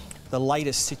us the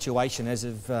latest situation as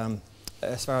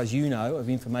far as you know, of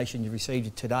information you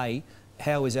received today?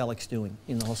 How is Alex doing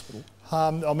in the hospital?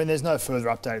 I mean, there's no further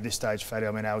update at this stage, Fatty.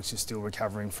 I mean, Alex is still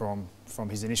recovering from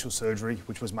his initial surgery,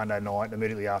 which was Monday night,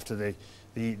 immediately after the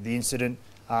incident.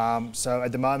 So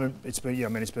at the moment, it's been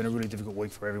it's been a really difficult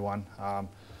week for everyone.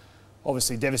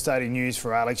 Obviously, devastating news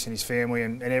for Alex and his family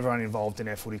and everyone involved in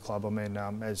our footy club. I mean,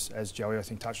 as Joey, I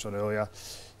think, touched on earlier,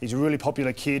 he's a really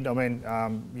popular kid. I mean,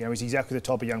 he's exactly the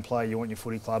type of young player you want in your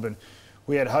footy club. And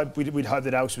we'd hope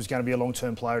that Alex was going to be a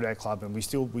long-term player at our club, and we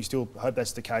still hope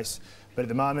that's the case. But at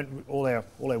the moment, all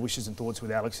our wishes and thoughts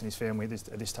with Alex and his family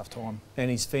at this tough time.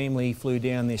 And his family flew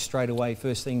down there straight away,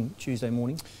 first thing Tuesday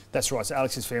morning? That's right. So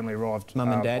Alex's family arrived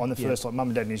Mum and Dad on the first. Mum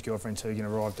and Dad and his girlfriend Tegan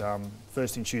arrived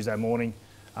first thing Tuesday morning.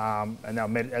 And they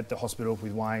met at the hospital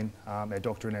with Wayne, our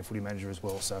doctor and our footy manager as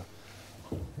well. So,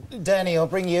 Danny, I'll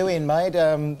bring you in, mate.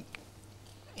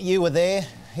 You were there.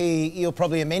 You're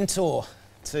probably a mentor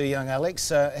to young Alex.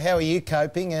 How are you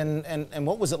coping, and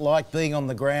what was it like being on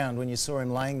the ground when you saw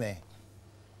him laying there?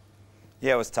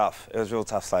 Yeah, it was tough. It was real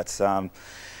tough, Slats.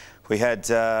 We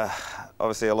had,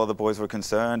 obviously, a lot of the boys were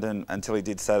concerned, and until he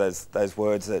did say those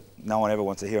words that no one ever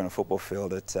wants to hear on a football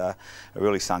field, it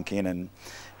really sunk in. And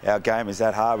our game is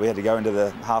that hard. We had to go into the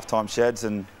half-time sheds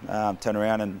and turn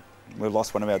around, and we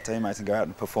lost one of our teammates and go out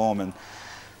and perform. And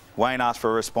Wayne asked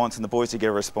for a response, and the boys did get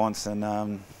a response. And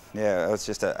yeah, it was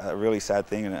just a really sad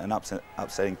thing and an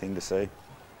upsetting thing to see.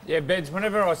 Yeah, Beds,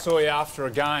 whenever I saw you after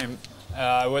a game,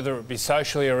 whether it be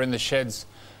socially or in the sheds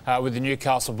with the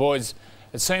Newcastle boys,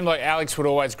 it seemed like Alex would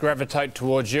always gravitate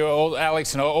towards you.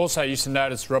 Alex, and I also used to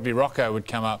notice Robbie Rocco would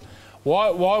come up. Why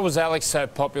was Alex so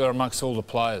popular amongst all the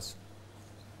players?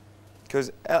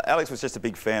 Because Alex was just a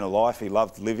big fan of life. He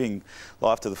loved living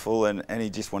life to the full, and he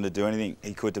just wanted to do anything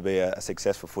he could to be a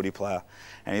successful footy player.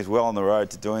 And he's well on the road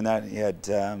to doing that. He had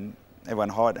everyone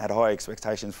had high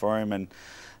expectations for him, and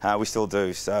we still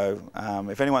do. So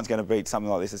if anyone's going to beat something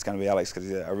like this, it's going to be Alex, because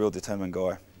he's a real determined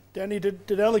guy. Danny,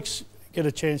 did Alex get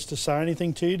a chance to say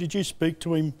anything to you? Did you speak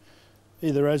to him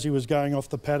either as he was going off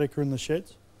the paddock or in the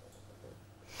sheds?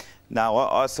 No,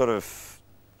 I sort of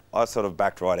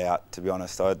backed right out, to be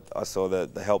honest. I saw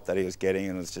the help that he was getting,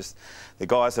 and it was just the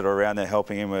guys that are around there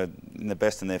helping him were the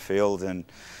best in their field, and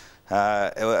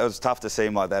it was tough to see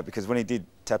him like that, because when he did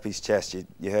tap his chest,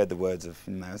 you heard the words of,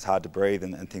 it's hard to breathe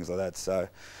and things like that. So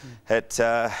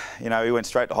he went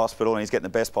straight to hospital, and he's getting the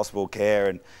best possible care,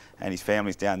 and his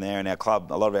family's down there, and a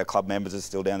lot of our club members are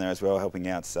still down there as well, helping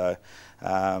out. So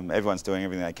everyone's doing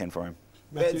everything they can for him.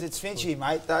 Beds, it's Finchy,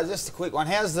 mate. Just a quick one.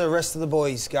 How's the rest of the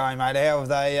boys going, mate? How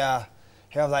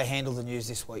have they handled the news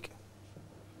this week?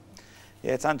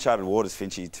 Yeah, it's uncharted waters,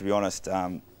 Finchy, to be honest.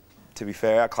 To be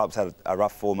fair, our club's had a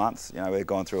rough 4 months. We've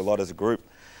gone through a lot as a group.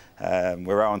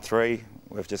 We're 0-3.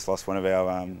 We've just lost one of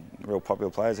our real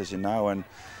popular players, as you know, and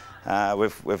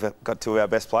we've got two of our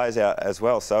best players out as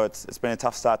well. So it's been a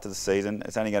tough start to the season.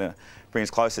 It's only going to bring us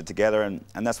closer together,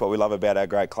 and that's what we love about our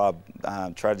great club.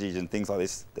 Tragedies and things like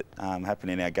this that happen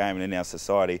in our game and in our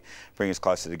society bring us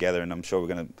closer together, and I'm sure we're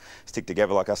going to stick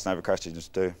together like us Nova Christians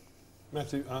do.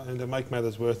 Matthew, and to make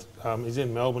matters worse, he's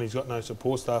in Melbourne, he's got no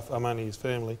support staff, only his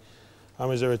family.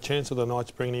 Is there a chance of the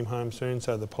Knights bringing him home soon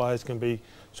so the players can be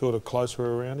sort of closer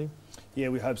around him? Yeah,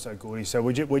 we hope so, Gordy. So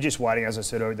we're just waiting, as I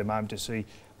said earlier, at the moment to see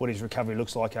what his recovery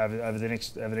looks like over the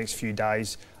next few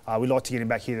days. We'd like to get him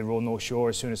back here to the Royal North Shore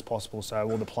as soon as possible, so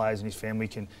all the players and his family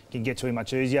can get to him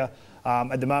much easier.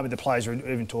 At the moment, the players are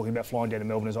even talking about flying down to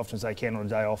Melbourne as often as they can on a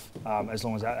day off, as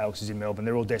long as Alex is in Melbourne.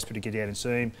 They're all desperate to get down and see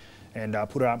him and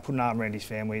put an arm around his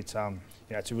family. It's a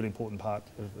really important part.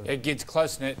 It gets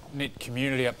close-knit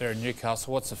community up there in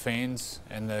Newcastle. What's the fans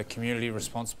and the community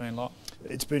response been like?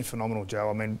 It's been phenomenal, Joe.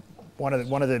 I mean, one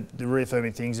of the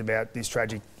reaffirming things about this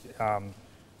tragic,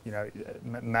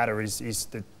 matter is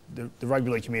that the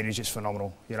rugby league community is just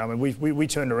phenomenal. I mean, we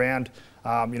turned around,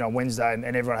 on Wednesday, and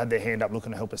everyone had their hand up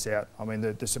looking to help us out. I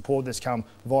mean, the support that's come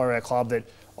via our club that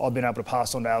I've been able to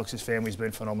pass on to Alex's family has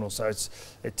been phenomenal. So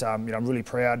I'm really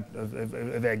proud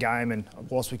of our game, and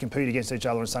whilst we compete against each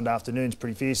other on Sunday afternoons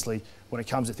pretty fiercely, when it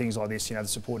comes to things like this, the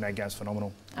support in our game is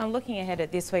phenomenal. I'm looking ahead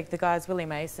at this week. The guys, Willie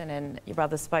Mason and your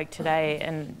brother, spoke today,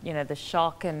 and the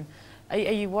shock and Are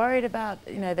you worried about,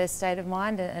 you know, their state of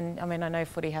mind? And I mean, I know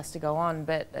footy has to go on,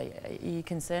 but are you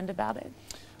concerned about it?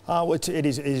 Well, it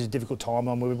is a difficult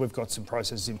time. We've got some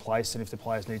processes in place, and if the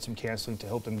players need some counselling to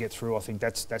help them get through, I think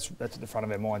that's at the front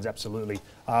of our minds, absolutely.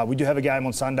 We do have a game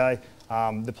on Sunday.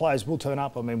 The players will turn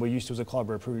up. I mean, we're used to, as a club,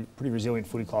 we're a pretty resilient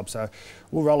footy club, so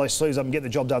we'll roll our sleeves up and get the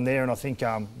job done there. And I think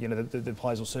you know, the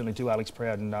players will certainly do Alex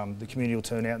proud, and the community will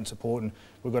turn out and support. And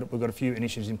we've got a few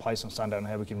initiatives in place on Sunday on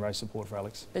how we can raise support for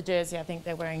Alex. The jersey, I think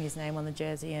they're wearing his name on the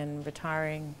jersey and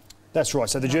retiring. That's right.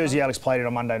 So the jersey Alex played in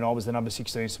on Monday night was the number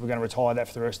 16, so we're going to retire that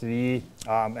for the rest of the year.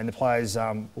 And the players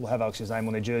will have Alex's name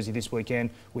on their jersey this weekend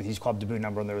with his club debut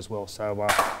number on there as well. So. You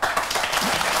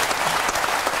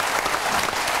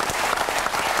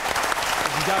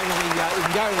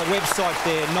can go to the website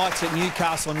there,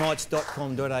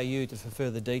 knights@newcastleknights.com.au for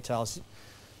further details.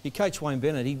 Your coach Wayne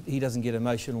Bennett, he doesn't get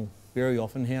emotional very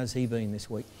often. How's he been this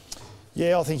week?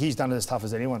 Yeah, I think he's done it as tough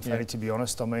as anyone, Fatty, to be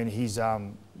honest. I mean, he's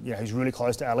really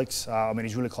close to Alex. I mean,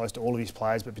 he's really close to all of his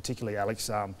players, but particularly Alex.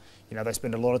 You know, they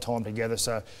spend a lot of time together,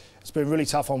 so it's been really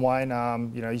tough on Wayne.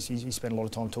 You know, he's spent a lot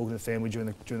of time talking to the family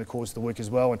during the course of the week as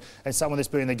well. And someone that's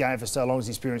been in the game for so long, has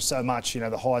experienced so much, you know,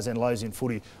 the highs and lows in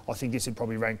footy. I think this would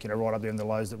probably rank, you know, right up there in the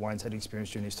lows that Wayne's had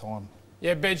experienced during his time.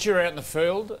 Yeah, Benj, you were out in the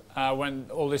field when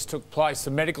all this took place.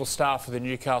 The medical staff of the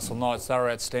Newcastle Knights, they were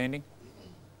outstanding.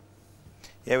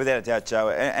 Yeah, without a doubt, Joe.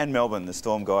 And Melbourne, the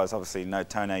Storm guys obviously know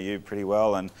Tone AU pretty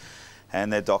well, and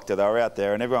their doctor, they were out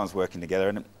there, and everyone's working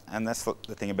together. And that's the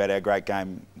thing about our great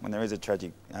game. When there is a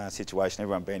tragic situation,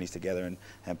 everyone bandies together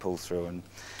and pulls through. And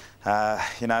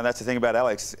you know, that's the thing about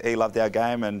Alex. He loved our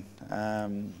game, and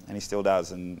he still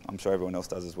does, and I'm sure everyone else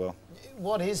does as well.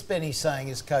 What is Benny saying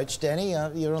as coach, Danny?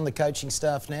 You're on the coaching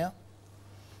staff now.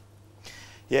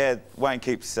 Yeah, Wayne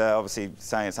keeps obviously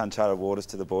saying it's uncharted waters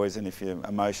to the boys, and if you're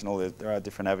emotional, there are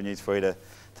different avenues for you to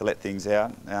let things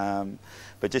out.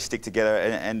 But just stick together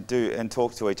and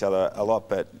talk to each other a lot.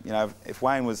 But you know, if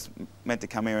Wayne was meant to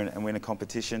come here and win a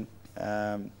competition,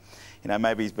 you know,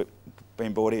 maybe he's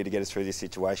been brought here to get us through this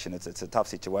situation. It's a tough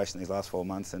situation these last 4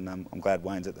 months, and I'm glad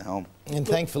Wayne's at the helm. And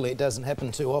thankfully it doesn't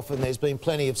happen too often. There's been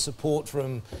plenty of support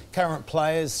from current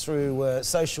players through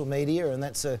social media, and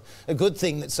that's a good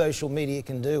thing that social media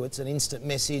can do. It's an instant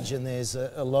message, and there's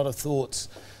a lot of thoughts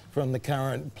from the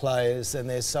current players, and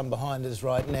there's some behind us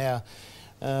right now.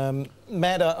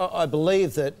 Matt, I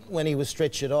believe that when he was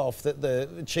stretchered off, that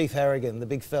the Chief Harrigan, the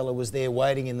big fella, was there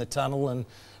waiting in the tunnel and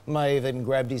may have even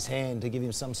grabbed his hand to give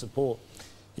him some support.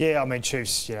 Yeah, I mean,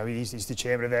 Chief's, you know, he's the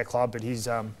chairman of our club, but he's,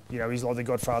 you know, he's like the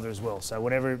godfather as well. So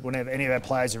whenever any of our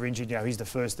players are injured, you know, he's the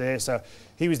first there. So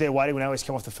he was there waiting when Alex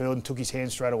came off the field and took his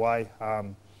hand straight away.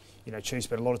 You know, Chief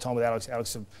spent a lot of time with Alex.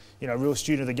 Alex, you know, a real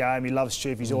student of the game. He loves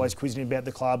Chief. He's always quizzing him about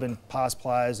the club and past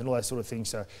players and all that sort of thing.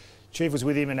 So Chief was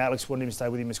with him, and Alex wanted him to stay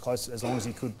with him as long as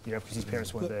he could, you know, because his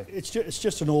parents weren't there. It's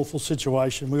just an awful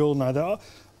situation. We all know that.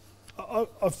 I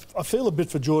feel a bit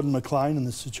for Jordan McLean in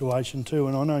this situation too,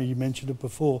 and I know you mentioned it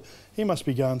before. He must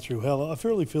be going through hell. I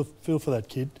really feel for that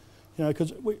kid, you know,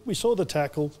 because we saw the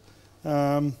tackles.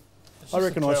 I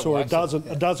reckon I saw a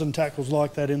dozen tackles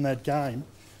like that in that game,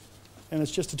 and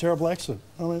it's just a terrible accident.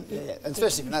 I mean, yeah,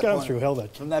 especially from that going point, through hell.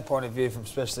 That kid. From that point of view,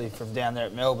 especially from down there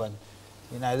at Melbourne,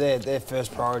 you know, their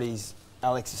first priorities.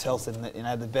 Alex's health, and you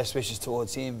know, the best wishes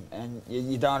towards him, and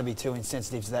you don't want to be too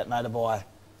insensitive to that matter by.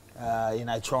 You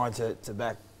know, trying to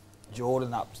back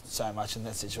Jordan up so much in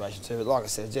that situation too. But like I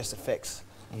said, it just affects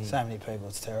so many people.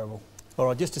 It's terrible. All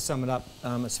right, just to sum it up,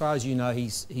 as far as you know,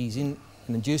 he's in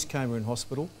an induced coma in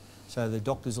hospital. So the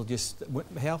doctors will just...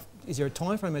 is there a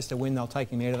time frame as to when they'll take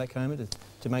him out of that coma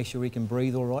to make sure he can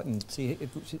breathe all right and see if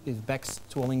his back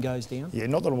swelling goes down? Yeah,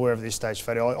 not that I'm aware of at this stage,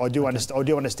 Fatty. I do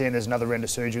understand there's another round of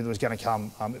surgery that was going to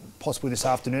come possibly this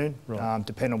afternoon, right.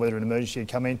 Depending on whether an emergency had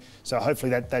come in. So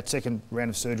hopefully that second round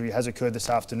of surgery has occurred this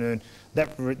afternoon.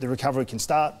 The recovery can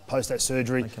start post that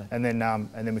surgery, and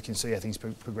then we can see how things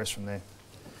progress from there.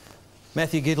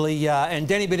 Matthew Gidley and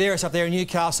Danny Baderis up there in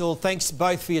Newcastle, thanks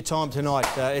both for your time tonight.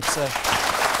 It's a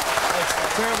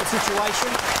terrible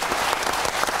situation.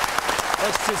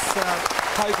 Let's just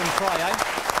hope and pray,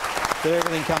 that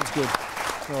everything comes good.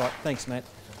 All right, thanks, Matt.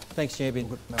 Thanks,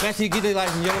 champion. Matthew Gidley,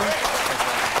 ladies and gentlemen.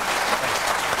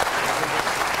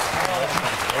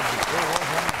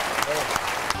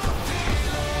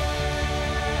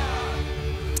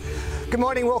 Good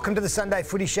morning, welcome to the Sunday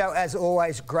Footy Show. As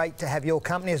always, great to have your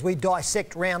company as we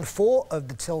dissect round 4 of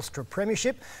the Telstra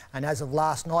Premiership. And as of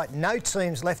last night, no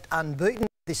teams left unbeaten at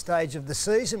this stage of the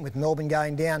season, with Melbourne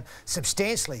going down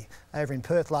substantially over in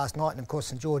Perth last night, and of course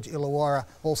St George Illawarra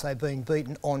also being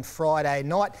beaten on Friday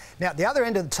night. Now, at the other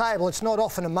end of the table, it's not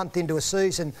often a month into a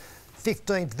season,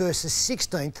 15th versus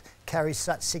 16th carries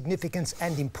such significance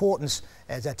and importance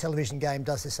as our television game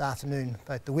does this afternoon.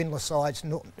 Both the winless sides,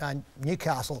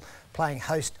 Newcastle playing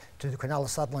host to the Cronulla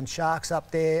Sutherland Sharks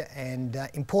up there, and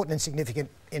important and significant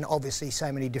in obviously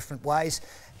so many different ways.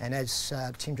 And as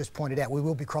Tim just pointed out, we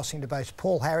will be crossing to both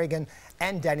Paul Harrigan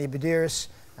and Danny Badiris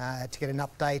to get an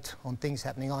update on things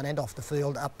happening on and off the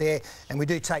field up there. And we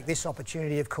do take this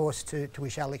opportunity, of course, to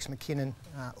wish Alex McKinnon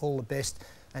all the best,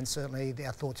 and certainly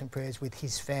our thoughts and prayers with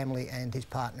his family and his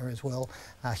partner as well.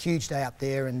 A huge day up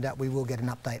there, and we will get an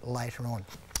update later on.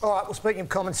 All right, well, speaking of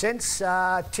common sense,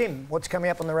 Tim, what's coming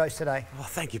up on the roast today? Oh,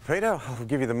 thank you, Peter. I'll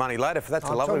give you the money later for that.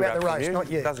 I'm talking about the roast, not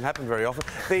you. It doesn't happen very often.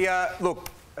 Look,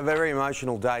 a very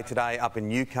emotional day today up in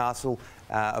Newcastle.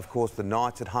 Of course, the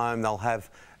Knights at home, they'll have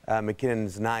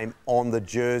McKinnon's name on the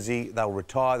jersey. They'll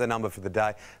retire the number for the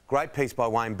day. Great piece by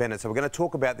Wayne Bennett. So we're going to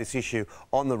talk about this issue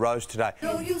on the roast today.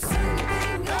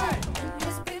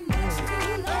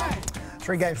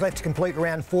 3 games left to complete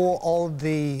round 4 of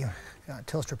the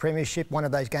Telstra Premiership. One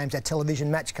of those games, that television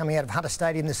match coming out of Hunter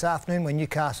Stadium this afternoon, when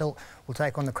Newcastle will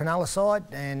take on the Cronulla side,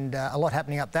 and a lot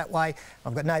happening up that way.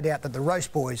 I've got no doubt that the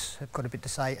Roast Boys have got a bit to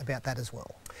say about that as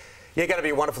well. Yeah, going to be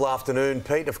a wonderful afternoon,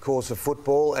 Pete, of course, of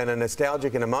football, and a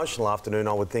nostalgic and emotional afternoon,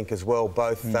 I would think, as well,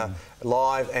 both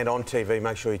live and on TV.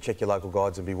 Make sure you check your local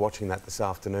guides and be watching that this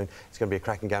afternoon. It's going to be a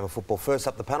cracking game of football. First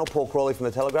up the panel, Paul Crawley from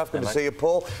The Telegraph. Good to see you,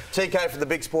 Paul. TK for the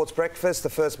Big Sports Breakfast, the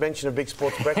first mention of Big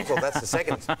Sports Breakfast, well, that's the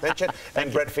second mention.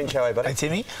 And Brett Finch, how are you, buddy? Hey,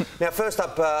 Timmy. Now, first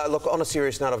up, look, on a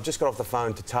serious note, I've just got off the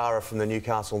phone to Tara from the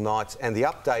Newcastle Knights, and the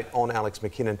update on Alex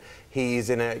McKinnon. He is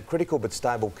in a critical but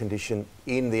stable condition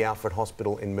in the Alfred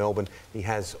Hospital in Melbourne. He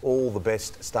has all the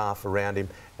best staff around him,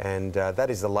 and that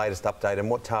is the latest update. And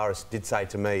what Tara did say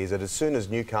to me is that as soon as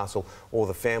Newcastle or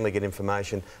the family get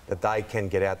information that they can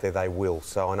get out there, they will.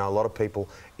 So I know a lot of people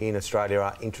in Australia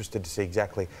are interested to see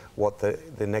exactly what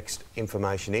the next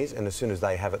information is, and as soon as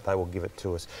they have it, they will give it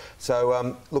to us.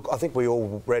 So, look, I think we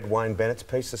all read Wayne Bennett's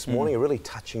piece this morning, a really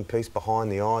touching piece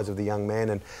behind the eyes of the young man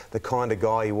and the kind of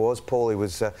guy he was. Paul, he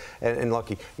was, and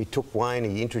like he took Wayne,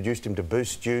 he introduced him to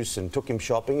Boost Juice and took him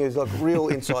shopping. He was like real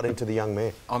insight into the young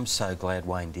man. I'm so glad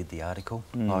Wayne did the article.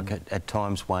 Like at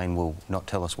times Wayne will not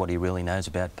tell us what he really knows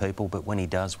about people, but when he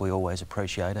does, we always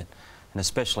appreciate it. And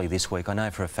especially this week, I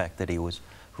know for a fact that he was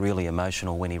really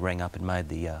emotional when he rang up and made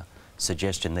the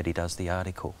suggestion that he does the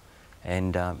article.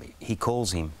 And he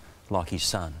calls him like his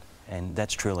son, and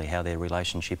that's truly how their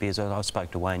relationship is. I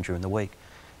spoke to Wayne during the week,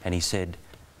 and he said,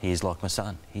 he is like my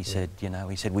son. He said, you know,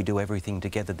 he said, we do everything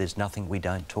together. There's nothing we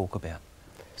don't talk about.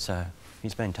 So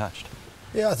he's been touched.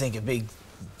 Yeah, I think a big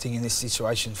thing in this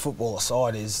situation, football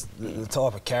aside, is the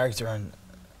type of character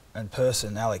and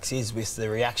person Alex is, with the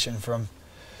reaction from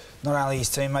not only his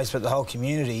teammates but the whole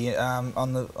community.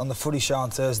 On the footy show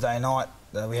on Thursday night,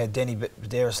 we had Denny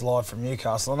Badiris live from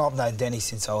Newcastle, and I've known Denny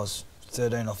since I was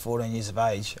 13 or 14 years of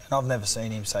age, and I've never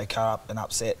seen him so cut up and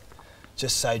upset,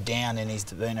 just so down in his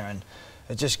demeanour. And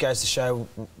it just goes to show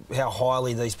how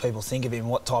highly these people think of him,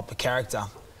 what type of character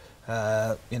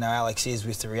you know, Alex is,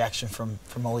 with the reaction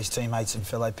from all his teammates and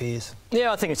fellow peers.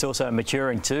 Yeah, I think it's also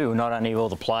maturing too, not only all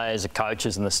the players, the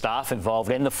coaches and the staff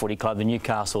involved, and the footy club, the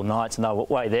Newcastle Knights, and the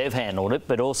way they've handled it,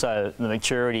 but also the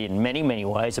maturity in many, many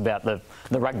ways about the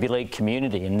rugby league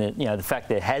community, and the fact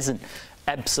there hasn't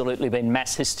absolutely been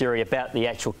mass hysteria about the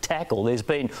actual tackle. There's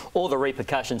been all the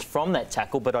repercussions from that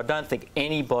tackle, but I don't think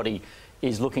anybody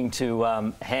is looking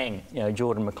to hang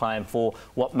Jordan McLean for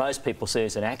what most people see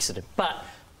as an accident. But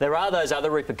there are those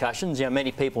other repercussions.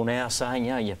 Many people now saying,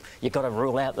 you've got to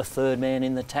rule out the third man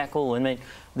in the tackle. I mean,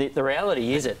 the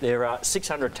reality is that there are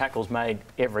 600 tackles made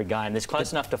every game. There's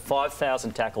close enough to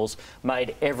 5,000 tackles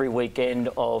made every weekend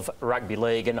of rugby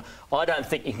league. And I don't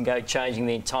think you can go changing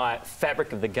the entire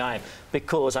fabric of the game,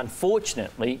 because,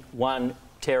 unfortunately, one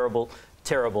terrible,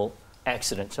 terrible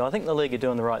accident. So I think the league are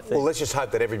doing the right thing. Well, let's just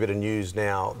hope that every bit of news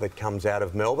now that comes out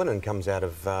of Melbourne and comes out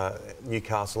of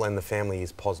Newcastle and the family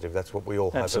is positive. That's what we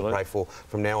all hope and pray for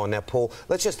from now on. Now, Paul,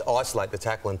 let's just isolate the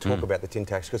tackle and talk about the tin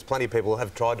tacks, because plenty of people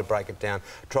have tried to break it down.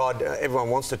 Everyone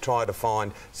wants to try to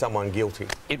find someone guilty.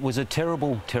 It was a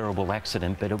terrible, terrible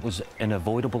accident, but it was an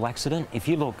avoidable accident. If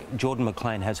you look, Jordan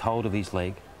McLean has hold of his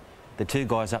leg. The two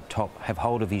guys up top have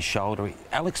hold of his shoulder.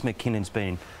 Alex McKinnon's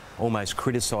been almost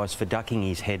criticised for ducking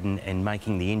his head and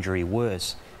making the injury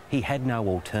worse. He had no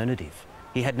alternative.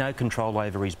 He had no control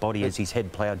over his body as his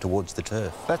head ploughed towards the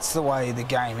turf. That's the way the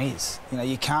game is.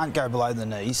 You can't go below the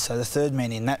knees, so the third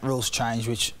man in, that rule's changed,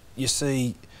 which you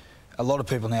see a lot of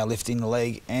people now lifting the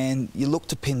leg, and you look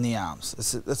to pin the arms.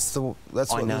 That's what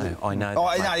I know.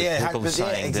 Oh, that, yeah. People are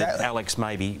saying exactly. that Alex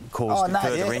maybe caused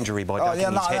further injury by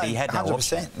ducking his head. He had no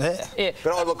option.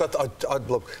 But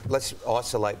look, let's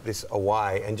isolate this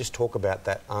away and just talk about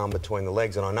that arm between the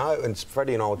legs. And I know, and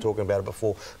Freddie and I were talking about it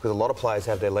before, because a lot of players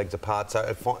have their legs apart, so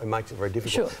it makes it very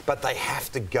difficult. Sure. But they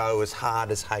have to go as hard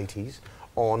as Hades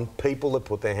on people that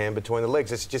put their hand between the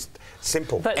legs. It's just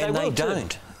simple.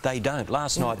 They don't.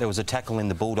 Last night there was a tackle in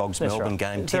the Bulldogs-Melbourne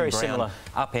game. Tim Brown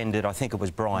upended, I think it was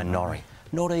Brian Norrie.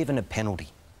 Not even a penalty.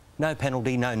 No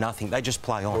penalty, no nothing. They just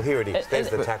play on. Well, here it is. There's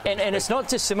the tackle. And it's not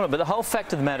dissimilar, but the whole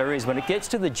fact of the matter is when it gets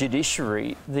to the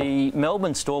judiciary, the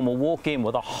Melbourne Storm will walk in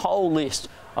with a whole list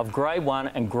of Grade 1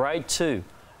 and Grade 2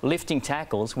 lifting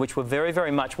tackles, which were very, very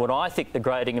much what I think the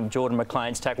grading of Jordan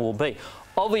McLean's tackle will be.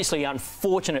 Obviously,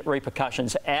 unfortunate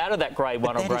repercussions out of that Grade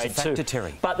 1 or Grade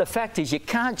 2. But the fact is, you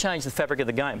can't change the fabric of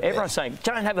the game. Everyone's saying,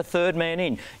 don't have a third man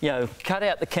in. You know, cut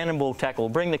out the cannonball tackle,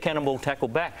 bring the cannonball tackle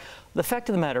back. The fact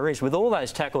of the matter is, with all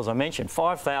those tackles I mentioned,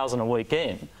 5,000 a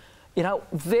weekend, you know,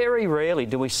 very rarely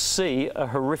do we see a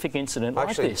horrific incident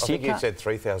like this. I think you said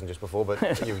 3,000 just before,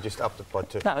 but you've just upped it by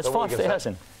 2. No, it's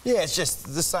 5,000. Yeah, it's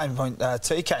just the same point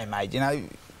TK made. You know,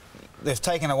 they've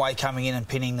taken away coming in and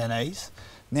pinning the knees.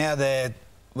 Now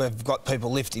we've got people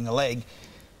lifting the leg.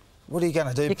 What are you going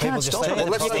to do? You people just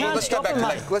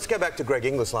let's go back to Greg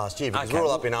Inglis last year, because we're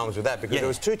all up in arms with that, because there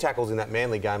was 2 tackles in that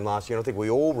Manly game last year, and I think we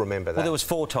all remember that. Well, there was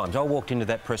 4 times. I walked into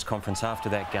that press conference after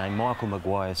that game. Michael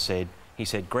Maguire said,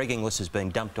 Greg Inglis has been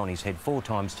dumped on his head 4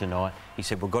 times tonight. He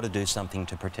said, we've got to do something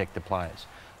to protect the players.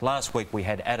 Last week we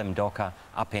had Adam Docker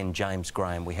upend James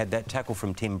Graham. We had that tackle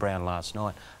from Tim Brown last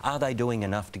night. Are they doing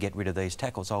enough to get rid of these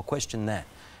tackles? I'll question that.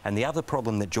 And the other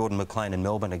problem that Jordan McLean and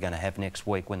Melbourne are going to have next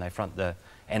week when they front the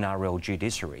NRL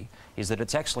judiciary is that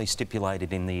it's actually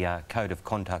stipulated in the Code of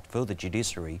Conduct for the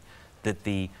judiciary that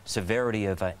the severity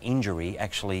of an injury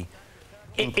actually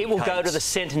It will go to the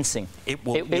sentencing. It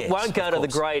won't go to the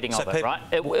grading of it, right?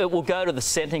 It will go to the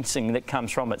sentencing that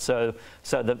comes from it. So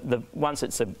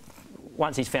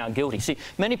once he's found guilty. See,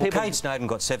 many people... Cade Snowden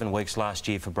got 7 weeks last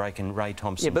year for breaking Ray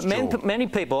Thompson's jaw. But many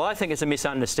people, I think it's a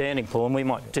misunderstanding, Paul, and we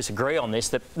might disagree on this,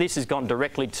 that this has gone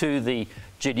directly to the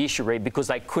judiciary because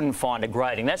they couldn't find a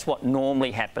grading. That's what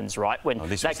normally happens, right? When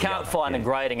they can't find a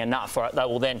grading enough for it, they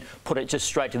will then put it just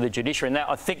straight to the judiciary. And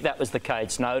I think that was the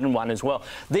Cade Snowden one as well.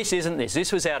 This isn't this.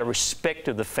 This was out of respect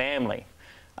of the family.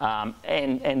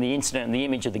 And the incident and the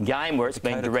image of the game where it's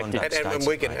been directed.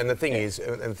 And the thing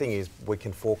is, we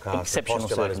can forecast and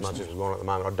postulate as much as we want at the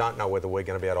moment. I don't know whether we're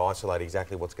going to be able to isolate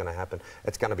exactly what's going to happen.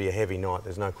 It's going to be a heavy night.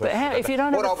 There's no question. But if you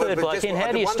don't have a third bloke in,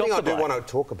 how do you stop the bloke? One thing I do want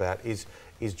to talk about is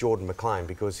Jordan McLean,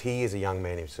 because he is a young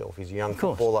man himself. He's a young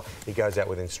footballer. He goes out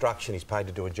with instruction. He's paid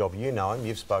to do a job. You know him.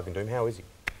 You've spoken to him. How is he?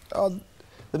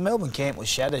 The Melbourne camp was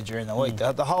shattered during the week.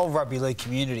 The whole rugby league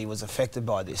community was affected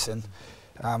by this, and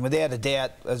without a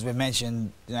doubt, as we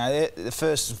mentioned, you know, the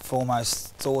first and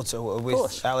foremost thoughts are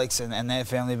with Alex and their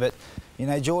family. But you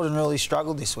know, Jordan really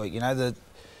struggled this week. You know,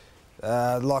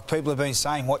 like people have been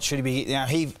saying, what should he be? You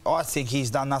know, I think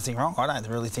he's done nothing wrong. I don't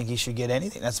really think he should get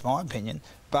anything. That's my opinion.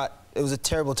 But it was a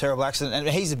terrible, terrible accident, and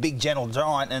he's a big, gentle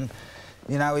giant, and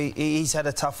you know, he's had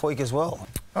a tough week as well.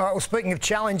 All right, well, speaking of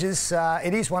challenges,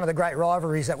 it is one of the great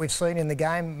rivalries that we've seen in the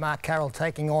game. Mark Carroll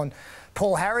taking on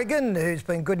Paul Harrigan, who's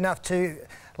been good enough to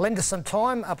lend us some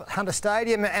time up at Hunter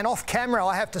Stadium. And off camera,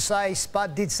 I have to say,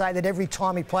 Spud did say that every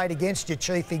time he played against you,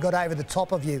 Chief, he got over the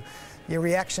top of you. Your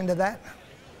reaction to that?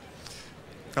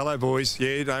 Hello, boys.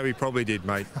 Yeah, no, we probably did,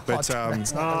 mate. But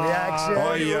that's not the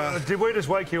reaction. Did we just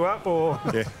wake you up, or?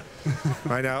 Yeah.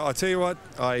 I know. I tell you what,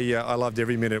 I loved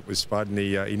every minute with Spud, and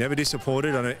he never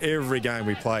disappointed. On every game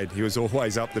we played, he was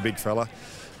always up, the big fella.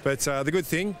 But the good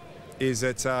thing is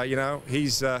that you know,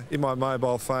 he's in my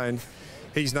mobile phone.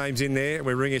 His name's in there, and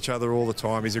we ring each other all the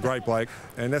time. He's a great bloke,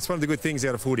 and that's one of the good things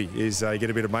out of footy is you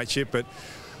get a bit of mateship. But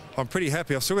I'm pretty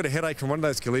happy. I've still got a headache from one of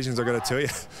those collisions, I've got to tell you.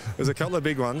 There's a couple of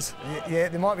big ones. Yeah,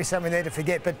 there might be something there to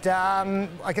forget, but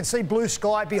I can see blue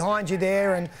sky behind you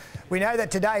there, and we know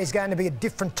that today is going to be a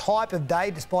different type of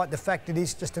day, despite the fact it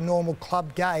is just a normal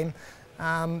club game.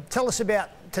 Tell us about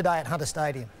today at Hunter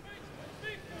Stadium.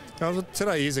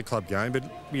 Today is a club game, but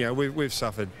you know, we've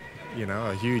suffered, you know,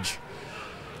 a huge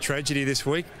tragedy this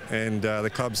week, and the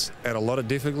club's had a lot of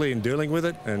difficulty in dealing with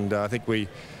it, and I think we'll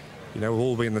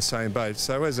all be in the same boat.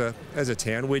 So as a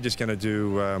town, we're just going to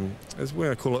do, we're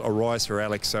going to call it a rise for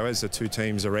Alex. So as the 2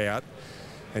 teams are out,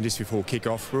 and just before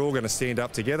kick-off, we're all going to stand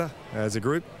up together as a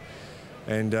group,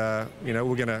 and you know,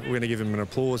 we're going to give him an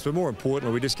applause. But more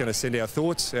importantly, we're just going to send our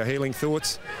thoughts, our healing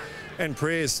thoughts, and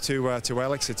prayers to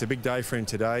Alex. It's a big day for him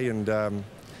today, and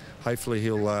hopefully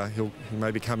he'll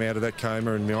maybe come out of that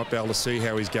coma and we might be able to see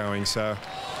how he's going. So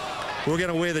we're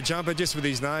going to wear the jumper just with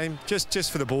his name,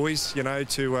 just for the boys, you know,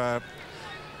 to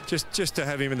just to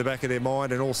have him in the back of their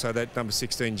mind, and also that number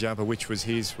 16 jumper, which was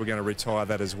his. We're going to retire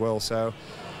that as well. So,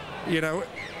 you know,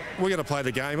 we're going to play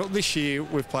the game. This year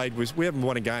we haven't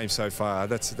won a game so far.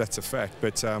 That's a fact.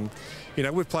 But you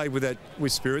know, we've played with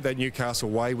spirit, that Newcastle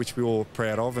way, which we're all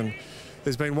proud of. And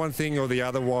there's been one thing or the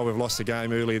other why we've lost the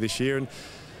game earlier this year. And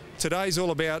today's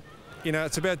all about, you know,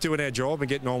 it's about doing our job and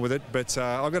getting on with it. But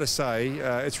I've got to say,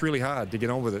 it's really hard to get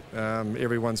on with it.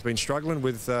 Everyone's been struggling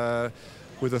with the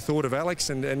thought of Alex,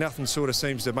 and nothing sort of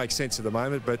seems to make sense at the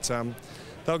moment. But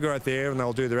they'll go out there and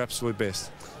they'll do their absolute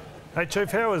best. Hey,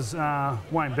 Chief, how has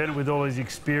Wayne Bennett, with all his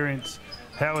experience,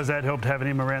 how has that helped having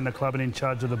him around the club and in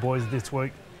charge of the boys this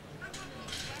week?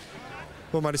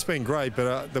 Well, mate, it's been great,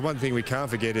 but the one thing we can't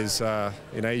forget is,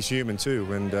 you know, he's human too,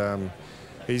 and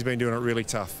he's been doing it really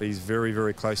tough. He's very,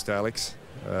 very close to Alex,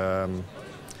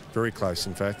 very close,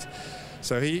 in fact.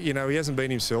 So he hasn't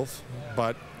been himself,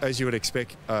 but as you would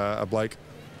expect, a bloke,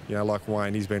 you know, like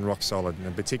Wayne, he's been rock solid,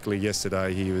 and particularly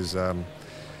yesterday, he was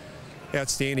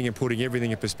outstanding and putting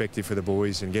everything in perspective for the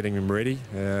boys and getting them ready.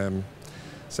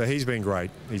 So he's been great.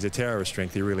 He's a tower of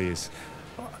strength, he really is.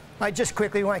 Mate, just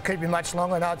quickly, won't keep you much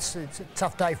longer. I know it's a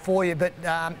tough day for you, but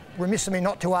remiss of me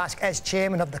not to ask, as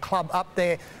chairman of the club up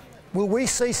there, will we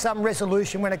see some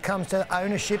resolution when it comes to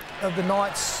ownership of the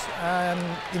Knights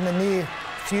in the near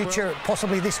future,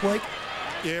 possibly this week?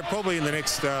 Yeah, probably in the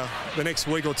next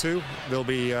week or two. There will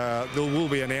be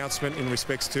an announcement in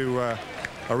respects to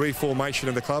a reformation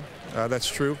of the club. That's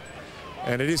true,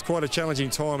 and it is quite a challenging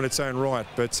time in its own right.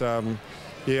 But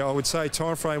yeah, I would say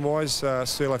time frame wise,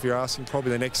 still, if you're asking, probably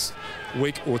the next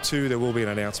week or two there will be an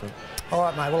announcement. All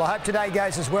right, mate. Well, I hope today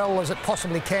goes as well as it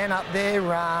possibly can up there.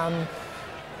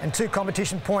 And 2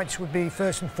 competition points would be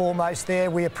first and foremost there.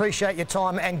 We appreciate your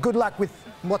time and good luck with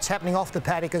what's happening off the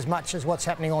paddock as much as what's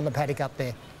happening on the paddock up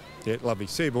there. Yeah, lovely.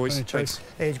 See you, boys. Thanks.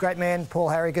 Yeah, he's a great man, Paul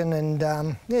Harrigan, and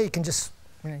yeah, you can just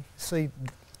see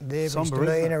there his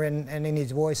demeanour and in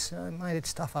his voice. Mate,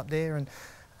 it's tough up there, and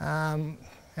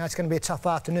it's going to be a tough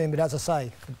afternoon, but as I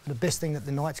say, the best thing that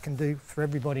the Knights can do for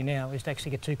everybody now is to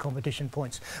actually get 2 competition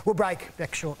points. We'll break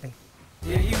back shortly.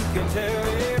 Yeah, you can tell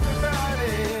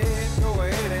everybody, go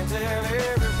ahead and tell